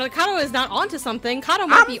Cado's on it. Cado is not onto something. Cado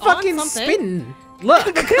might be on fucking something. spitting. Look.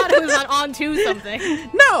 Cado is not onto something.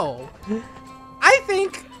 No, I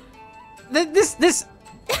think that this.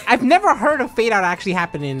 I've never heard a fade out actually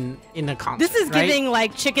happen in a concert. This is right? giving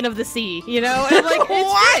like Chicken of the Sea, you know? And like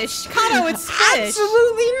What? it's fish. Cado, it's fish.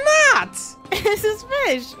 Absolutely not. This is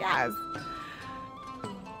fish. Yes.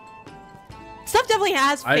 Stuff definitely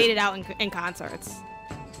has faded out in concerts.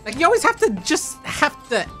 Like you always have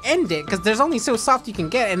to end it because there's only so soft you can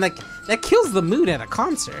get, and like that kills the mood at a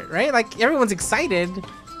concert, right? Like everyone's excited.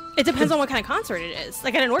 It depends on what kind of concert it is.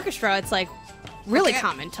 Like at an orchestra, it's like really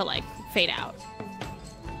common to like fade out.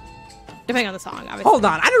 Depending on the song, obviously. Hold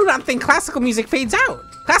on, I do not think classical music fades out.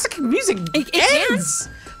 Classical music It ends.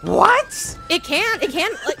 What? It can.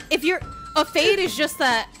 Like if you're a fade is just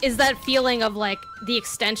that feeling of like the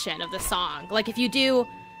extension of the song. Like if you do,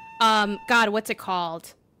 God, what's it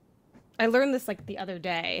called? I learned this like the other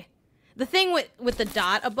day. The thing with the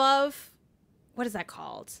dot above, what is that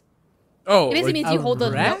called? Oh, It basically means you hold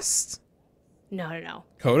the rest. No.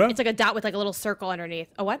 coda? It's like a dot with like a little circle underneath.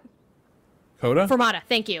 A what? Coda? Fermata.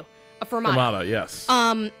 Thank you. A fermata. Fermata, yes.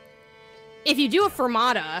 If you do a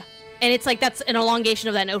fermata, and it's like that's an elongation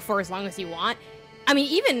of that note for as long as you want. I mean,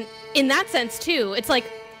 even in that sense too, it's like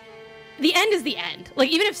the end is the end. Like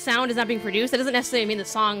even if sound is not being produced, that doesn't necessarily mean the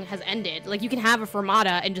song has ended. Like you can have a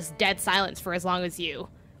fermata and just dead silence for as long as you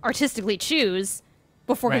artistically choose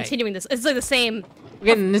before Right. continuing this. It's like the same.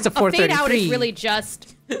 Again, it's a A fade 433. out is really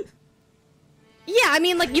just. Yeah, I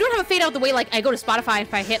mean, like you don't have a fade out the way like I go to Spotify and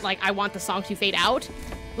if I hit like I want the song to fade out,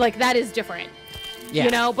 like that is different. Yeah.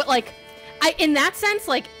 You know, but like in that sense,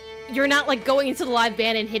 like you're not like going into the live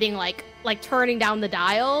band and hitting like turning down the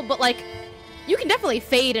dial, but like you can definitely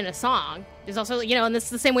fade in a song. There's also, you know, and this is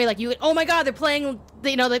the same way like you, oh my god, they're playing,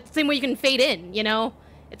 you know, the same way you can fade in, you know?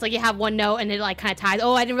 It's like you have one note and it like kind of ties,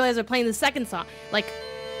 oh, I didn't realize they're playing the second song. Like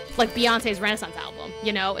Beyonce's Renaissance album,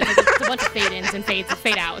 you know? It's, like, it's a bunch of fade-ins and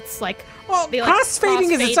fade-outs. Like, Well, they, like,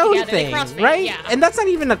 crossfading is its crossfade own together. They thing, crossfade, right? yeah. And that's not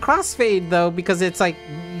even a crossfade though, because it's like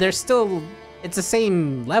they're still, it's the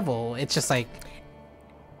same level. It's just like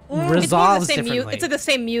resolves it's differently. it's like the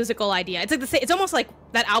same musical idea. It's like the same. It's almost like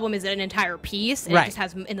that album is an entire piece, and Right. it just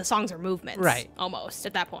has, and the songs are movements, Right. Almost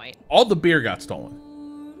at that point. All the beer got stolen.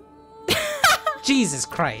 Jesus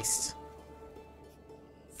Christ!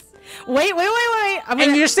 Wait.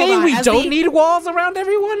 And you're saying we don't need walls around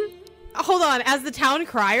everyone? Hold on. As the town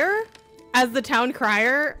crier,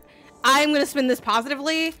 I'm gonna spin this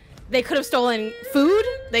positively. They could have stolen food.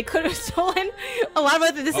 They could have stolen a lot of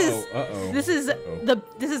other. This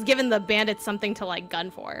is giving the bandits something to like gun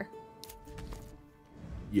for.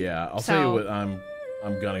 Yeah, I'll tell you what I'm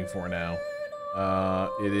gunning for now.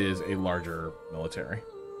 It is a larger military.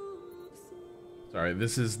 Sorry,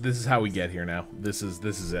 this is how we get here now. This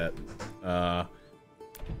is it. That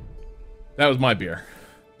was my beer.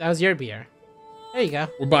 That was your beer. There you go.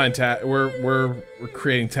 We're buying we're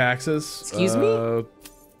creating taxes. Excuse me?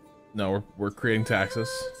 No, we're creating taxes.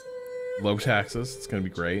 Low taxes. It's gonna be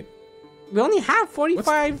great. We only have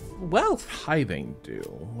 45 wealth. Tithing do?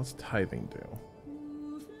 What's tithing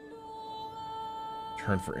do?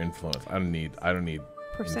 Turn for influence. I don't need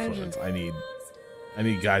Percentage. influence. I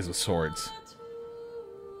need guys with swords.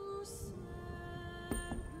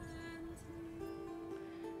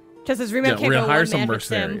 Because his Yeah, remake we're can't gonna go hire one some man with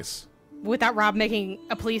him mercenaries. without Rob making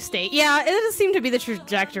a police state. Yeah, it does seem to be the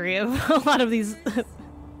trajectory of a lot of these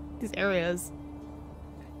these areas.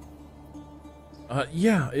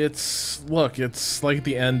 Yeah, it's like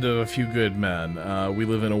the end of A Few Good Men. We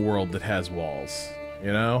live in a world that has walls,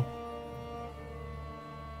 you know?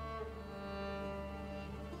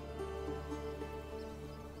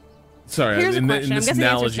 Sorry, Here's a in question. I'm this guessing the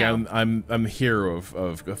answer's analogy, no. I'm the hero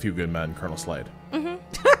of A Few Good Men, Colonel Slade.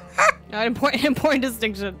 An important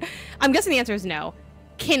distinction. I'm guessing the answer is no.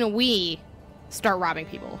 Can we start robbing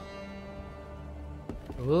people?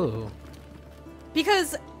 Ooh.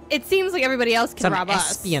 Because it seems like everybody else can Some rob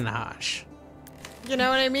us. espionage. You know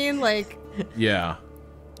what I mean? Like, Yeah.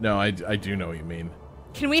 No, I do know what you mean.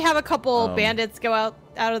 can we have a couple bandits go out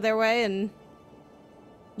of their way and...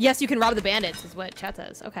 Yes, you can rob the bandits, is what chat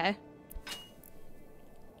says. Okay.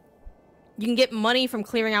 You can get money from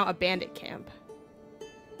clearing out a bandit camp.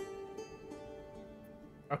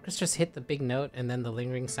 Orcus just hit the big note and then the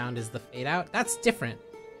lingering sound is the fade out. That's different.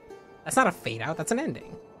 That's not a fade out, that's an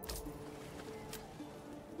ending.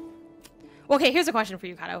 Okay, here's a question for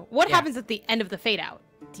you, Cado. What Yeah. happens at the end of the fade out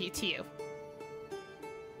to you?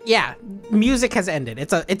 Yeah, music has ended.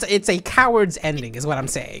 It's a coward's ending is what I'm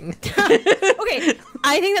saying. Okay,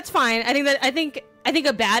 I think that's fine. I think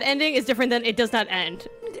a bad ending is different than it does not end.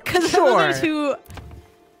 Because Sure. those are two,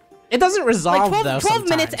 It doesn't resolve like 12, though 12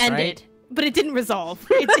 minutes sometimes, ended, right? but it didn't resolve.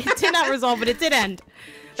 It did not resolve, but it did end.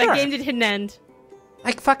 Sure. That game didn't end.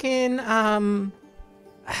 Like fucking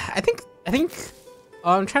I think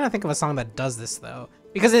oh, I'm trying to think of a song that does this though,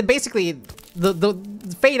 because it basically the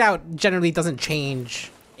fade out generally doesn't change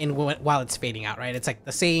while it's fading out, right? It's like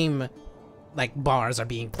the same like bars are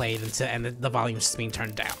being played and the volume's just being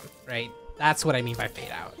turned down, right? That's what I mean by fade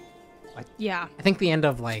out. Like, Yeah. I think the end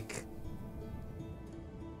of like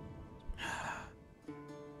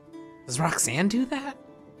does Roxanne do that?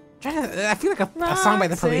 I feel like a song by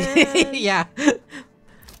the Police. Roxanne. Yeah.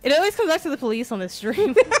 It always comes back to the Police on this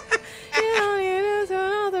stream.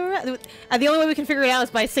 The only way we can figure it out is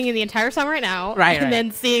by singing the entire song right now. Right, And right.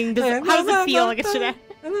 then seeing, how does it feel like it should end?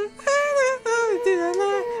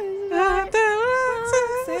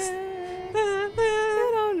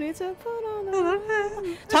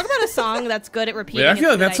 Talk about a song that's good at repeating. Yeah, I feel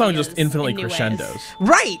like its that good song just ideas infinitely in new ways. crescendos.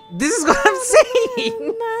 Right. This is what I'm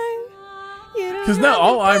saying. Because now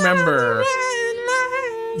all I remember,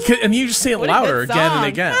 and you just say it What a louder good again and song.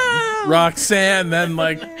 again. Roxanne, then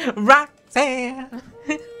like, Roxanne.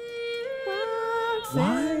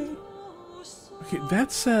 why? Okay,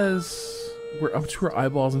 that says we're up to our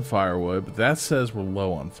eyeballs in firewood, but that says we're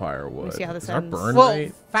low on firewood. see how this Is our ends. burn Well,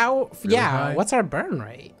 rate? yeah. high? What's our burn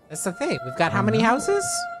rate? That's the thing. We've got how many houses?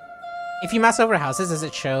 If you mouse over houses, does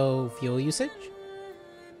it show fuel usage?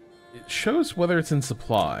 It shows whether it's in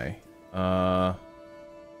supply. Yeah.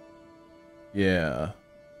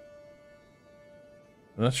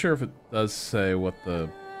 I'm not sure if it does say what the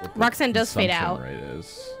Roxanne does fade consumption out. rate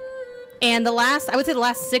is. And I would say the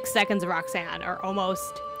last 6 seconds of Roxanne are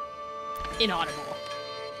almost inaudible.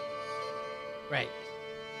 Right.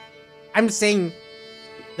 I'm saying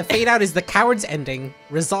the fade out is the coward's ending.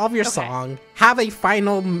 Resolve your Okay. song. Have a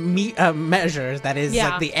final measure that is Yeah.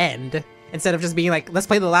 like the end. Instead of just being like, let's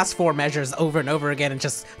play the last 4 measures over and over again and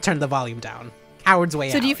just turn the volume down. Coward's way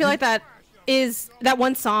out. So do you feel like that is that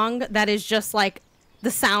one song that is just like the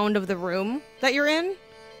sound of the room that you're in?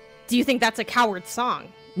 Do you think that's a coward song?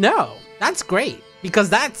 No, that's great because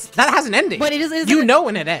that has an ending. But it is- you know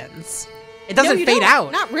when it ends. It doesn't No, you fade don't.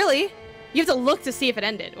 out. Not really. You have to look to see if it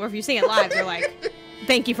ended, or if you sing it live, you're like,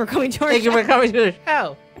 "Thank you for coming to our Thank you show." for coming to the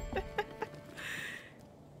show.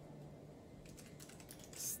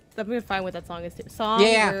 I'm gonna find what that song is. Song.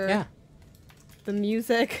 Yeah, or yeah. The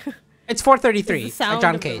music. It's 4:33 Is the sound by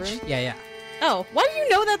John of the Cage. room? Yeah, yeah. Oh, why do you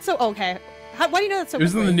know that so? Okay. Why do you know that so? It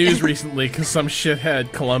was in the quickly? news recently because some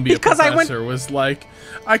shithead Columbia Because I went- professor was like,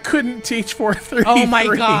 I couldn't teach 433. Oh my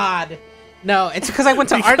god. No, it's because I went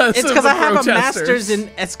to art. Because It's of because the I have a protesters. master's in.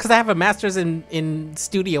 It's because I have a master's in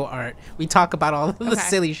studio art. We talk about all the Okay.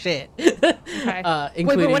 silly shit. Okay. Including,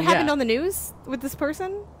 Wait, but what happened yeah. on the news with this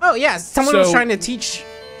person? Oh yeah, someone was So- trying to teach.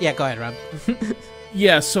 Yeah, go ahead, Rob.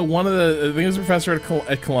 Yeah, so one of the, I think it was a professor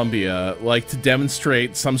at Columbia, like to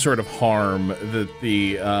demonstrate some sort of harm that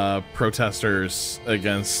the protesters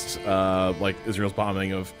against like Israel's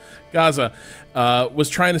bombing of Gaza was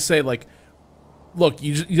trying to say, like, look,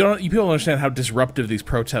 you people don't understand how disruptive these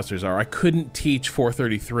protesters are. I couldn't teach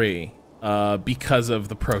 433 because of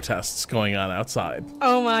the protests going on outside.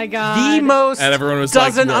 Oh my god. The most And everyone was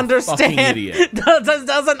doesn't like, "You're a fucking understand idiot."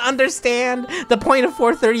 doesn't understand the point of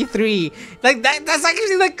 433. Like that's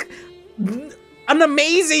actually like an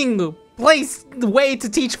amazing way to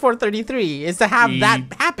teach 433 is to have that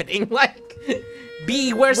happening. Like,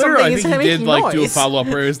 be where Literally, something I is think he making did like noise. do a follow up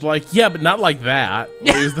where he was like, yeah, but not like that.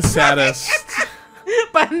 It was the saddest.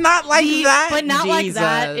 But not like that. But not like Jesus.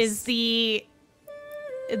 that is the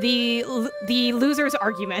loser's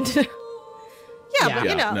argument. Yeah, but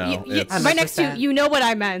you know, no, it's- right next to 100%. you know what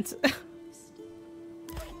I meant.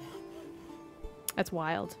 That's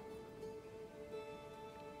wild.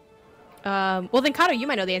 Well then, Cado, you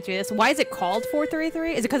might know the answer to this. Why is it called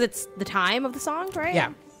 433? Is it because it's the time of the song, right?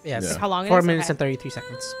 Yeah. Yes. Yeah. How long it 4 is? minutes Okay. and 33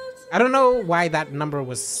 seconds. I don't know why that number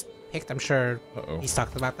was picked. I'm sure Uh-oh. he's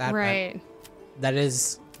talked about that. but Right. That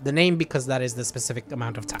is the name because that is the specific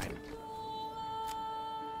amount of time.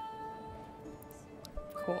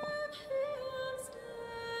 Cool.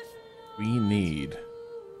 We need.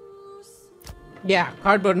 Yeah,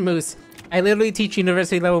 Cardboard Moose. I literally teach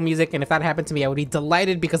university level music, and if that happened to me, I would be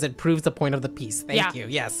delighted because it proves the point of the piece. Thank Yeah. you.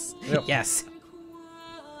 Yes. Yep. Yes.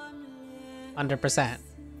 100%.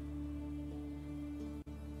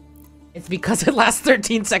 It's because it lasts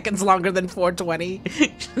 13 seconds longer than 420. God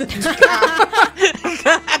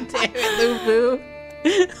damn it, Lufu.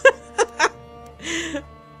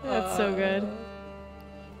 That's so good.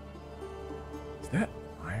 Is that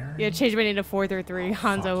iron? Yeah, change my name to 433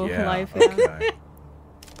 Hanzo Yeah. Life. Yeah. Okay.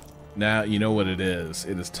 Now you know what it is.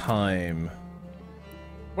 It is time.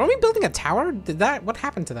 Weren't we building a tower? What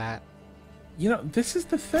happened to that? You know, this is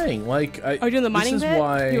the thing. Like, Are you doing the mining this is pit?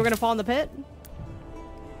 why You were gonna fall in the pit?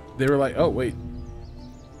 they were like, oh wait.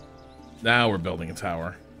 Now we're building a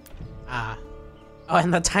tower. Ah. Oh,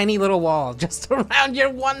 and the tiny little wall just around your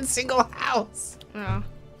one single house. Oh.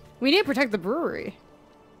 We need to protect the brewery.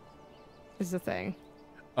 Is the thing.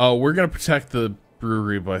 Oh, we're gonna protect the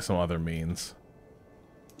brewery by some other means.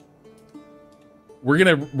 We're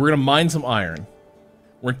gonna mine some iron.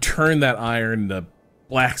 We're gonna turn that iron into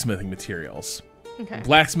blacksmithing materials. Okay.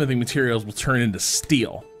 Blacksmithing materials will turn into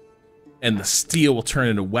steel, and the steel will turn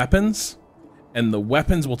into weapons, and the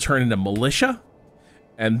weapons will turn into militia,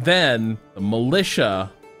 and then the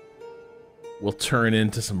militia will turn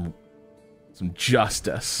into some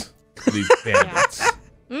justice for these bandits,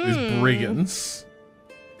 these brigands.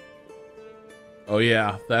 Oh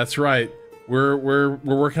yeah, that's right. We're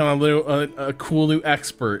working on a cool new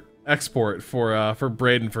export for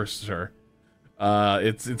Bradenforster.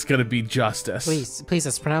 It's gonna be justice. Please,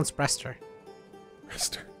 it's pronounced Brester.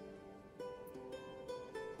 Brester.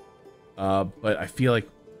 But I feel like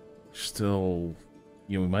still,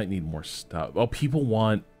 we might need more stuff. Oh, people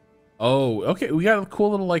want. Oh, okay, we got a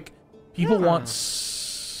cool little like. People want.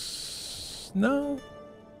 No,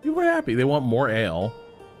 people are happy. They want more ale.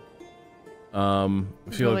 I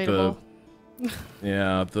feel Relatable.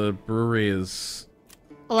 like the brewery is.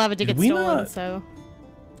 A lot of it did Did get we stolen, not- so.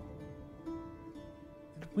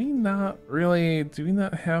 Do we not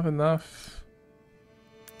have enough?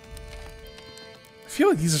 I feel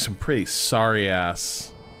like these are some pretty sorry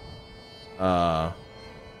ass. Like.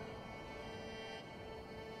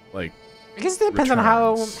 I guess it depends on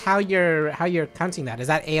Returns. how you're counting that. Is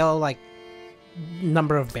that ale like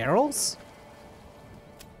number of barrels?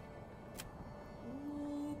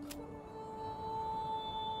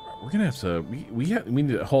 We're gonna have to. We need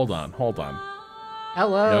to hold on.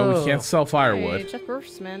 Hello. No, we can't sell firewood. Hey, Jeff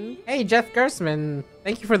Gersman. Hey, Jeff Gersman.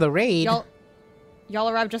 Thank you for the raid. Y'all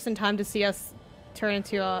arrived just in time to see us turn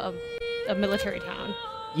into a military town.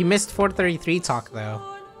 You missed 433 talk though.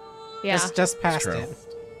 Yeah. Just past true. it.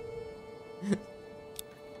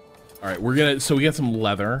 All right, so we got some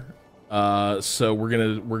leather. So we're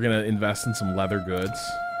gonna invest in some leather goods.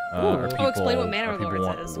 Our Ooh. Oh, explain what our Manor people Lords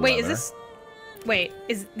want is. Wait, leather.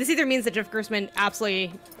 is this either means that Jeff Gersman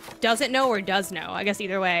absolutely doesn't know or does know? I guess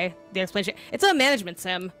either way, the explanation. It's a management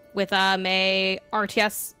sim with a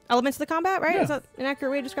RTS elements to the combat, right? Yeah. Is that an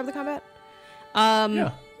accurate way to describe the combat?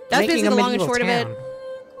 Yeah. That's Making basically a the long and medieval short of town. it.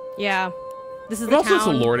 Yeah. This is But the also, it's a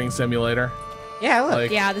town. lording simulator. Yeah, look.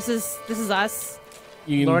 Like, Yeah, this is us.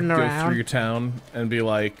 you can Lording go around. through your town and be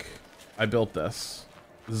like, "I built this.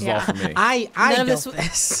 This is all Yeah. for me." I None of built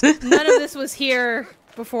this this. None of this was here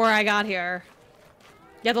before I got here.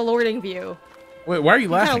 Yeah, the lording view. Wait, why are you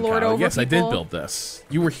kinda laughing, lord Kyle? over Yes, I did people. build this.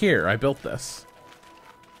 You were here. I built this.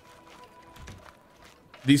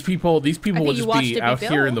 These people would think you just watched be it be out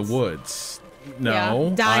here in the built. woods. No,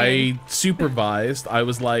 Yeah, dying. I supervised. I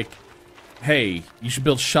was like, "Hey, you should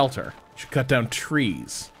build shelter. You should cut down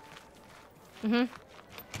trees."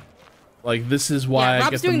 Like, this is why I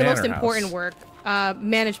Rob's get doing the the most manor important house. work,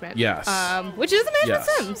 management. Yes. Which is a management Yes.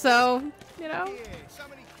 sim, so you know.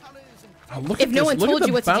 Oh, look If at no this. one Look at told the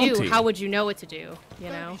you what bounty. to do, how would you know what to do? You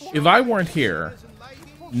know. If I weren't here,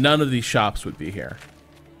 none of these shops would be here.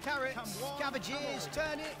 Carrots, cabbages,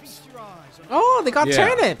 turnips. Oh, they got Yeah.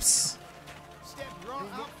 turnips. Step right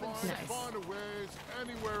up and Nice.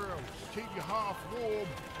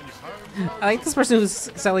 I like this person who's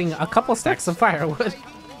selling a couple stacks of firewood.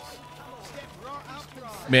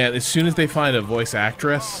 Man, as soon as they find a voice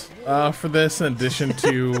actress for this, in addition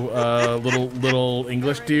to little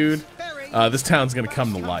English dude, this town's gonna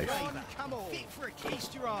come to life.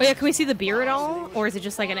 Oh yeah, can we see the beer at all, or is it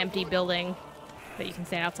just like an empty building that you can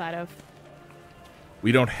stand outside of?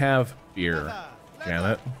 We don't have beer,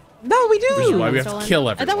 Janet. No, we do. Which is why we have to Stolen. kill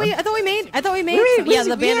I everyone. thought we made. We Yeah,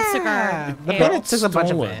 the bandits took our. The ale. bandits took a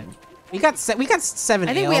bunch of it. Stolen. We got 7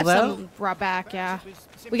 I think ale we have though. some brought back. Yeah,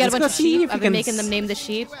 we got Let's a go bunch of see sheep. if we I've been can making them name the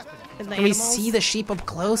sheep. And the Can we animals. see the sheep up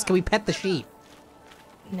close? Can we pet the sheep?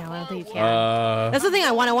 No, I don't think you can. That's the thing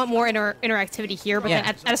I want. I want more interactivity here, but Yeah.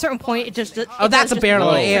 then at a certain point, it just. Oh, that's a barrel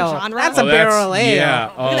of ale. That's a barrel ale.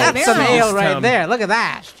 Yeah. Oh, at that That's some barrel. ale this right town- there. Look at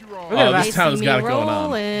that. Look Oh, at that. this town's See got me it going on.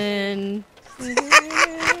 rolling.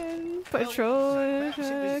 Patrol.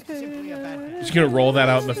 Just gonna roll that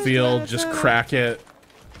out in the field, just crack it.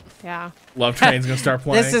 Yeah. Love Train's gonna start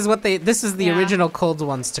playing. This is what they. This is the Yeah. original cold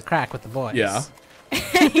ones to crack with the boys. Yeah.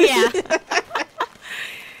 Yeah.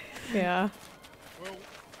 Yeah.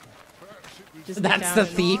 Just That's get the down and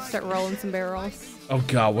thief. Start rolling some barrels. Oh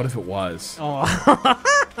god, what if it was? Oh.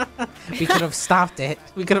 We could have stopped it.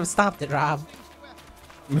 We could have stopped it, Rob.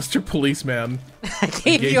 Mr. Policeman I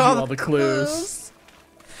gave gave you all the clues.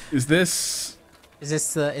 Is this? Is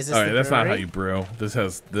this the? Is this All the right, that's not how brewery? you brew. This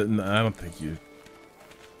has. I don't think you.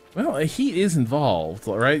 Well, heat is involved,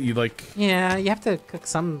 right? You like. Yeah, you have to cook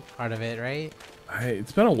some part of it, right?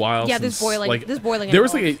 It's been a while. Yeah, since, there's boiling. Like, There's boiling. there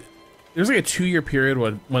was like involved. there was like a 2-year period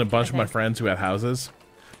when a bunch of my think. friends who had houses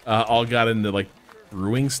all got into like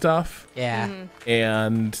brewing stuff, Yeah.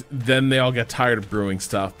 and then they all got tired of brewing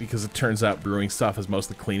stuff because it turns out brewing stuff is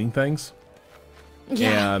mostly cleaning things,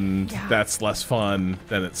 Yeah. and Yeah. that's less fun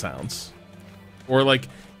than it sounds. Or like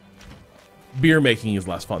beer making is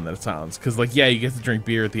less fun than it sounds because like yeah, you get to drink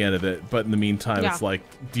beer at the end of it, but in the meantime Yeah. it's like,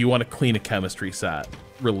 do you want to clean a chemistry set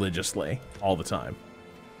religiously all the time?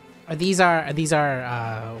 These are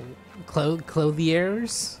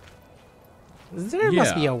clothiers? There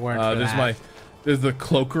must be a word for there's that. there's the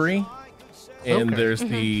cloakery, and Cloaker. there's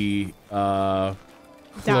the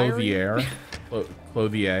clothier,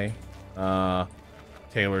 clothier,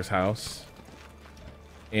 Taylor's house,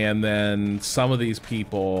 and then some of these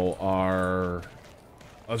people are.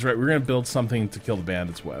 I was right. We're gonna build something to kill the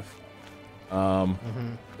bandits with.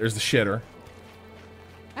 There's the shitter,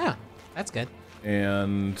 Oh, that's good.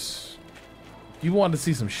 and you want to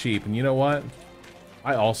see some sheep, and you know what?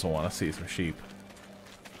 I also want to see some sheep.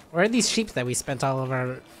 Where are these sheep that we spent all of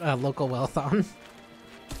our local wealth on?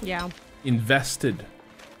 Yeah. Invested.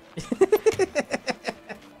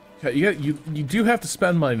 You do have to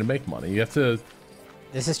spend money to make money. You have to.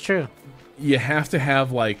 This is true. You have to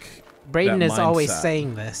have like. Braden that is always mindset.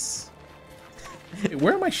 saying this. Hey,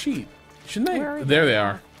 where are my sheep? Shouldn't they? Where are There they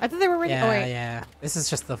are. I thought they were ready. Yeah, Oh wait. yeah. This is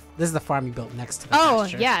the farm you built next to the Oh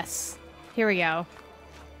pasture. yes. Here we go.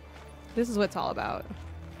 This is what it's all about.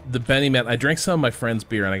 The Benny Man. I drank some of my friend's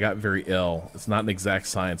beer and I got very ill. It's not an exact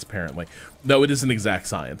science, apparently. No, it is an exact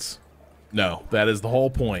science. No, that is the whole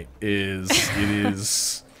point. It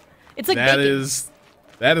is. It's like that bacon.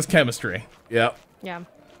 that is chemistry. Yep. Yeah.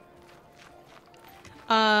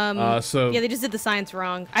 So Yeah, they just did the science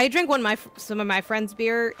wrong. I drank some of my friend's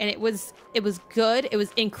beer, and it was good. It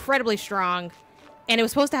was incredibly strong, and it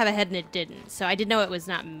was supposed to have a head, and it didn't. So I did know it was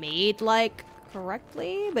not made like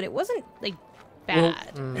correctly, but it wasn't like Well,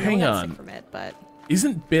 bad. No one hang got on. sick from it, but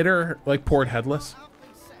isn't bitter like poured headless?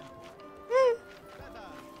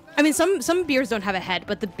 I mean, some beers don't have a head,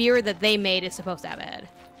 but the beer that they made is supposed to have a head.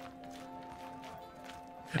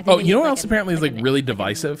 I think Oh, they you know need, what like, else apparently is like an- really like an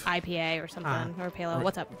divisive? IPA or something or pale ale.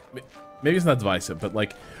 What's up? Maybe it's not divisive, but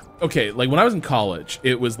like, okay, like when I was in college,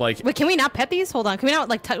 it was like Wait, can we not pet these? Hold on. Can we not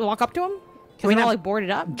like walk up to them? Can we we not not- like board it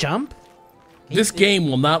up? Jump? this game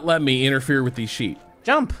will not let me interfere with these sheep.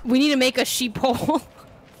 Jump. We need to make a sheep hole.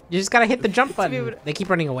 You just gotta hit the jump be button. able to- They keep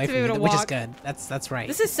running away to from be you, able to which is walk. good. That's right.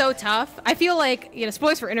 This is so tough. I feel like,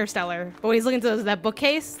 spoilers for Interstellar, but when he's looking at that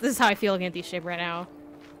bookcase, this is how I feel looking at these sheep right now.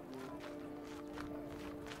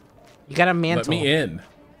 You gotta mantle. Let me in.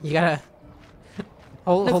 You gotta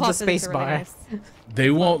hold the cloth space isn't really bar. nice. They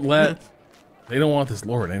won't let. They don't want this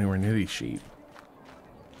lord anywhere near these sheep.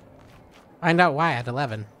 Find out why at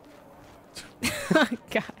 11.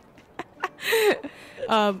 God.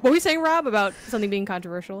 What were you saying, Rob, about something being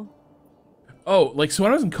controversial? Oh, like, so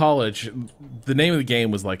when I was in college, the name of the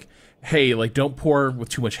game was like, hey, like, don't pour with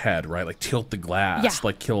too much head, right? Like, tilt the glass, Yeah.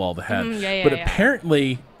 like, kill all the head. Yeah, but yeah.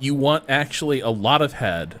 apparently, you want actually a lot of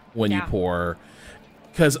head when you Yeah. pour,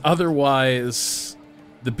 because otherwise,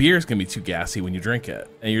 the beer is going to be too gassy when you drink it.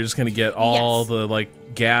 And you're just going to get all Yes. the,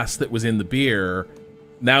 like, gas that was in the beer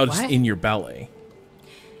now just What? in your belly.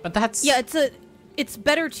 But that's Yeah, it's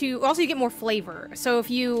better to also you get more flavor. So if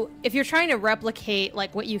you're trying to replicate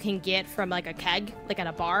like what you can get from like a keg, like at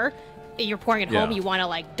a bar, you're pouring at home, Yeah. you want to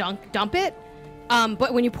like dump it.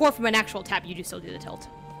 But when you pour from an actual tap, you do still do the tilt.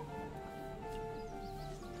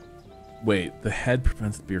 Wait, the head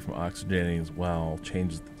prevents the beer from oxygenating as well,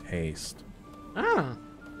 changes the taste. oh,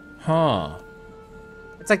 Huh.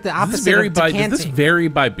 it's like the Does opposite this vary of by, decanting. does this vary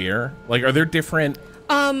by beer? Like, are there different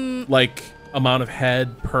like amount of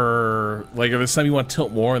head per, like, are there some you want to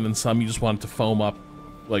tilt more and then some you just want it to foam up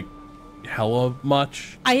like hella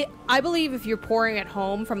much? I believe if you're pouring at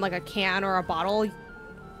home from like a can or a bottle,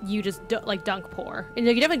 you just like dunk pour. And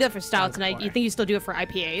you definitely do it for stouts, Dunk and pour. you think you still do it for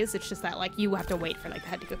IPAs. It's just that like you have to wait for like the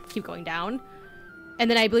head to keep going down, and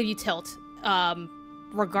then I believe you tilt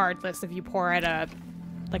regardless if you pour at a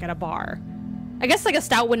bar. I guess like a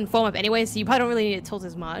stout wouldn't foam up anyway, so you probably don't really need to tilt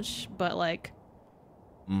as much. But like,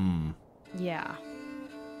 yeah,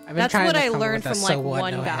 I've been that's trying what to I come up learned with a from so like what,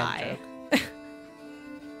 one no head guy. joke.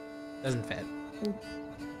 Doesn't fit.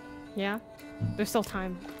 Yeah, there's still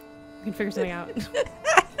time. We can figure something out.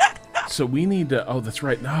 So we need to, oh, that's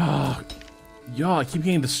right. No, y'all, I keep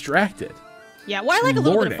getting distracted. Yeah, well, I like a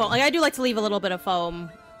little bit Lording. of foam. Like I do like to leave a little bit of foam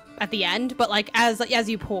at the end, but like as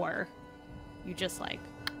you pour, you just like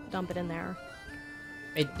dump it in there.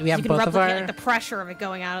 Wait, do we have You can both of replicate our? like the pressure of it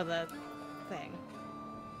going out of the thing.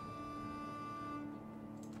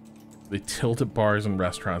 They tilt at bars and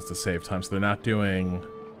restaurants to save time, so they're not doing...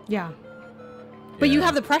 Yeah. But you Yeah.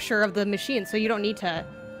 have the pressure of the machine, so you don't need to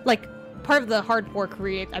like part of the hard pour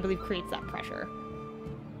I believe creates that pressure.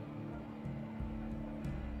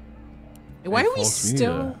 Why Hey, are we folks, we need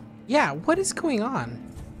still? to- Yeah, what is going on?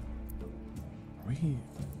 We,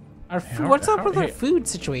 Our Hey, food, how- what's up how- with our hey, food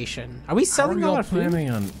situation? Are we how are selling all y'all our food? planning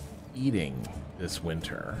on eating this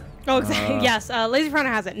winter? Oh, exactly. Yes, Lazy Prana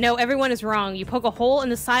has it. No, everyone is wrong. You poke a hole in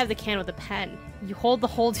the side of the can with a pen. You hold the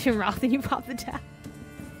hole to your mouth and you pop the tap.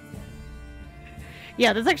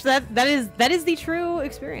 Yeah, that's actually that is the true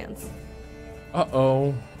experience.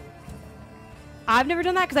 Uh-oh. I've never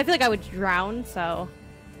done that because I feel like I would drown. So,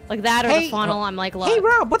 like that or Hey, the funnel, I'm like, look. Hey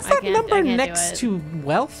Rob, what's I that can't- number I can't do next it. to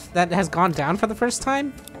wealth that has gone down for the first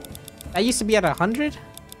time? That used to be at 100.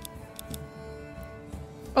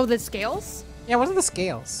 Oh, the scales? Yeah, what are the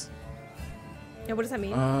scales? Yeah, what does that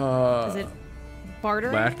mean? Is it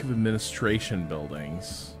bartering? Lack of administration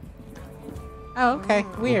buildings. Oh, okay,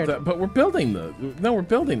 weird. But we're building them. No, we're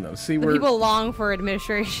building them. See, The we're... people long for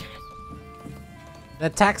administration. The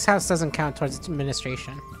tax house doesn't count towards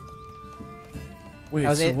administration. Wait, That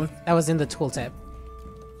was so it. what? That was in the tooltip.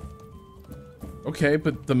 Okay,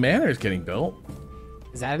 but the manor is getting built.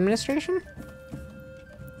 Is that administration?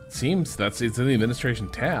 Seems it's in the administration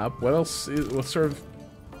tab. What else? What sort of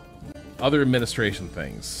other administration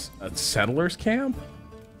things? A settlers camp?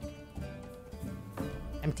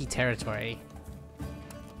 Empty territory.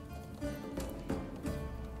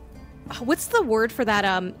 What's the word for that?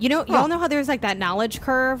 Y'all know how there's like that knowledge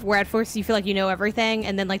curve where at first you feel like you know everything,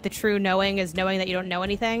 and then like the true knowing is knowing that you don't know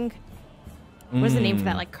anything. What is the name for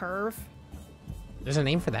that like curve? There's a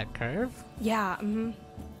name for that curve? Yeah.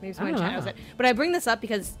 Maybe someone I don't knows know. it. But I bring this up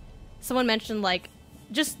because someone mentioned like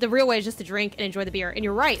just the real way is just to drink and enjoy the beer, and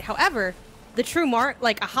you're right. However, the true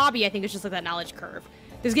like a hobby, I think is just like that knowledge curve.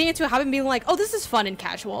 There's getting into a hobby and being like, oh, this is fun and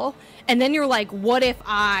casual, and then you're like, what if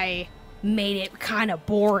I made it kind of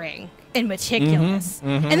boring and meticulous?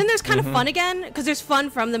 And then there's kind of fun again because there's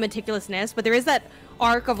fun from the meticulousness, but there is that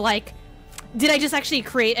arc of like, did I just actually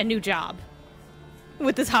create a new job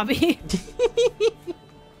with this hobby?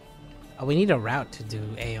 Oh, we need a route to do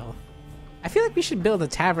ale. I feel like we should build a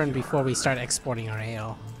tavern before we start exporting our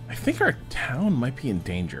ale. I think our town might be in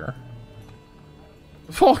danger.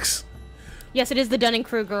 Folks, Yes, it is the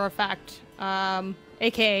Dunning-Kruger effect,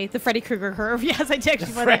 aka the Freddy Krueger curve. Yes, I did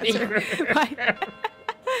actually find that answer.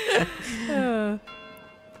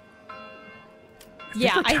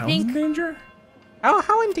 Yeah, our I town's think in danger. Oh,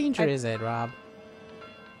 how in danger is it, Rob?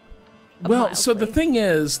 Well, so the mildly. thing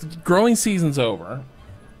is, the growing season's over.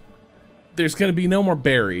 There's going to be no more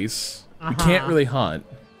berries. We can't really hunt.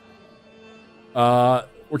 We're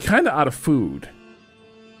kind of out of food.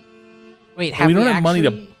 Wait, And have we don't have actually,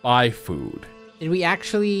 money to buy food. Did we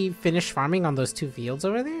actually finish farming on those 2 fields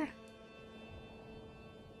over there?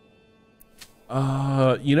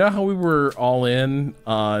 You know how we were all in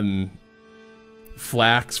on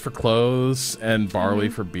flax for clothes and barley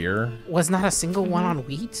for beer? Was not a single one on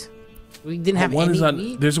wheat? We didn't have One any is on.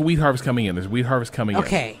 wheat? There's a wheat harvest coming in.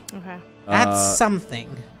 Okay. Okay. That's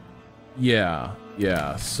something. Yeah.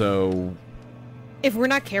 So If we're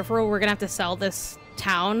not careful, we're gonna have to sell this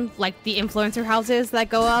town like the influencer houses that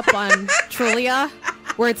go up on Trulia,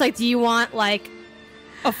 where it's like, do you want like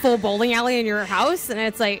a full bowling alley in your house? And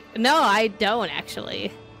it's like, no, I don't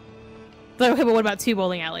actually. But okay, but what about 2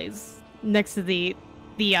 bowling alleys next to the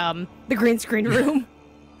green screen room?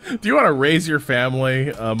 do you want to raise your family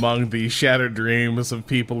among the shattered dreams of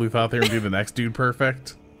people who thought they were going to be the next dude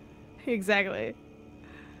perfect? Exactly.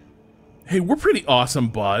 Hey, we're pretty awesome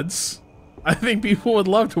buds. I think people would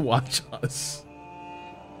love to watch us.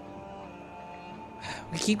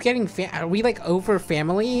 We keep getting are we like over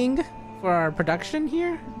familying for our production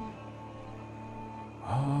here?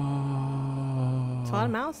 Oh. It's a lot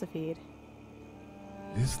of mouths to feed.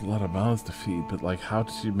 It is a lot of mouths to feed, but like, how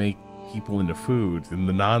did you make people into food in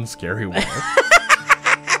the non-scary world?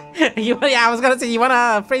 I was gonna say, you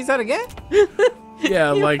wanna phrase that again?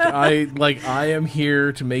 Yeah, I am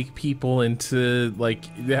here to make people into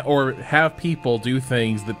or have people do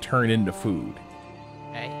things that turn into food.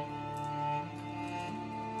 Okay.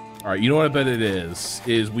 All right, you know what I bet it is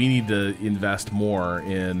we need to invest more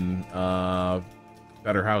in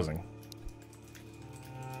better housing.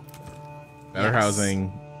 Better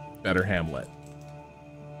housing, better hamlet.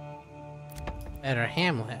 Better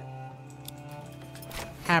hamlet.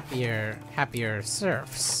 Happier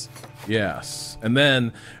serfs. Yes. And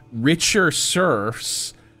then richer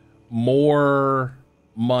serfs, more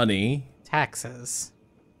money. Taxes.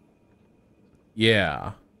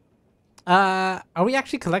 Yeah. Are we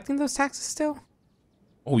actually collecting those taxes still?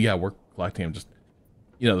 Oh yeah, we're collecting them. Just,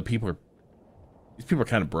 these people are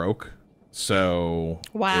kind of broke. So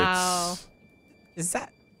Wow. Is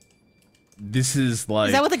that this is like,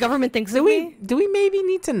 Is that what the government thinks do of me? we maybe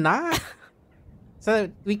need to not so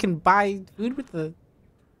that we can buy food with the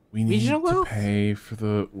we need regional to wealth?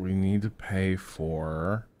 we need to pay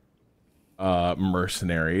for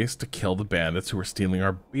mercenaries to kill the bandits who are stealing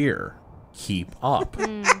our beer. Keep up.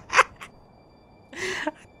 Can't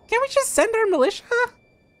we just send our militia?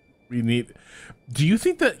 We need. Do you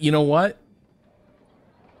think that, you know what?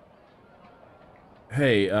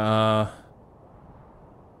 Hey, How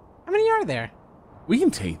many are there? we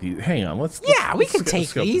can take these. Hang on, let's We can let's take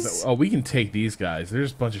scope this these. out. Oh, we can take these guys.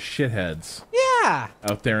 There's a bunch of shitheads Yeah.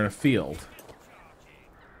 out there in a field.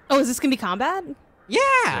 Oh, is this gonna be combat? Yeah.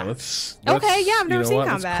 Yeah, let's Okay, yeah, I've never seen Let's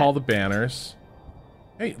combat. call the banners.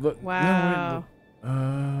 Hey, look. Wow.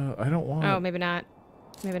 No, wait, I don't want. Oh, maybe not.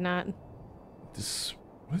 Maybe not. This.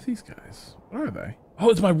 What are these guys? What are they? Oh,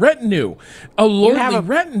 it's my retinue. A lordly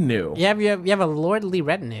retinue. You have a lordly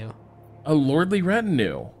retinue. A lordly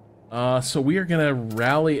retinue. So we are gonna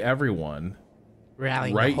rally everyone.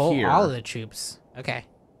 Rallying Right here. all of the troops. Okay.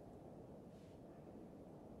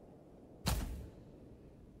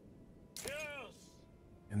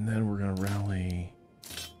 And then we're gonna rally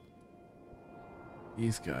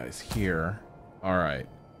these guys here. All right.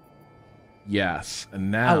 Yes, and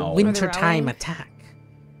now. A wintertime rallying? attack.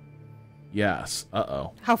 Yes.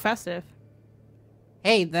 Uh-oh. How festive.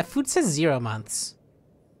 Hey, the food says 0 months.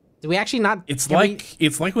 Do we actually not? It's can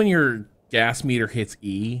like when your gas meter hits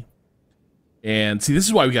E. And see, this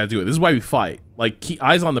is why we gotta do it. This is why we fight. Like, keep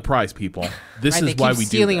eyes on the prize, people. This right, is why we do They keep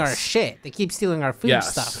stealing this. our shit. They keep stealing our food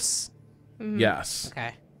Yes. stuffs. Yes.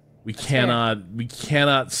 Okay. We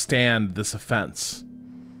cannot stand this offense.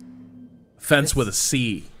 Offense with a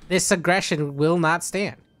C. This aggression will not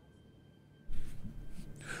stand.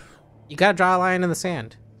 You gotta draw a line in the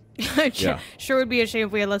sand. Yeah. Sure would be a shame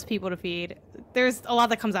if we had less people to feed. There's a lot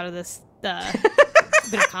that comes out of this bit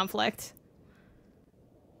of conflict.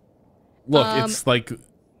 Look, it's like,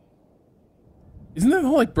 isn't that the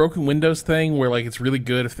whole like broken windows thing where like it's really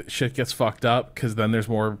good if shit gets fucked up because then there's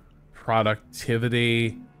more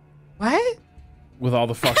productivity What? with all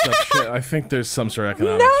the fucked up shit? I think there's some sort of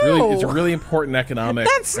economics. No! It's a really important economic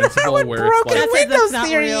That's not principle what where broken it's like, windows not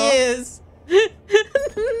theory real. is.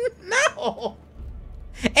 No.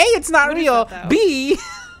 A, it's not What is real. that, though? B,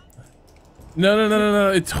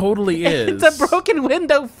 no, it totally is. it's a broken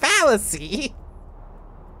window fallacy.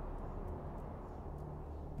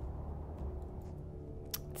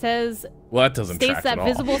 It says Well, that doesn't states track that at all.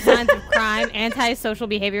 visible signs of crime, antisocial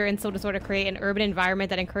behavior, and social disorder create an urban environment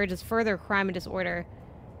that encourages further crime and disorder,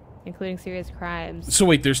 including serious crimes. So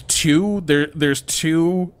wait, there's two. There's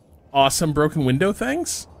two awesome broken window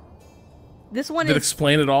things This one that is.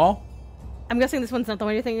 explain it all. I'm guessing this one's not the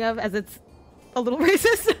one you're thinking of, as it's a little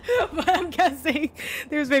racist, but I'm guessing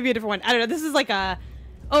there's maybe a different one. I don't know. This is like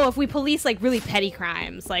if we police like really petty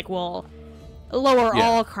crimes, like we'll lower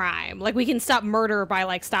all crime. Like we can stop murder by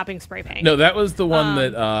like stopping spray paint. No, that was the one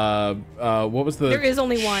that what was the? There is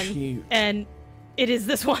only one, and it is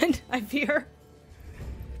this one. I fear.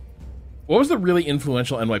 What was the really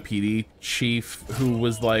influential NYPD chief who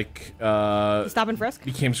was like Stop and frisk?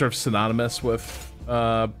 became sort of synonymous with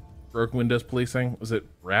broken windows policing? Was it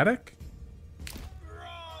Braddock?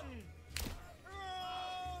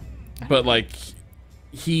 But like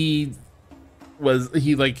he was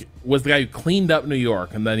the guy who cleaned up New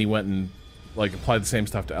York, and then he went and like applied the same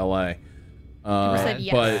stuff to LA. Said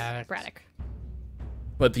yes, Braddock.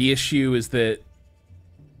 But the issue is that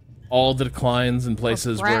all the declines in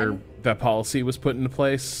places where that policy was put into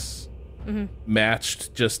place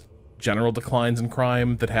matched just general declines in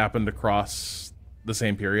crime that happened across the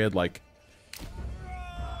same period. Like,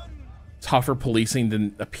 tougher policing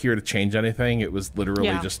didn't appear to change anything. It was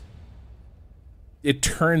literally just... It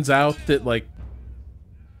turns out that, like,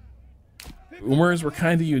 boomers were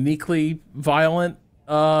kind of uniquely violent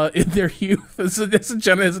in their youth as a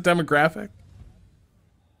demographic.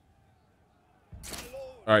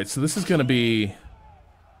 All right, so this is going to be...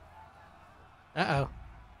 Uh-oh.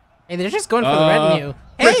 Hey, they're just going for the revenue.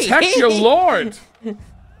 Protect your lord!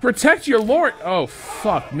 Protect your lord! Oh,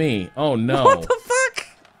 fuck me. Oh, no. What the fuck?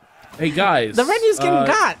 Hey, guys. The revenue's getting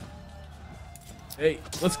got. Hey,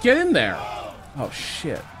 let's get in there. Oh,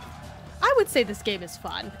 shit. I would say this game is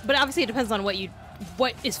fun, but obviously it depends on what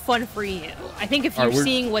is fun for you. I think if you're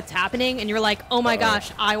seeing what's happening and you're like, oh my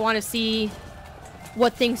gosh, I want to see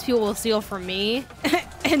what things people will steal from me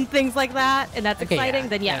and things like that, and that's exciting,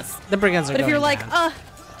 then yes. The brigands are But if you're like, down.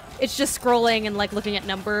 it's just scrolling and like looking at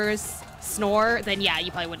numbers, snore, then yeah,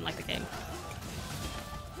 you probably wouldn't like the game.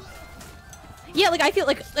 Yeah, like I feel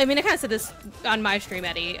like, I mean, I kind of said this on my stream,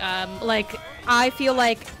 Eddie. Like, I feel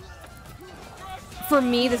like for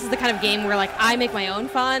me, this is the kind of game where like I make my own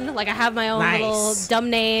fun. Like I have my own little dumb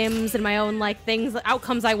names and my own like things,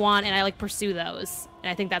 outcomes I want, and I like pursue those. And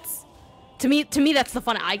I think that's, to me, that's the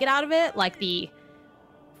fun I get out of it, like the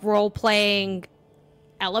role-playing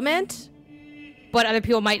element. But other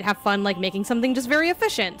people might have fun like making something just very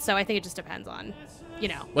efficient. So I think it just depends on, you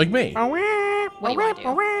know, like me. What you want to do?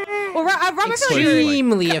 Well, Rob,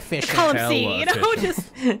 extremely efficient. Column C, you know,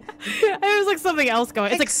 just there's like something else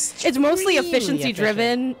going. It's mostly efficiency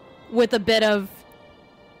driven with a bit of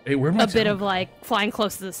of like flying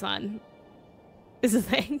close to the sun. Is the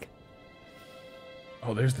thing.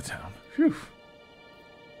 Oh, there's the town. Phew.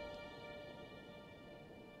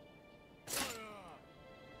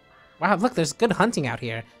 Wow, look, there's good hunting out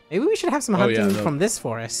here. Maybe we should have some hunting from this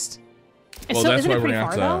forest. Well, that's why we're gonna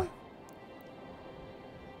have to.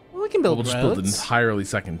 Well, we can build roads. We'll just build an entirely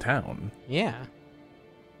second town. Yeah.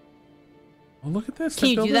 Oh, look at this. Can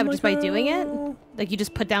you do that just by doing it? Like you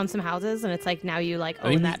just put down some houses and it's like now you like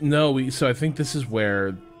own that. So I think this is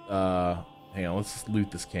where. Hang on, let's just loot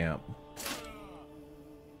this camp.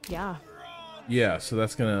 Yeah. Yeah, so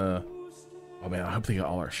that's gonna. Oh man, I hope they got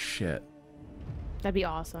all our shit. That'd be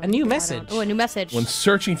awesome. A new message. Oh, a new message. When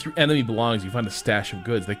searching through enemy belongings, you find a stash of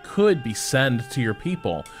goods. They could be sent to your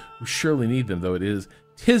people, who surely need them, though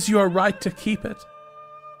 'tis your right to keep it,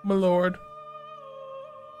 my lord.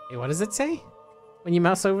 Hey, what does it say? When you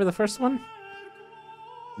mouse over the first one?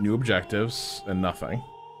 New objectives and nothing.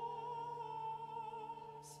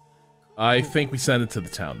 I think we send it to the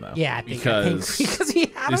town though. Yeah, I think because we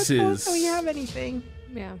don't have anything.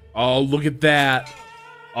 Yeah. Oh, look at that.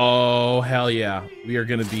 Oh, hell yeah. We are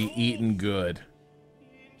going to be eating good.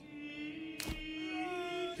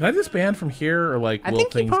 Can I disband from here, or like, will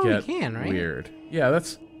things get weird? Yeah,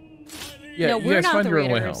 that's... Yeah, no, you guys find your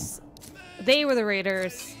own way home. They were the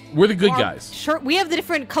raiders. We're the good guys. We have the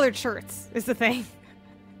different colored shirts, is the thing.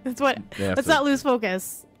 That's what... Let's not lose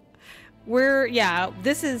focus.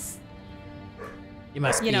 This is... You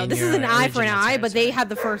must this is an eye for an eye, but they had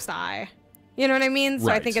the first eye. You know what I mean? So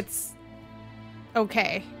I think it's...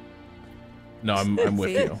 okay. No, I'm with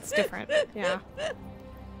you. It's different. Yeah.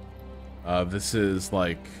 This is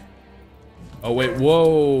like... Oh, wait.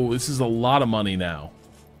 Whoa. This is a lot of money now.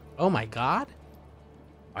 Oh, my God.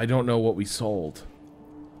 I don't know what we sold.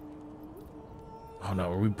 Oh,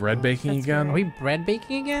 no. Are we bread baking again? Are we bread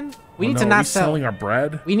baking again? We Oh, need no, to are not we sell. selling our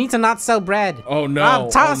bread? We need to not sell bread. Oh, no.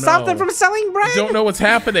 Stop them from selling bread. I don't know what's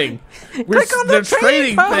happening. Click on They're the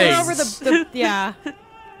trading things. Over yeah.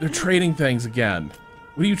 They're trading things again.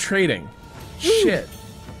 What are you trading? Shit.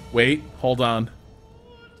 Wait, hold on.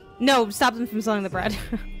 No, stop them from selling the bread.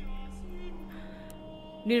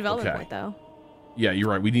 New development point, though. Yeah, you're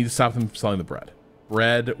right. We need to stop them from selling the bread.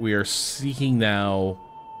 bread, we are seeking now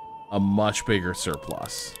a much bigger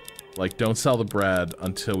surplus. Like, don't sell the bread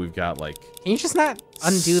until we've got, like... Can you just not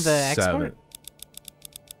undo the export 7.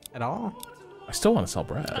 at all? I still want to sell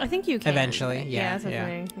bread. I think you can. Eventually, yeah, that's the yeah.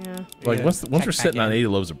 thing. Yeah. Like, Yeah. once we're Check sitting back on in. 80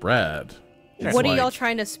 loaves of bread... it's What are like- y'all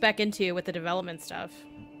trying to spec into with the development stuff?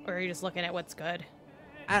 Or are you just looking at what's good?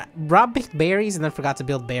 Rob picked berries and then forgot to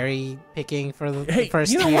build berry picking for the Hey,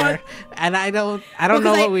 first you know year, what? and I don't Well, know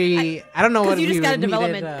 'cause what we I don't know what Because you we just got a needed,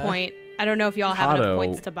 development point. I don't know if y'all have enough Cado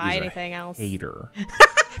points to buy is a anything else. hater.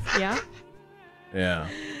 Yeah.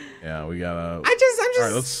 Yeah, we gotta... I'm just All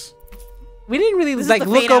right, let's... we didn't really This is like the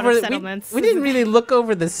look fade out over of we settlements. didn't really look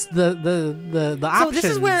over this the So options. this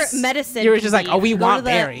is where medicine. You were can just like, be. oh, If we you go want to the-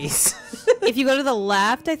 berries. If you go to the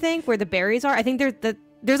left, I think where the berries are, I think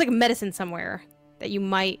there's like a medicine somewhere that you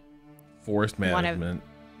might. Forest Wanna management.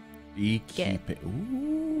 Beekeeping.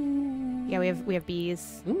 Ooh. Yeah, we have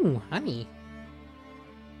bees. Ooh, honey.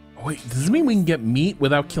 Oh, wait, does this mean we can get meat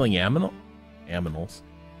without killing animals?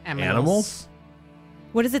 Animals?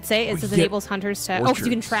 What does it say? It We says get enables hunters to. Oh, 'cause you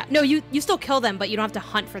can orchards. trap. No, you still kill them, but you don't have to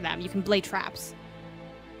hunt for them. You can lay traps.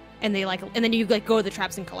 And they and then you like go to the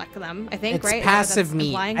traps and collect them. I think, It's right? Is that what passive that's meat.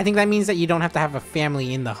 implying? I think that means that you don't have to have a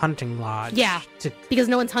family in the hunting lodge. Yeah. To, Because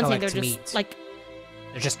no one's hunting. collect They're just meat. like,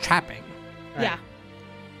 they're just trapping. Right. yeah.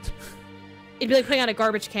 It'd be like putting out a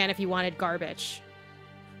garbage can if you wanted garbage.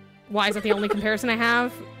 Why is that the only comparison I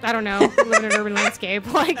have? I don't know. We live in an urban landscape.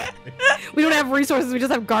 Like, we don't have resources. We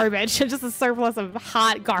just have garbage. Just a surplus of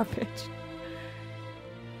hot garbage.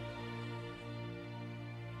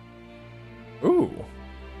 Ooh.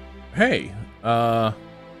 Hey,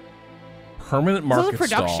 permanent So market the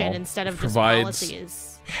production stall instead of just provides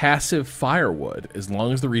policies. passive firewood as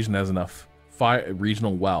long as the region has enough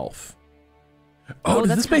regional wealth. Oh, does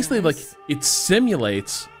that's this basically kinda like nice. it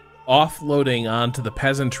simulates offloading onto the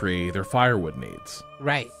peasantry their firewood needs,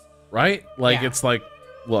 Right. right? Like Yeah. it's like,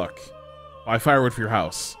 look, buy firewood for your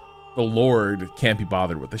house. The Lord can't be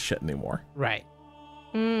bothered with this shit anymore. Right.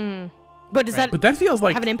 But does that But that feels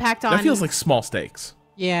like have an impact on that feels like small stakes.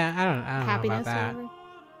 Yeah, I don't know happiness? about Or that. whatever?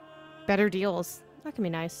 Better deals. That can be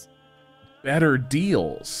nice. Better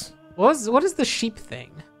deals. What is the sheep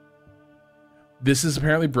thing? This is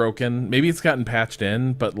apparently broken. Maybe it's gotten patched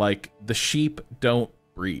in, but like the sheep don't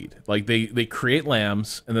breed. Like they create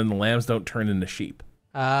lambs and then the lambs don't turn into sheep.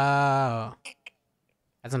 Oh,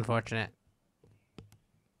 that's unfortunate.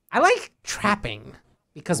 I like trapping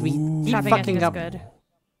because we keep Trapping, I think, fucking is up good.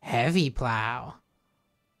 heavy plow.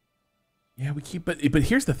 Yeah, we keep but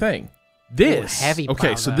here's the thing. This heavy okay,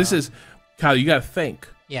 plow, so this though. is Kyle, you gotta think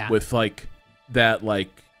Yeah. with like that like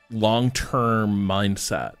long-term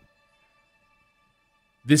mindset.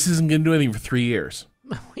 This isn't gonna do anything for 3 years.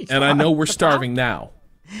 And I know we're starving now.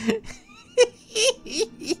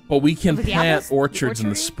 But we can With the plant apples? The orchards in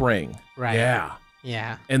the orcharding? spring. Right. Yeah.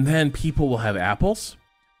 Yeah. And then people will have apples.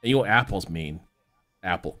 And you know what apples mean?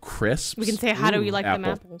 Apple crisps. We can say, how do we like them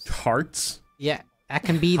apple apples? tarts. Yeah. That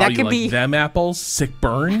can be. How That do you can like be. them apples? Sick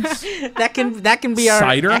burns. That can be our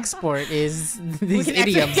Cider? export. Is these can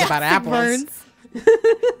idioms actually- about yeah, apples? burns.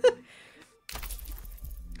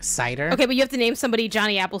 Cider. Okay, but you have to name somebody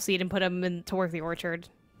Johnny Appleseed and put him in to work the orchard.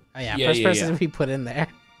 Oh yeah. Yeah, First yeah, person yeah. we put in there.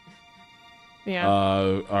 Yeah.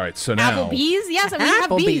 All right. So now Applebees? Yes, we have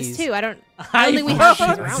Applebees. bees too. I don't think we have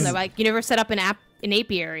bees around though. Like, you never set up an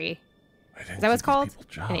apiary. I didn't Is that what it's give called? people An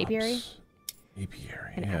jobs. apiary?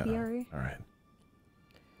 Apiary. An yeah. apiary? All right.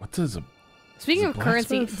 What does a Speaking Is of it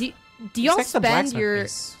currency, blacksmith? do y'all It's like the spend blacksmith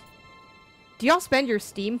your piece.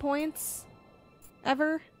 Steam points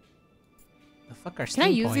ever? The fuck are Can I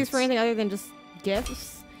Steam use these for points? anything other than just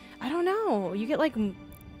gifts? I don't know. You get like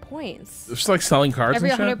points. it's just like selling cards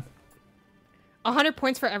Every and shit? 100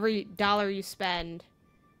 points for every dollar you spend,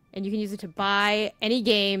 and you can use it to buy any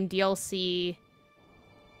game, DLC,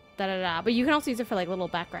 da da da. But you can also use it for like little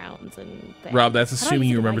backgrounds and things. Rob, that's How do I assuming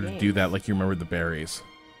use you it to buy remember to do games? that like you remembered the berries.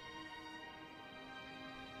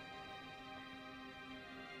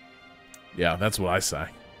 Yeah, that's what I say.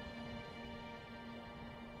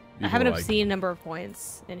 I have an People are like, obscene number of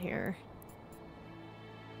points in here.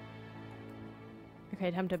 Okay,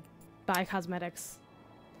 time to buy cosmetics.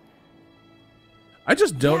 I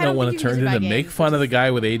just don't Yeah, I know don't when think it you can turned use it into by make games, fun of the which is-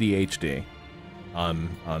 guy with ADHD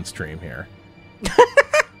on stream here.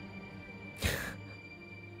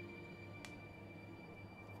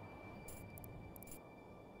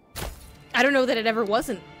 I don't know that it ever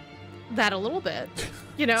wasn't that a little bit.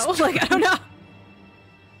 You know, like I don't know.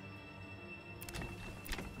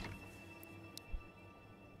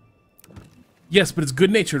 Yes, but it's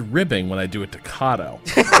good-natured ribbing when I do it to Cado.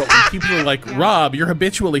 But when people are like, Rob, you're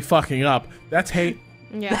habitually fucking up, that's hate.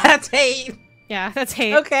 Yeah. That's hate. Yeah, that's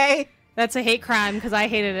hate. Okay. That's a hate crime because I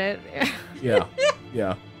hated it. Yeah.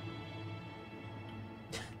 Yeah.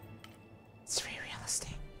 It's free real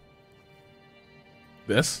estate.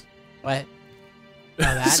 This? What? Oh,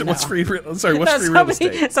 that? So what's No. free? Sorry, what's No, free real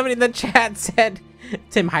estate? Somebody in the chat said,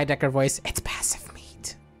 Tim Heidecker voice, it's passive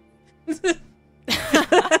meat.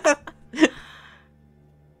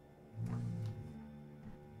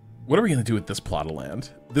 What are we gonna do with this plot of land?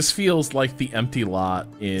 This feels like the empty lot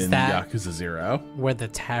in that- Yakuza 0. Where the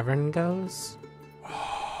tavern goes?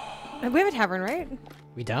 We have a tavern, right?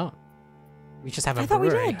 We don't. We just have a I thought we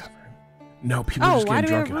brewery. did. No, people are Oh, just why getting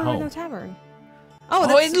do we have drunk a at brewery and no home. tavern? Oh,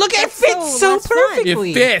 that's- look, it that's fits so less fun.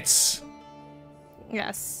 perfectly. It fits.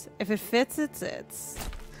 Yes. If it fits, it's.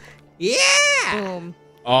 Yeah. Boom.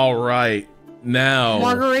 All right, now.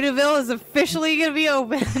 Margaritaville is officially going to be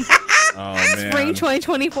open. Oh Spring man.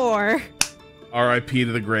 2024. R.I.P.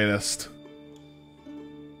 to the greatest.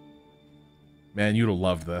 Man, you'd have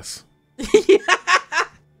loved this.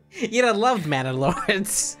 You'd have loved Manor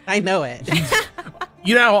Lords. I know it.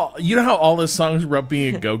 You know how all his songs were about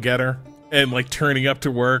being a go-getter and like turning up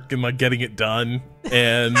to work and like getting it done,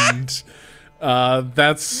 and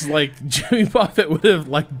that's like Jimmy Buffett would have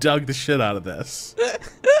like dug the shit out of this.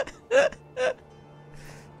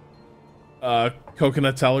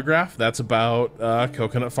 Coconut Telegraph, that's about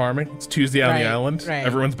coconut farming. It's Tuesday on the Right, island. right.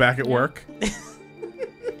 Everyone's back at work.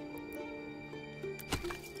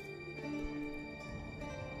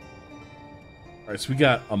 All right, so we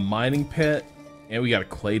got a mining pit and we got a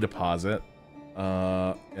clay deposit.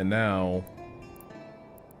 And now...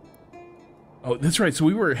 Oh, that's right. So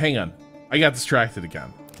we were... Hang on. I got distracted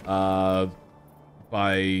again. By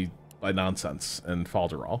nonsense and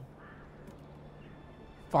falderall.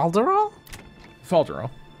 Falderall? Falderall.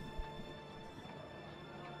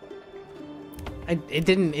 It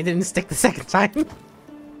didn't stick the second time.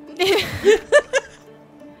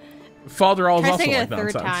 Falderall is Try also saying it like a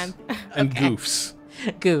third nonsense. time. And Okay. goofs.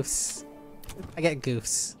 Goofs. I get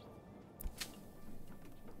goofs.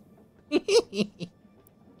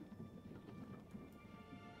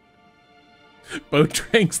 Bo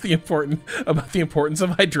drinks about the importance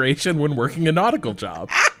of hydration when working a nautical job.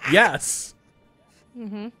 Yes.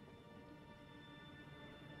 Mm-hmm.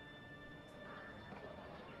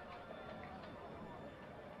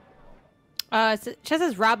 It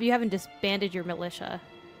says, Rob, you haven't disbanded your militia.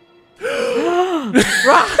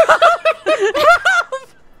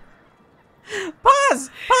 Pause!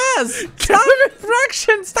 Stop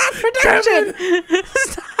production! Stop production!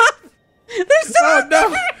 Stop! They're still Oh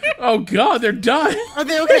no! Oh god, they're dying. Are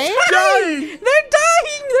they okay? Dying. They're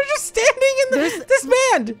dying! They're just standing in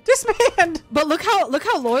the disband! But look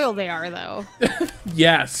how loyal they are, though.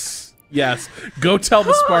 Yes. Yes. Go tell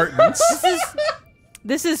the Spartans.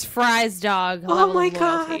 This is Fry's dog. Oh level my of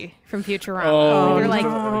loyalty God. From Futurama. Oh, They're like,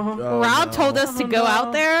 no. Rob told us to go no.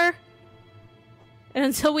 out there, and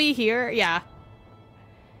until we hear, yeah.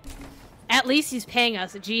 At least he's paying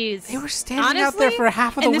us. Jeez. They were standing out there for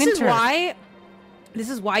half of the and this winter. This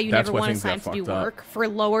is why you That's never why want to things got sign to do fucked up. work for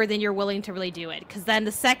lower than you're willing to really do it. Because then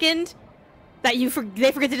the second that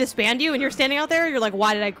they forget to disband you and you're standing out there, you're like,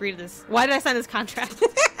 why did I agree to this? Why did I sign this contract?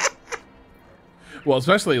 Well,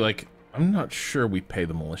 especially like I'm not sure we pay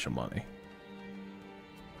the militia money.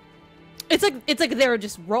 It's like their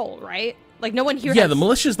just role, right? Like no one here. Yeah, has, the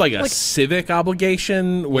militia is like a like- civic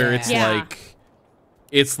obligation where Yeah.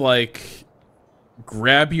 it's like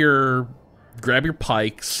grab your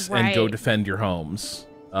pikes and go Right. defend your homes.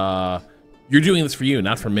 You're doing this for you,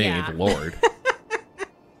 not for me, Yeah. the Lord.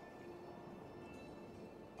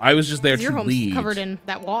 I was just there Your to home's lead. covered in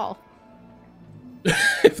that wall.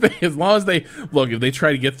 As long as they look, if they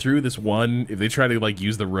try to get through this one, if they try to like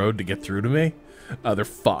use the road to get through to me, they're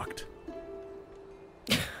fucked.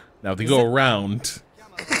 Now if they go around,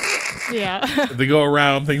 Yeah. if they go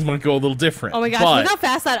around, things might go a little different. Oh my gosh, But look how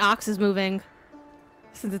fast that ox is moving.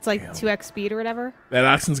 Since it's like Damn. 2x speed or whatever. that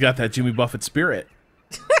oxen's got that Jimmy Buffett spirit.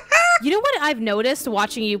 You know what I've noticed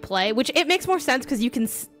watching you play, which it makes more sense because you can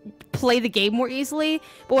play the game more easily.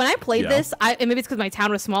 But when I played Yeah. this, and maybe it's because my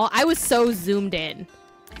town was small, I was so zoomed in.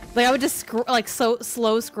 Like I would just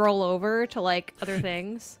slow scroll over to like other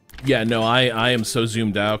things. Yeah, no, I am so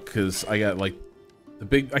zoomed out because I got like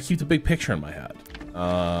I keep the big picture in my head.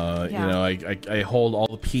 You know, I hold all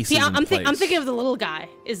the pieces. See, I'm in place. thinking of the little guy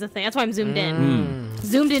is the thing. That's why I'm zoomed in.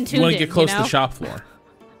 Zoomed in, You tuned want in. to get close you to know? the shop floor.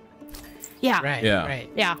 Yeah. Right, Yeah. right.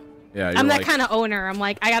 Yeah. Yeah, I'm you're that kind of owner. I'm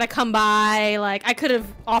like, I gotta come by. Like, I could have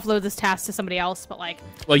offloaded this task to somebody else, but like,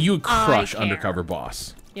 Like you would I crush care. undercover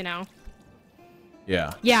boss. you know.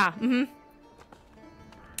 Yeah. Yeah. Mm-hmm.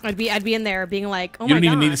 I'd be in there being like, oh You my don't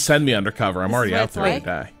even need to gosh. send me undercover. I'm This is already what out it's there every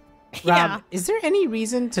like? day. Yeah. Rob, is there any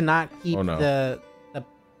reason to not keep Oh, no.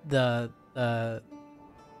 the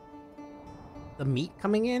meat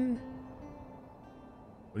coming in?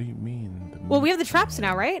 What do you mean? Well, we have the traps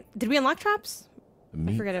now, right? Did we unlock traps? The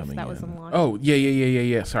meat forget if coming that was in. unlocked. Oh,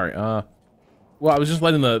 yeah. Sorry. Well, I was just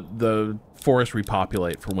letting the forest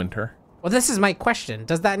repopulate for winter. Well, this is my question.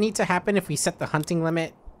 Does that need to happen if we set the hunting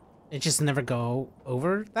limit? It just never go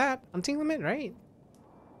over that hunting limit, right?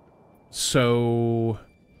 So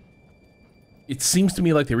it seems to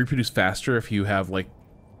me like they reproduce faster if you have like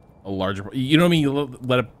a larger. You know what I mean? You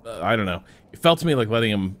let it. I don't know. It felt to me like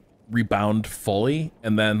letting them rebound fully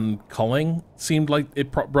and then culling seemed like it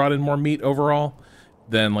brought in more meat overall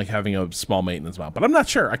than like having a small maintenance amount. But I'm not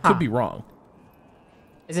sure. I could be wrong.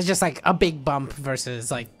 Is it just like a big bump versus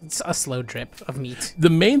like a slow drip of meat? The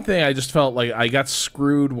main thing, I just felt like I got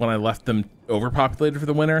screwed when I left them overpopulated for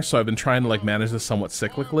the winter, so I've been trying to like manage this somewhat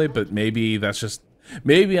cyclically, but maybe that's just,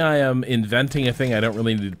 maybe I am inventing a thing I don't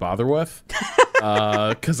really need to bother with,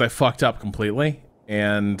 because I fucked up completely,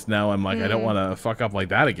 and now I'm like, I don't want to fuck up like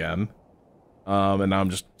that again, and now I'm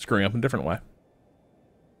just screwing up in a different way.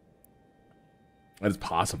 It's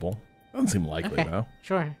possible. Doesn't seem likely, though.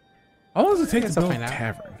 Sure. How long does it take Guess to I'll build a find out.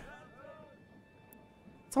 tavern?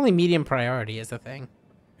 It's only medium priority is the thing.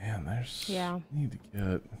 Man, there's... Yeah. We need to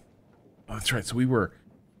get... Oh, that's right. So we were...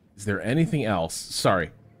 Is there anything else?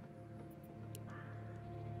 Sorry.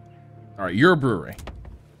 All right, you're a brewery.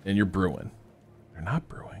 And you're brewing. They're not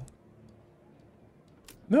brewing.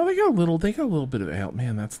 No, they got a little bit of ale.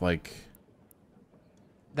 Man, that's like...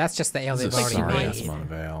 That's just the ale This they've is already sorry made. ass amount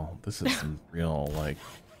of ale. This is some real, like...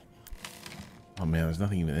 Oh, man, there's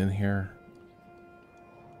nothing even in here.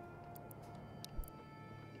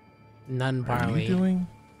 None What are barley. you doing?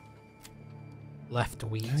 Left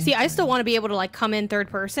wheat. See, I still want to be able to like come in third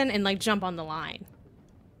person and like jump on the line.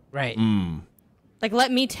 Right. Like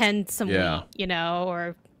let me tend some Yeah. wheat, you know,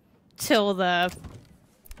 or till the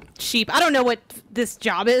sheep. I don't know what this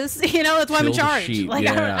job is, you know. That's why I'm in Kill the charge. sheep. Like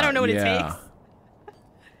Yeah, I don't know what yeah. it takes.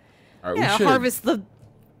 All right, Yeah, we should... harvest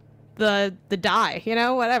the dye, you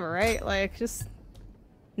know, whatever, right? Like just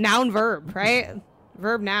noun verb, right?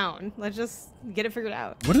 Verb noun. Let's just get it figured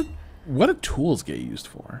out. What do tools get used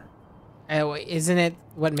for? Isn't it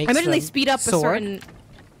what makes I imagine the they speed up sword? a certain.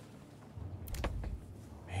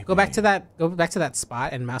 Go back to that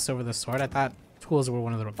spot and mouse over the sword. I thought tools were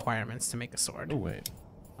one of the requirements to make a sword. Oh, wait.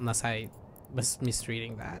 Unless I was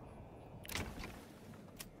misreading that.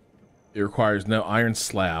 It requires no iron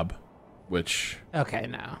slab, which... Okay,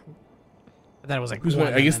 no. I thought it was like Who's one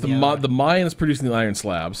I and guess then the other the one. mine is producing the iron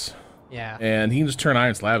slabs, Yeah. and he can just turn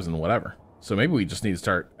iron slabs into whatever. So maybe we just need to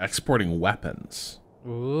start exporting weapons.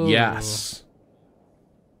 Ooh. Yes.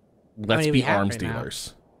 Let's many do be we have arms right now?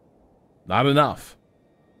 dealers. Not enough.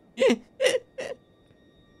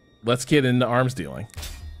 Let's get into arms dealing.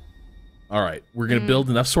 All right, we're gonna build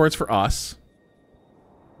enough swords for us.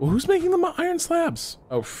 Well, who's making the iron slabs?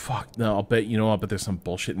 Oh fuck! No, I'll bet I'll bet there's some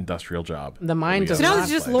bullshit industrial job. The mine that we does So now gotta not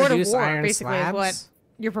it's just play. Lord of produce War, iron basically, is what slabs?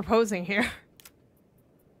 you're proposing here.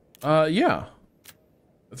 Yeah.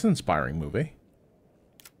 That's an inspiring movie.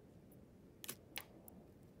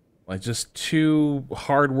 Like just two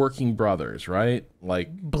hardworking brothers, right? Like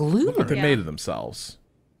look what they Yeah. made of themselves.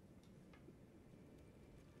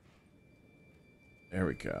 There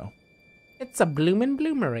we go. It's a bloomin'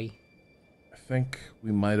 bloomery. I think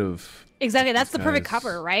we might have. Exactly, that's the These perfect guys-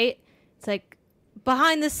 cover, right? It's like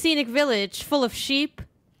behind this scenic village full of sheep,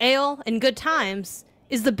 ale, and good times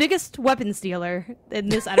is the biggest weapons dealer in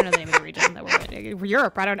this. I don't know the name of the region that we're in.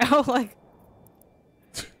 Europe. I don't know. Like,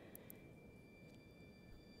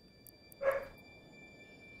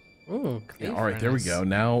 Ooh, Yeah, all right, there we go.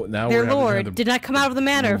 Now their we're having lord another did not come out of the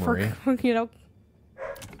manor for bloomery. you know.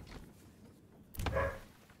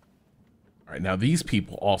 All right, now these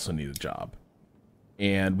people also need a job,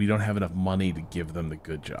 and we don't have enough money to give them the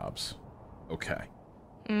good jobs. Okay.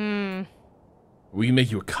 We can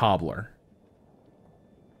make you a cobbler,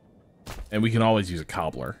 and we can always use a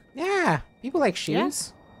cobbler. Yeah, people like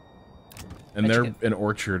shoes. And Bet they're you an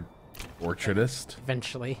orchardist.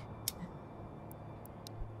 Eventually.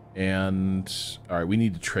 And all right, we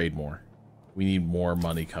need to trade more. We need more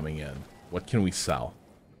money coming in. What can we sell?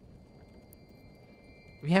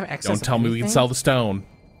 We have excess. Don't of tell me we can anything? sell the stone.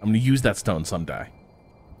 I'm going to use that stone someday.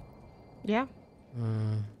 Yeah.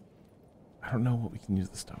 I don't know what we can use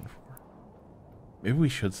the stone for. Maybe we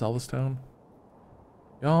should sell the stone.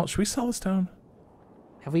 Y'all, should we sell the stone?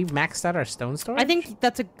 Have we maxed out our stone storage? I think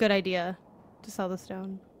that's a good idea to sell the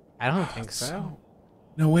stone. I don't think so.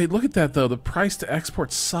 No, wait, look at that though. The price to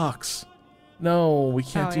export sucks. No, we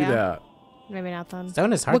can't Oh, do yeah? that. Maybe not then.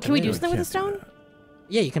 Stone is hard What to can we move. do something with the Can't do stone?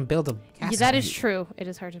 Yeah, you can build a Yeah, castle. that is true. It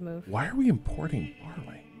is hard to move. Why are we importing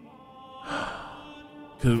barley?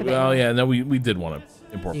 Because well, yeah, no, we did want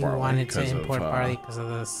to import You barley. wanted to because import of, barley because of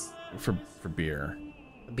this for beer.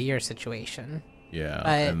 beer situation. Yeah, But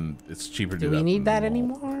and it's cheaper to do Do we that need than that malt.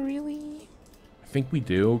 anymore, really? I think we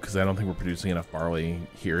do because I don't think we're producing enough barley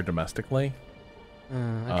here domestically.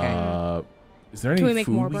 Okay. Is there any Can we make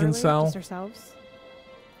food more we barley can sell? just ourselves?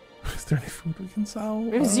 Is there any food we can sell?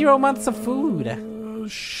 We have 0 months of food. Oh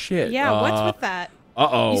shit. Yeah, what's with that?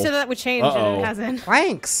 Uh-oh. You said that would change, and it hasn't.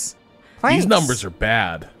 Planks. These numbers are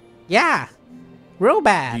bad. Yeah. Real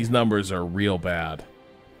bad. These numbers are real bad.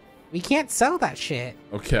 We can't sell that shit.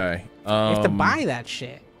 Okay. We have to buy that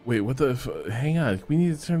shit. Wait, what the... hang on. We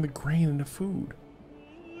need to turn the grain into food.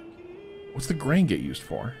 What's the grain get used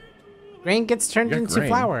for? Grain gets turned You got into grain.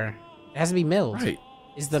 flour. It has to be milled. Right.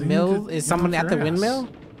 Is the So you mill... need to Is get someone off at the your ass. windmill?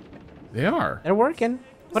 They are. They're working.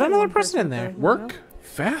 Put another person in there. Work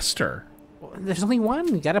faster. Well, there's only one.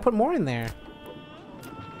 You gotta put more in there.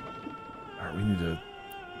 All right, we need to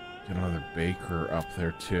get another baker up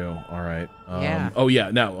there too. All right. Yeah. Oh yeah.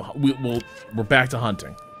 Now we're back to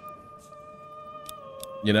hunting.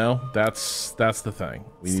 You know, that's the thing.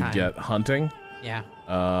 We It's need time. to get hunting. Yeah.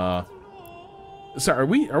 So are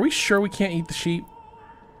we sure we can't eat the sheep?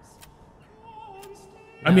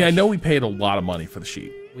 I mean, I know we paid a lot of money for the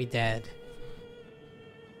sheep. We did.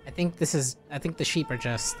 I think the sheep are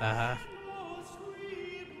just,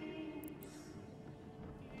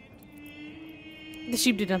 The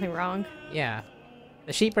sheep did nothing wrong. yeah.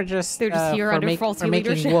 The sheep are just, They're just here for, under faulty for making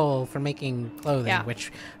leadership. wool, for making clothing, Yeah.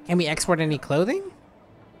 which, can we export any clothing?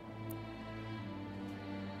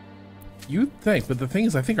 You'd think, but the thing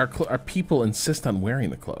is, I think our people insist on wearing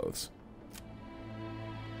the clothes.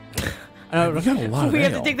 We got a lot of We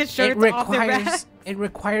have ale. to take the It shirts off their back.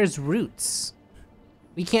 requires roots.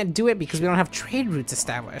 We can't do it because we don't have trade routes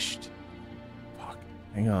established. Fuck.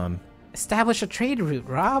 Hang on. Establish a trade route,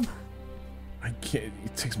 Rob. I can't.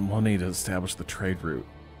 It takes money to establish the trade route.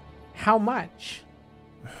 How much?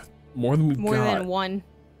 More than we've More got. than one.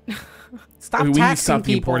 Stop I mean, we need to taxing stop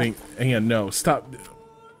the people. importing. Hang on, no, stop.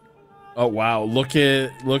 Oh wow! Look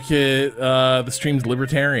at the stream's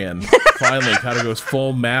libertarian. Finally, Cado goes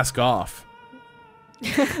full mask off.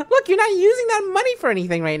 Look, you're not using that money for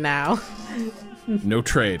anything right now. No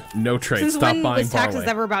trade. No trade. Since Stop when buying was taxes barley.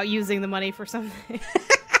 ever about using the money for something?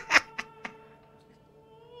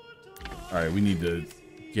 All right, we need to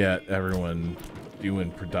get everyone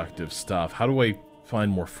doing productive stuff. How do I find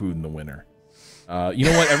more food in the winter? You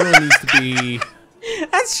know what? Everyone needs to be.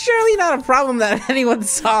 That's surely not a problem that anyone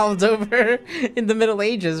solved over in the Middle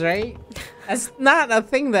Ages, right? That's not a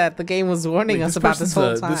thing that the game was warning Wait, us about this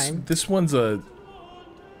whole person's time. This one's a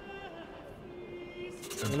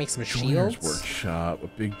Can you make some joiner's shields? workshop, a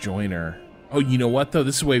big joiner. Oh, you know what though?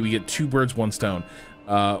 This is a way we get 2 birds, 1 stone.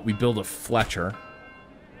 We build a Fletcher.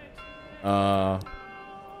 And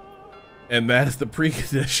that is the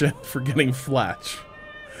precondition for getting Fletch.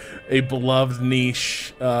 A beloved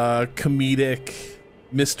niche comedic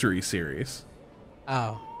mystery series.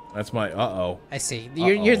 Oh, That's my I see.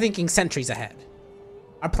 You're thinking centuries ahead.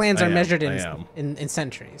 Our plans I are am, measured I am. in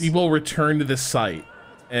centuries. People return to this site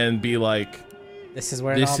and be like, This is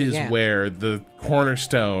where it this all is began. where the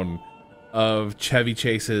cornerstone of Chevy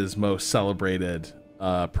Chase's most celebrated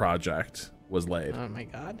project was laid. Oh my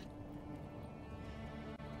god.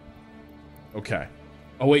 Okay.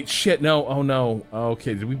 Oh wait, shit, no. Oh no.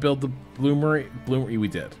 Okay, did we build the bloomery? Bloomery, we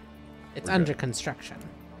did. It's We're under good. construction.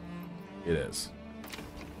 It is.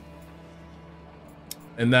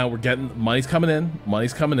 And now we're getting money's coming in.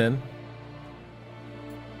 Money's coming in.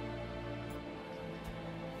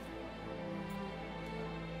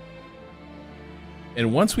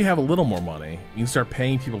 And once we have a little more money, we can start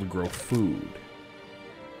paying people to grow food.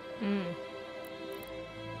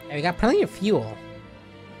 Yeah, we got plenty of fuel.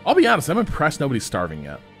 I'll be honest, I'm impressed nobody's starving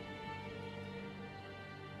yet.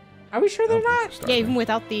 Are we sure I they're don't think not? they're starving. Yeah, even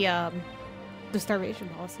without the starvation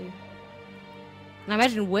policy. And I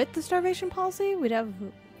imagine with the starvation policy, we'd have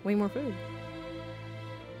way more food.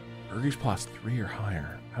 Burgers plus 3 or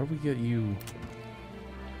higher. How do we get you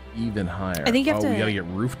even higher? I think you have we to- gotta get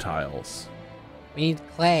roof tiles. We need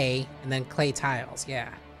clay and then clay tiles. Yeah.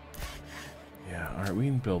 Yeah, all right, we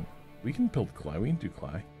can build clay. We can do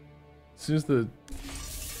clay. As soon as the...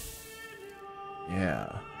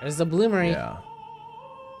 Yeah, There's the bloomery. yeah.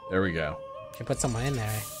 There we go. Should put someone in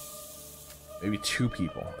there. Maybe 2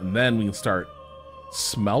 people. And then we can start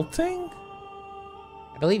smelting?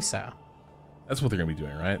 I believe so. That's what they're gonna be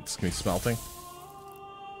doing, right? It's gonna be smelting.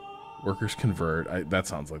 Workers convert. That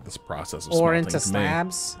sounds like this process of Or smelting into to me.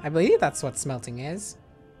 slabs. I believe that's what smelting is.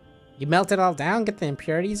 You melt it all down, get the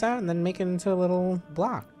impurities out, and then make it into a little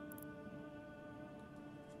block.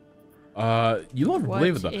 You don't What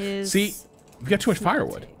believe it though. is See, we got too much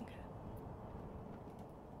firewood.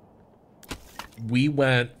 We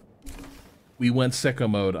went sicko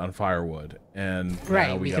mode on firewood, and Right,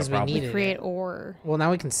 now we because got a we problem. needed it. Create ore. Well, now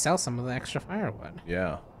we can sell some of the extra firewood.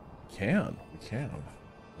 Yeah, we can.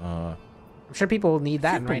 I'm sure people will need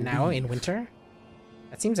that Can't right now in believe. winter.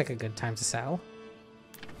 That seems like a good time to sell.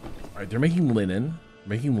 All right, they're making linen,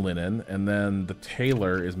 and then the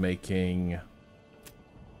tailor is making.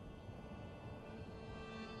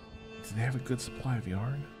 Do they have a good supply of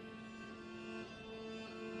yarn?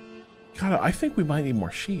 God, I think we might need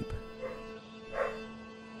more sheep.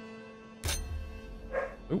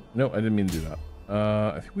 Oh, no, I didn't mean to do that.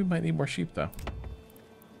 I think we might need more sheep, though.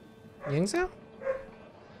 You think so?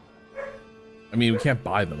 I mean, we can't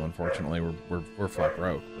buy them, unfortunately. We're flat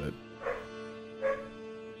broke, but...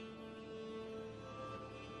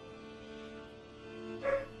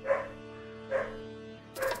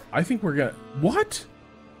 I think we're gonna... What?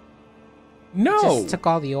 No! Just took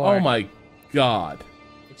all the ore. Oh my god.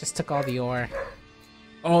 It just took all the ore.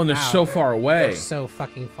 Oh, and they're Wow. so far away. They're so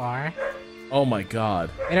fucking far. Oh my god.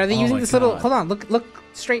 And are they Oh using my this little? God. Hold on, look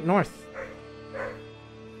straight north.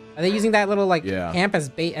 Are they using that little like Yeah. camp as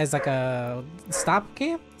bait, as like a stop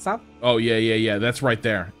camp? Stop. Oh yeah. That's right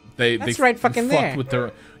there. That's right fucking there.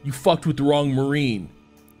 You fucked with the wrong marine.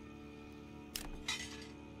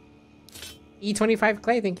 E25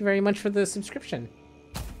 Clay, thank you very much for the subscription.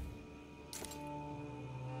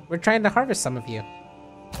 We're trying to harvest some of you.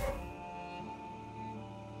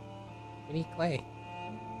 We need clay.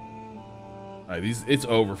 All right, it's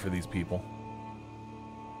over for these people.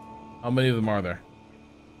 How many of them are there?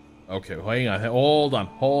 Okay, well, hang on.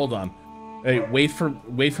 Hold on. Hey, wait for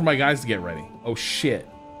my guys to get ready. Oh shit.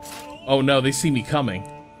 Oh no, they see me coming.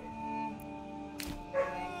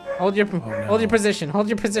 Hold your no. hold your position. Hold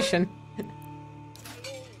your position.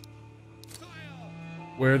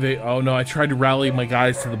 Where are they? Oh no, I tried to rally my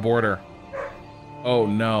guys to the border. Oh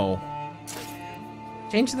no.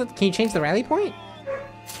 Can you change the rally point?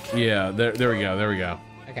 Yeah, there we go.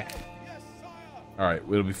 Okay. All right,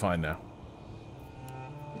 it'll be fine now.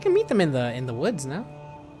 You can meet them in the woods now.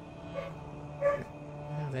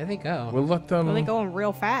 Oh, there they go. We'll let them. Well, they going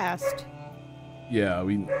real fast. Yeah,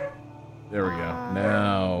 there we go.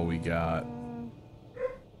 Now we got.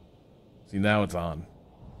 See, now it's on.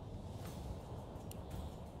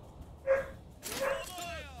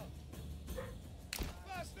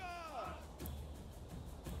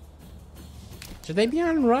 Should they be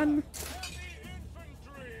on run?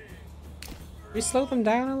 We slow them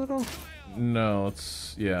down a little? No,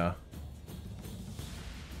 it's yeah.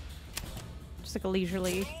 Just like a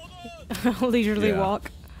leisurely, leisurely Yeah.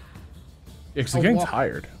 walk. Yeah, because they're getting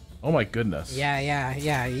tired. Oh my goodness. Yeah.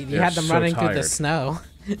 You They're had them so running through the tired. snow.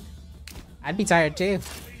 I'd be tired too.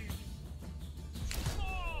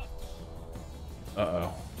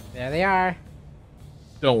 Uh-oh. There they are.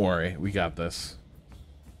 Don't worry, we got this.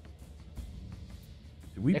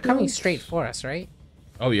 Did we They're coming build? straight for us, right?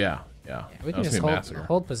 Oh yeah. Yeah, we can That's just gonna be a massacre.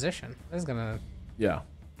 hold position. This is gonna. Yeah.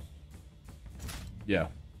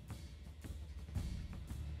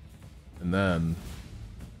 And then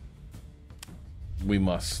we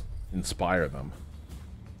must inspire them.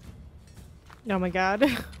 Oh my god.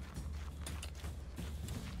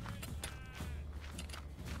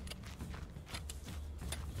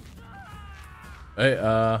 Hey,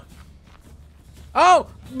 Oh,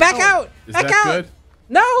 back out! is Back that out! good?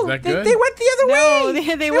 No, Is that they good? went the other No,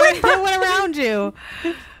 way. they went around you.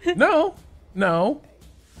 No.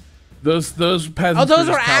 Those peasants. Oh, those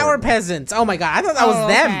were were just our cowards. peasants. Oh my god, I thought that was Oh,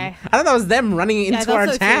 them. okay. I thought that was them running Yeah, I into thought our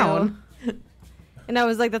so, too. town. And I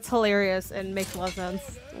was like, that's hilarious and makes a lot of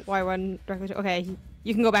sense. Why one directly to... Okay,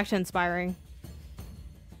 you can go back to inspiring.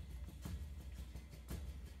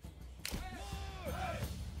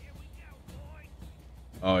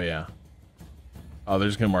 Oh yeah. Oh, they're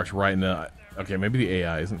just gonna march right into. Okay, maybe the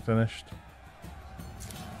AI isn't finished.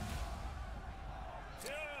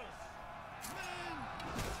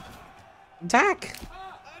 Attack!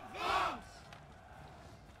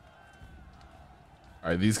 All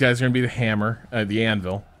right, these guys are gonna be the hammer, the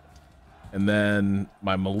anvil, and then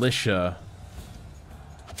my militia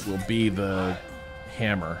will be the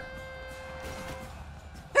hammer.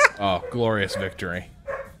 Oh, glorious victory!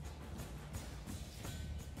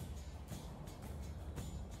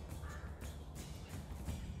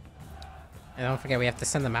 And don't forget, we have to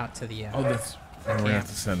send them out to the. Oh, that's. And we're gonna have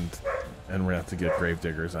to send, and we're gonna have to get grave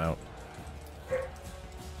diggers out.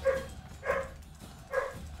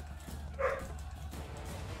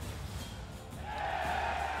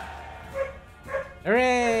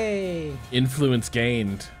 Hooray! Influence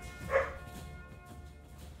gained.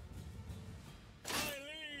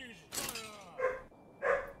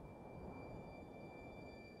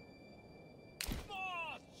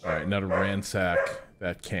 All right, now to ransack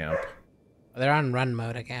that camp. They're on run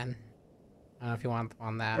mode again. I don't know if you want them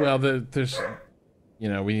on that. Well, there's, you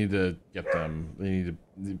know, we need to get them. They need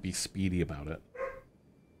to be speedy about it.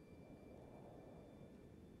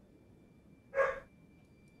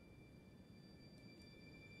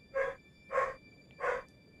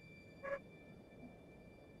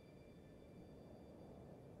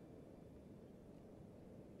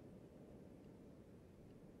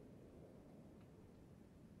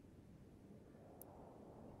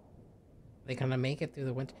 They gonna make it through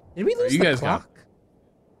the winter? Did we lose You the guys clock?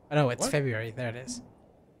 Oh no, it's What? February. There it is.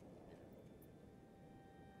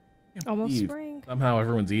 Almost Eve. spring. Somehow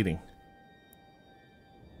everyone's eating.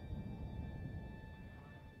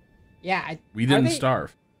 Yeah, We didn't they,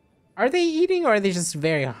 starve. Are they eating or are they just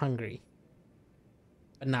very hungry?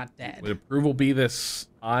 But not dead. Would approval be this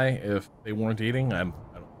high if they weren't eating? I don't.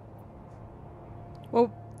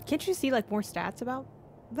 Well, can't you see like more stats about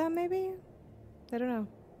them? Maybe. I don't know.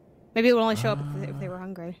 Maybe it would only show up if they were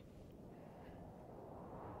hungry.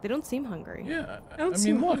 They don't seem hungry. Yeah, I don't I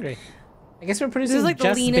seem mean, look. hungry. I guess we're producing like the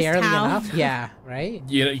just leanest barely town. enough. Yeah, right?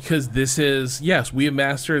 Yeah, because this is, yes, we have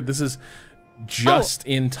mastered, this is just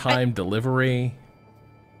in time delivery.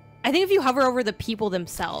 I think if you hover over the people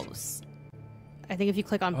themselves, I think if you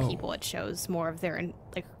click on Oh. people, it shows more of their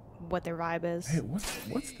like what their vibe is. Hey,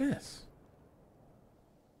 what's this?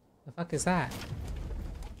 The fuck is that?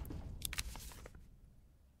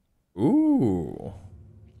 Ooh.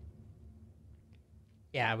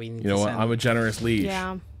 Yeah, we need You know to what? send... I'm a generous liege.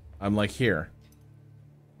 Yeah. I'm like, here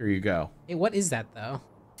you go. Hey, what is that though?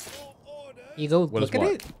 You go What is look at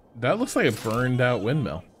what? it? That looks like a burned out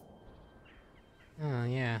windmill. Oh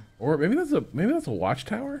yeah. Or maybe that's a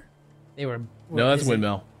watchtower? They were No, that's is a it-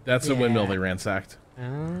 windmill. That's a windmill Yeah. they ransacked.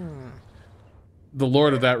 Oh. The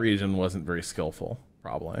lord of that region wasn't very skillful,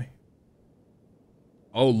 probably.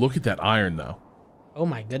 Oh, look at that iron though. Oh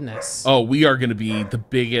my goodness. Oh, we are going to be the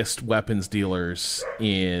biggest weapons dealers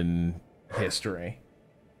in history.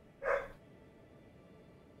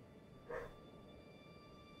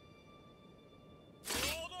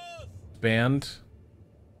 Band,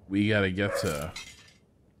 we got to get to...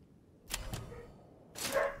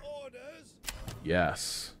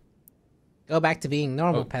 Yes. Go back to being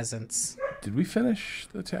normal Oh. peasants. Did we finish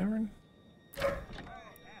the tavern?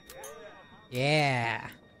 Yay.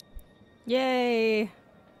 Yeah.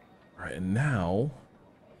 All right, and now...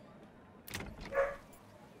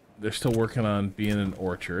 They're still working on being an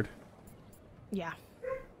orchard. Yeah.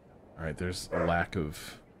 All right, there's a lack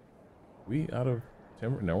of... We out of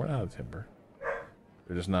timber? No, we're not out of timber.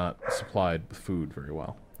 They're just not supplied with food very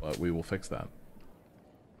well, but we will fix that.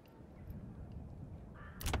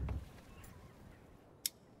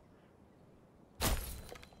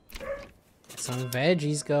 Some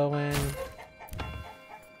veggies going.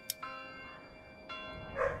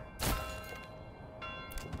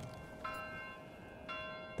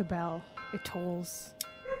 The bell. It tolls.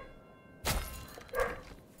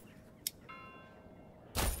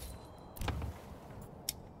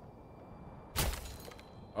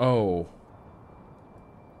 Oh.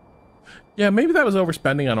 Yeah, maybe that was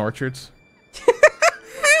overspending on orchards.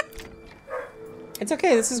 It's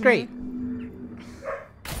okay. This is great.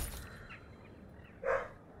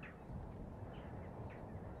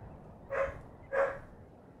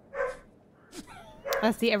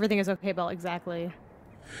 That's the everything is okay bell, exactly.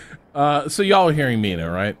 So y'all are hearing Mina,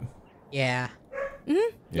 right? Yeah.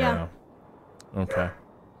 Yeah. Okay.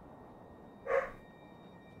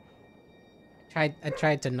 I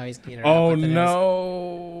tried to noise meter. it up, Oh but then it was-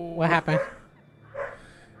 no. What happened?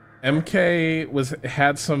 MK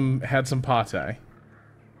had some pate.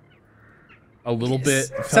 A little bit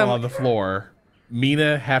fell Some- on the floor.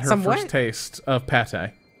 Mina had her Some first what? taste of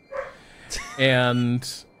pate. And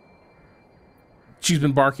she's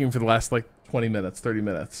been barking for the last like 20 minutes, 30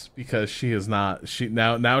 minutes because she is not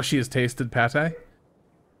now she has tasted pate.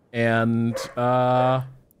 And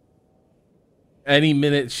any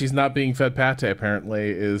minute she's not being fed pate apparently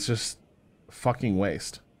is just fucking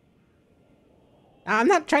waste. I'm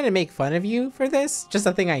not trying to make fun of you for this. Just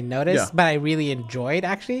a thing I noticed, Yeah. but I really enjoyed.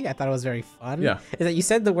 Actually, I thought it was very fun. Yeah. Is that you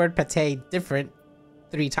said the word pate different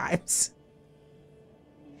 3 times.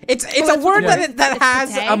 It's that's a what word the that word- that it's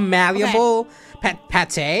has pate? a malleable pate.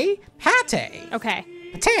 Okay.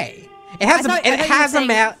 Pate. It has I thought you were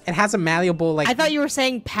saying- it has a malleable like. I thought you were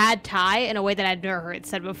saying pad thai in a way that I'd never heard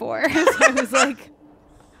said before. So I was like,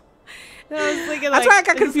 I was thinking, That's like, why I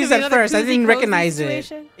got is this confused gonna be at another first. I koozie didn't cozy recognize it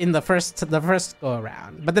situation? in the first go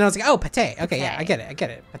around. But then I was like, oh, pate. Okay, yeah, I get it.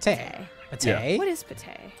 Pate. Yeah. What is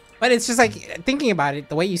pate? But it's just like thinking about it,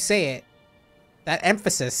 the way you say it, that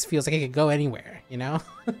emphasis feels like it could go anywhere, you know?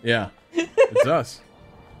 Yeah, it does.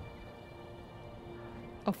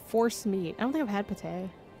 A force meat. I don't think I've had pate.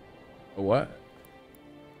 A what?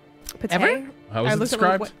 Pate? Ever? How was I it looked at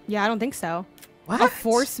described? yeah, I don't think so. What? A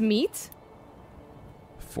force meat?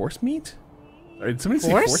 Force meat? Did somebody say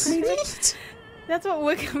Force force meat? meat? That's what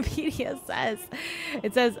Wikipedia says.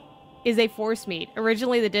 It says, is a force meat.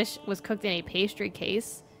 Originally, the dish was cooked in a pastry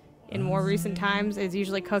case. In more recent times, it is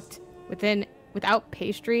usually cooked without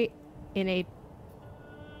pastry in a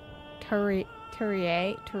tureen.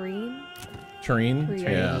 Tureen?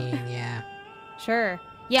 Yeah. Yeah. Sure.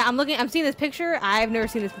 Yeah, I'm seeing this picture. I've never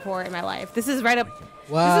seen this before in my life. This is right up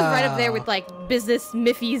Wow. This is right up there with like business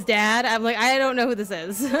Miffy's dad. I'm like, I don't know who this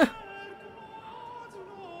is.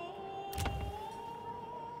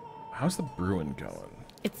 How's the brewing going?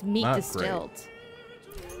 It's meat Not distilled.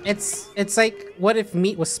 It's like, what if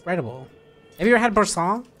meat was spreadable? Have you ever had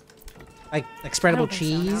boursin? Like spreadable think so,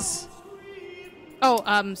 no. cheese? Oh,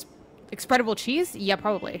 spreadable cheese? Yeah,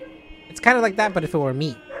 probably. It's kind of like that, but if it were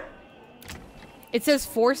meat. It says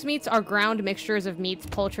force meats are ground mixtures of meats,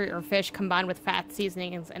 poultry, or fish combined with fat,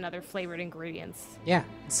 seasonings, and other flavored ingredients. Yeah,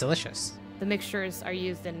 it's delicious. The mixtures are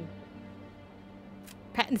used in...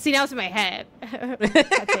 See, now it's in my head.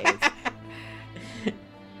 Patés.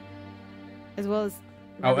 As well as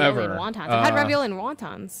ravioli However, and wontons. I've had ravioli and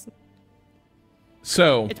wontons.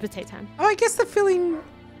 So It's potato time. Oh, I guess the filling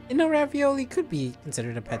in a ravioli could be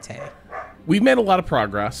considered a pate. we've made a lot of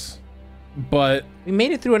progress, but We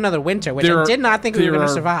made it through another winter, which There I are- did not think we were there going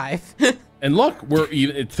to are- survive. and look,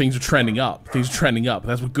 things are trending up. Things are trending up.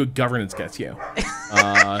 That's what good governance gets you.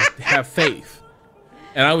 Have faith.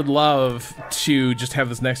 And I would love to just have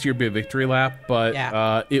this next year be a victory lap, but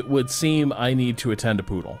Yeah. it would seem I need to attend a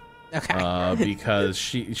poodle. Okay. Because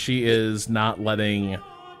she is not letting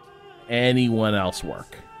anyone else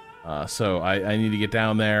work. So I need to get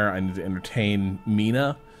down there. I need to entertain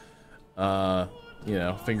Mina.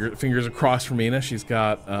 Fingers are crossed for Mina. She's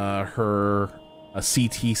got a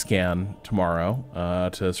CT scan tomorrow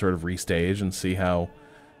to sort of restage and see how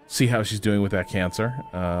she's doing with that cancer.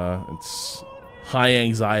 It's high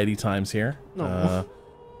anxiety times here. But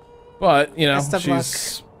Best of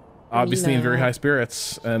she's obviously in very high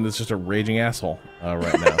spirits and is just a raging asshole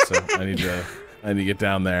right now. So I need to get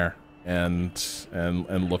down there and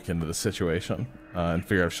look into the situation and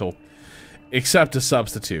figure out if she'll accept a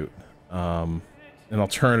substitute, an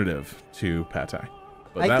alternative to pate.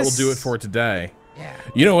 But Like that will this- do it for today. Yeah.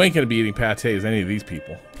 You know, ain't gonna be eating pate as any of these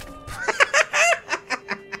people.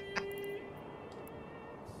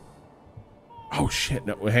 Oh shit!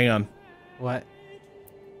 No, hang on. What?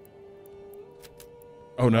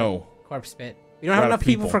 Oh no. Corpse pit. We don't have We're out enough of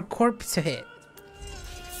people people. for corpse to hit.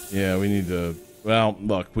 Yeah, we need to. Well,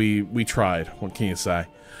 look, we tried. What can you say?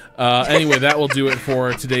 Anyway, that will do it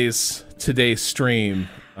for today's stream.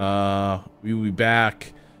 We will be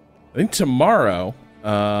back. I think tomorrow.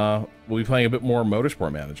 We'll be playing a bit more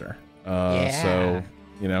Motorsport Manager. So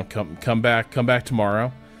come back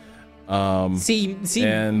tomorrow. See,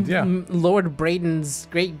 and yeah. Lord Braden's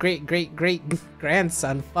great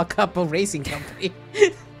grandson fuck up a racing company.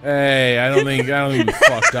 Hey, I don't think we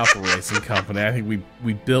fucked up a racing company. I think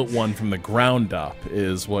we built one from the ground up.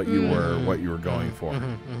 Is what you were going for.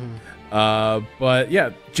 But yeah,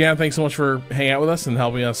 Jan, thanks so much for hanging out with us and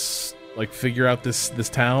helping us like figure out this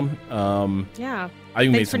town. Yeah. I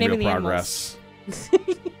think we made Thanks for some real naming the progress.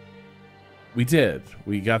 We did.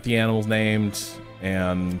 We got the animals named,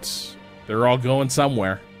 and they're all going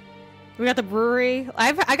somewhere. We got the brewery.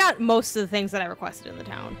 I got most of the things that I requested in the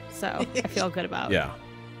town, so I feel good about. Yeah.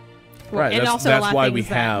 Well, Right, and that's- also that's a lot why of we things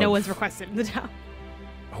that have- no one's requested in the town.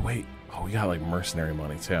 Oh wait. Oh, we got like mercenary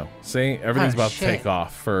money too. See, everything's about to shit. take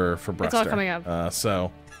off for Brester. It's all coming up.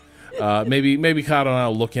 So maybe Cado and I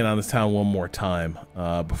will look in on this town one more time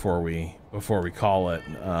before we call it.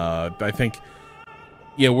 I think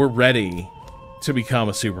we're ready to become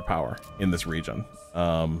a superpower in this region.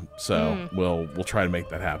 So we'll try to make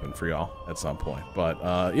that happen for y'all at some point. But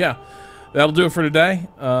that'll do it for today.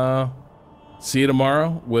 See you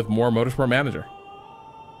tomorrow with more Motorsport Manager.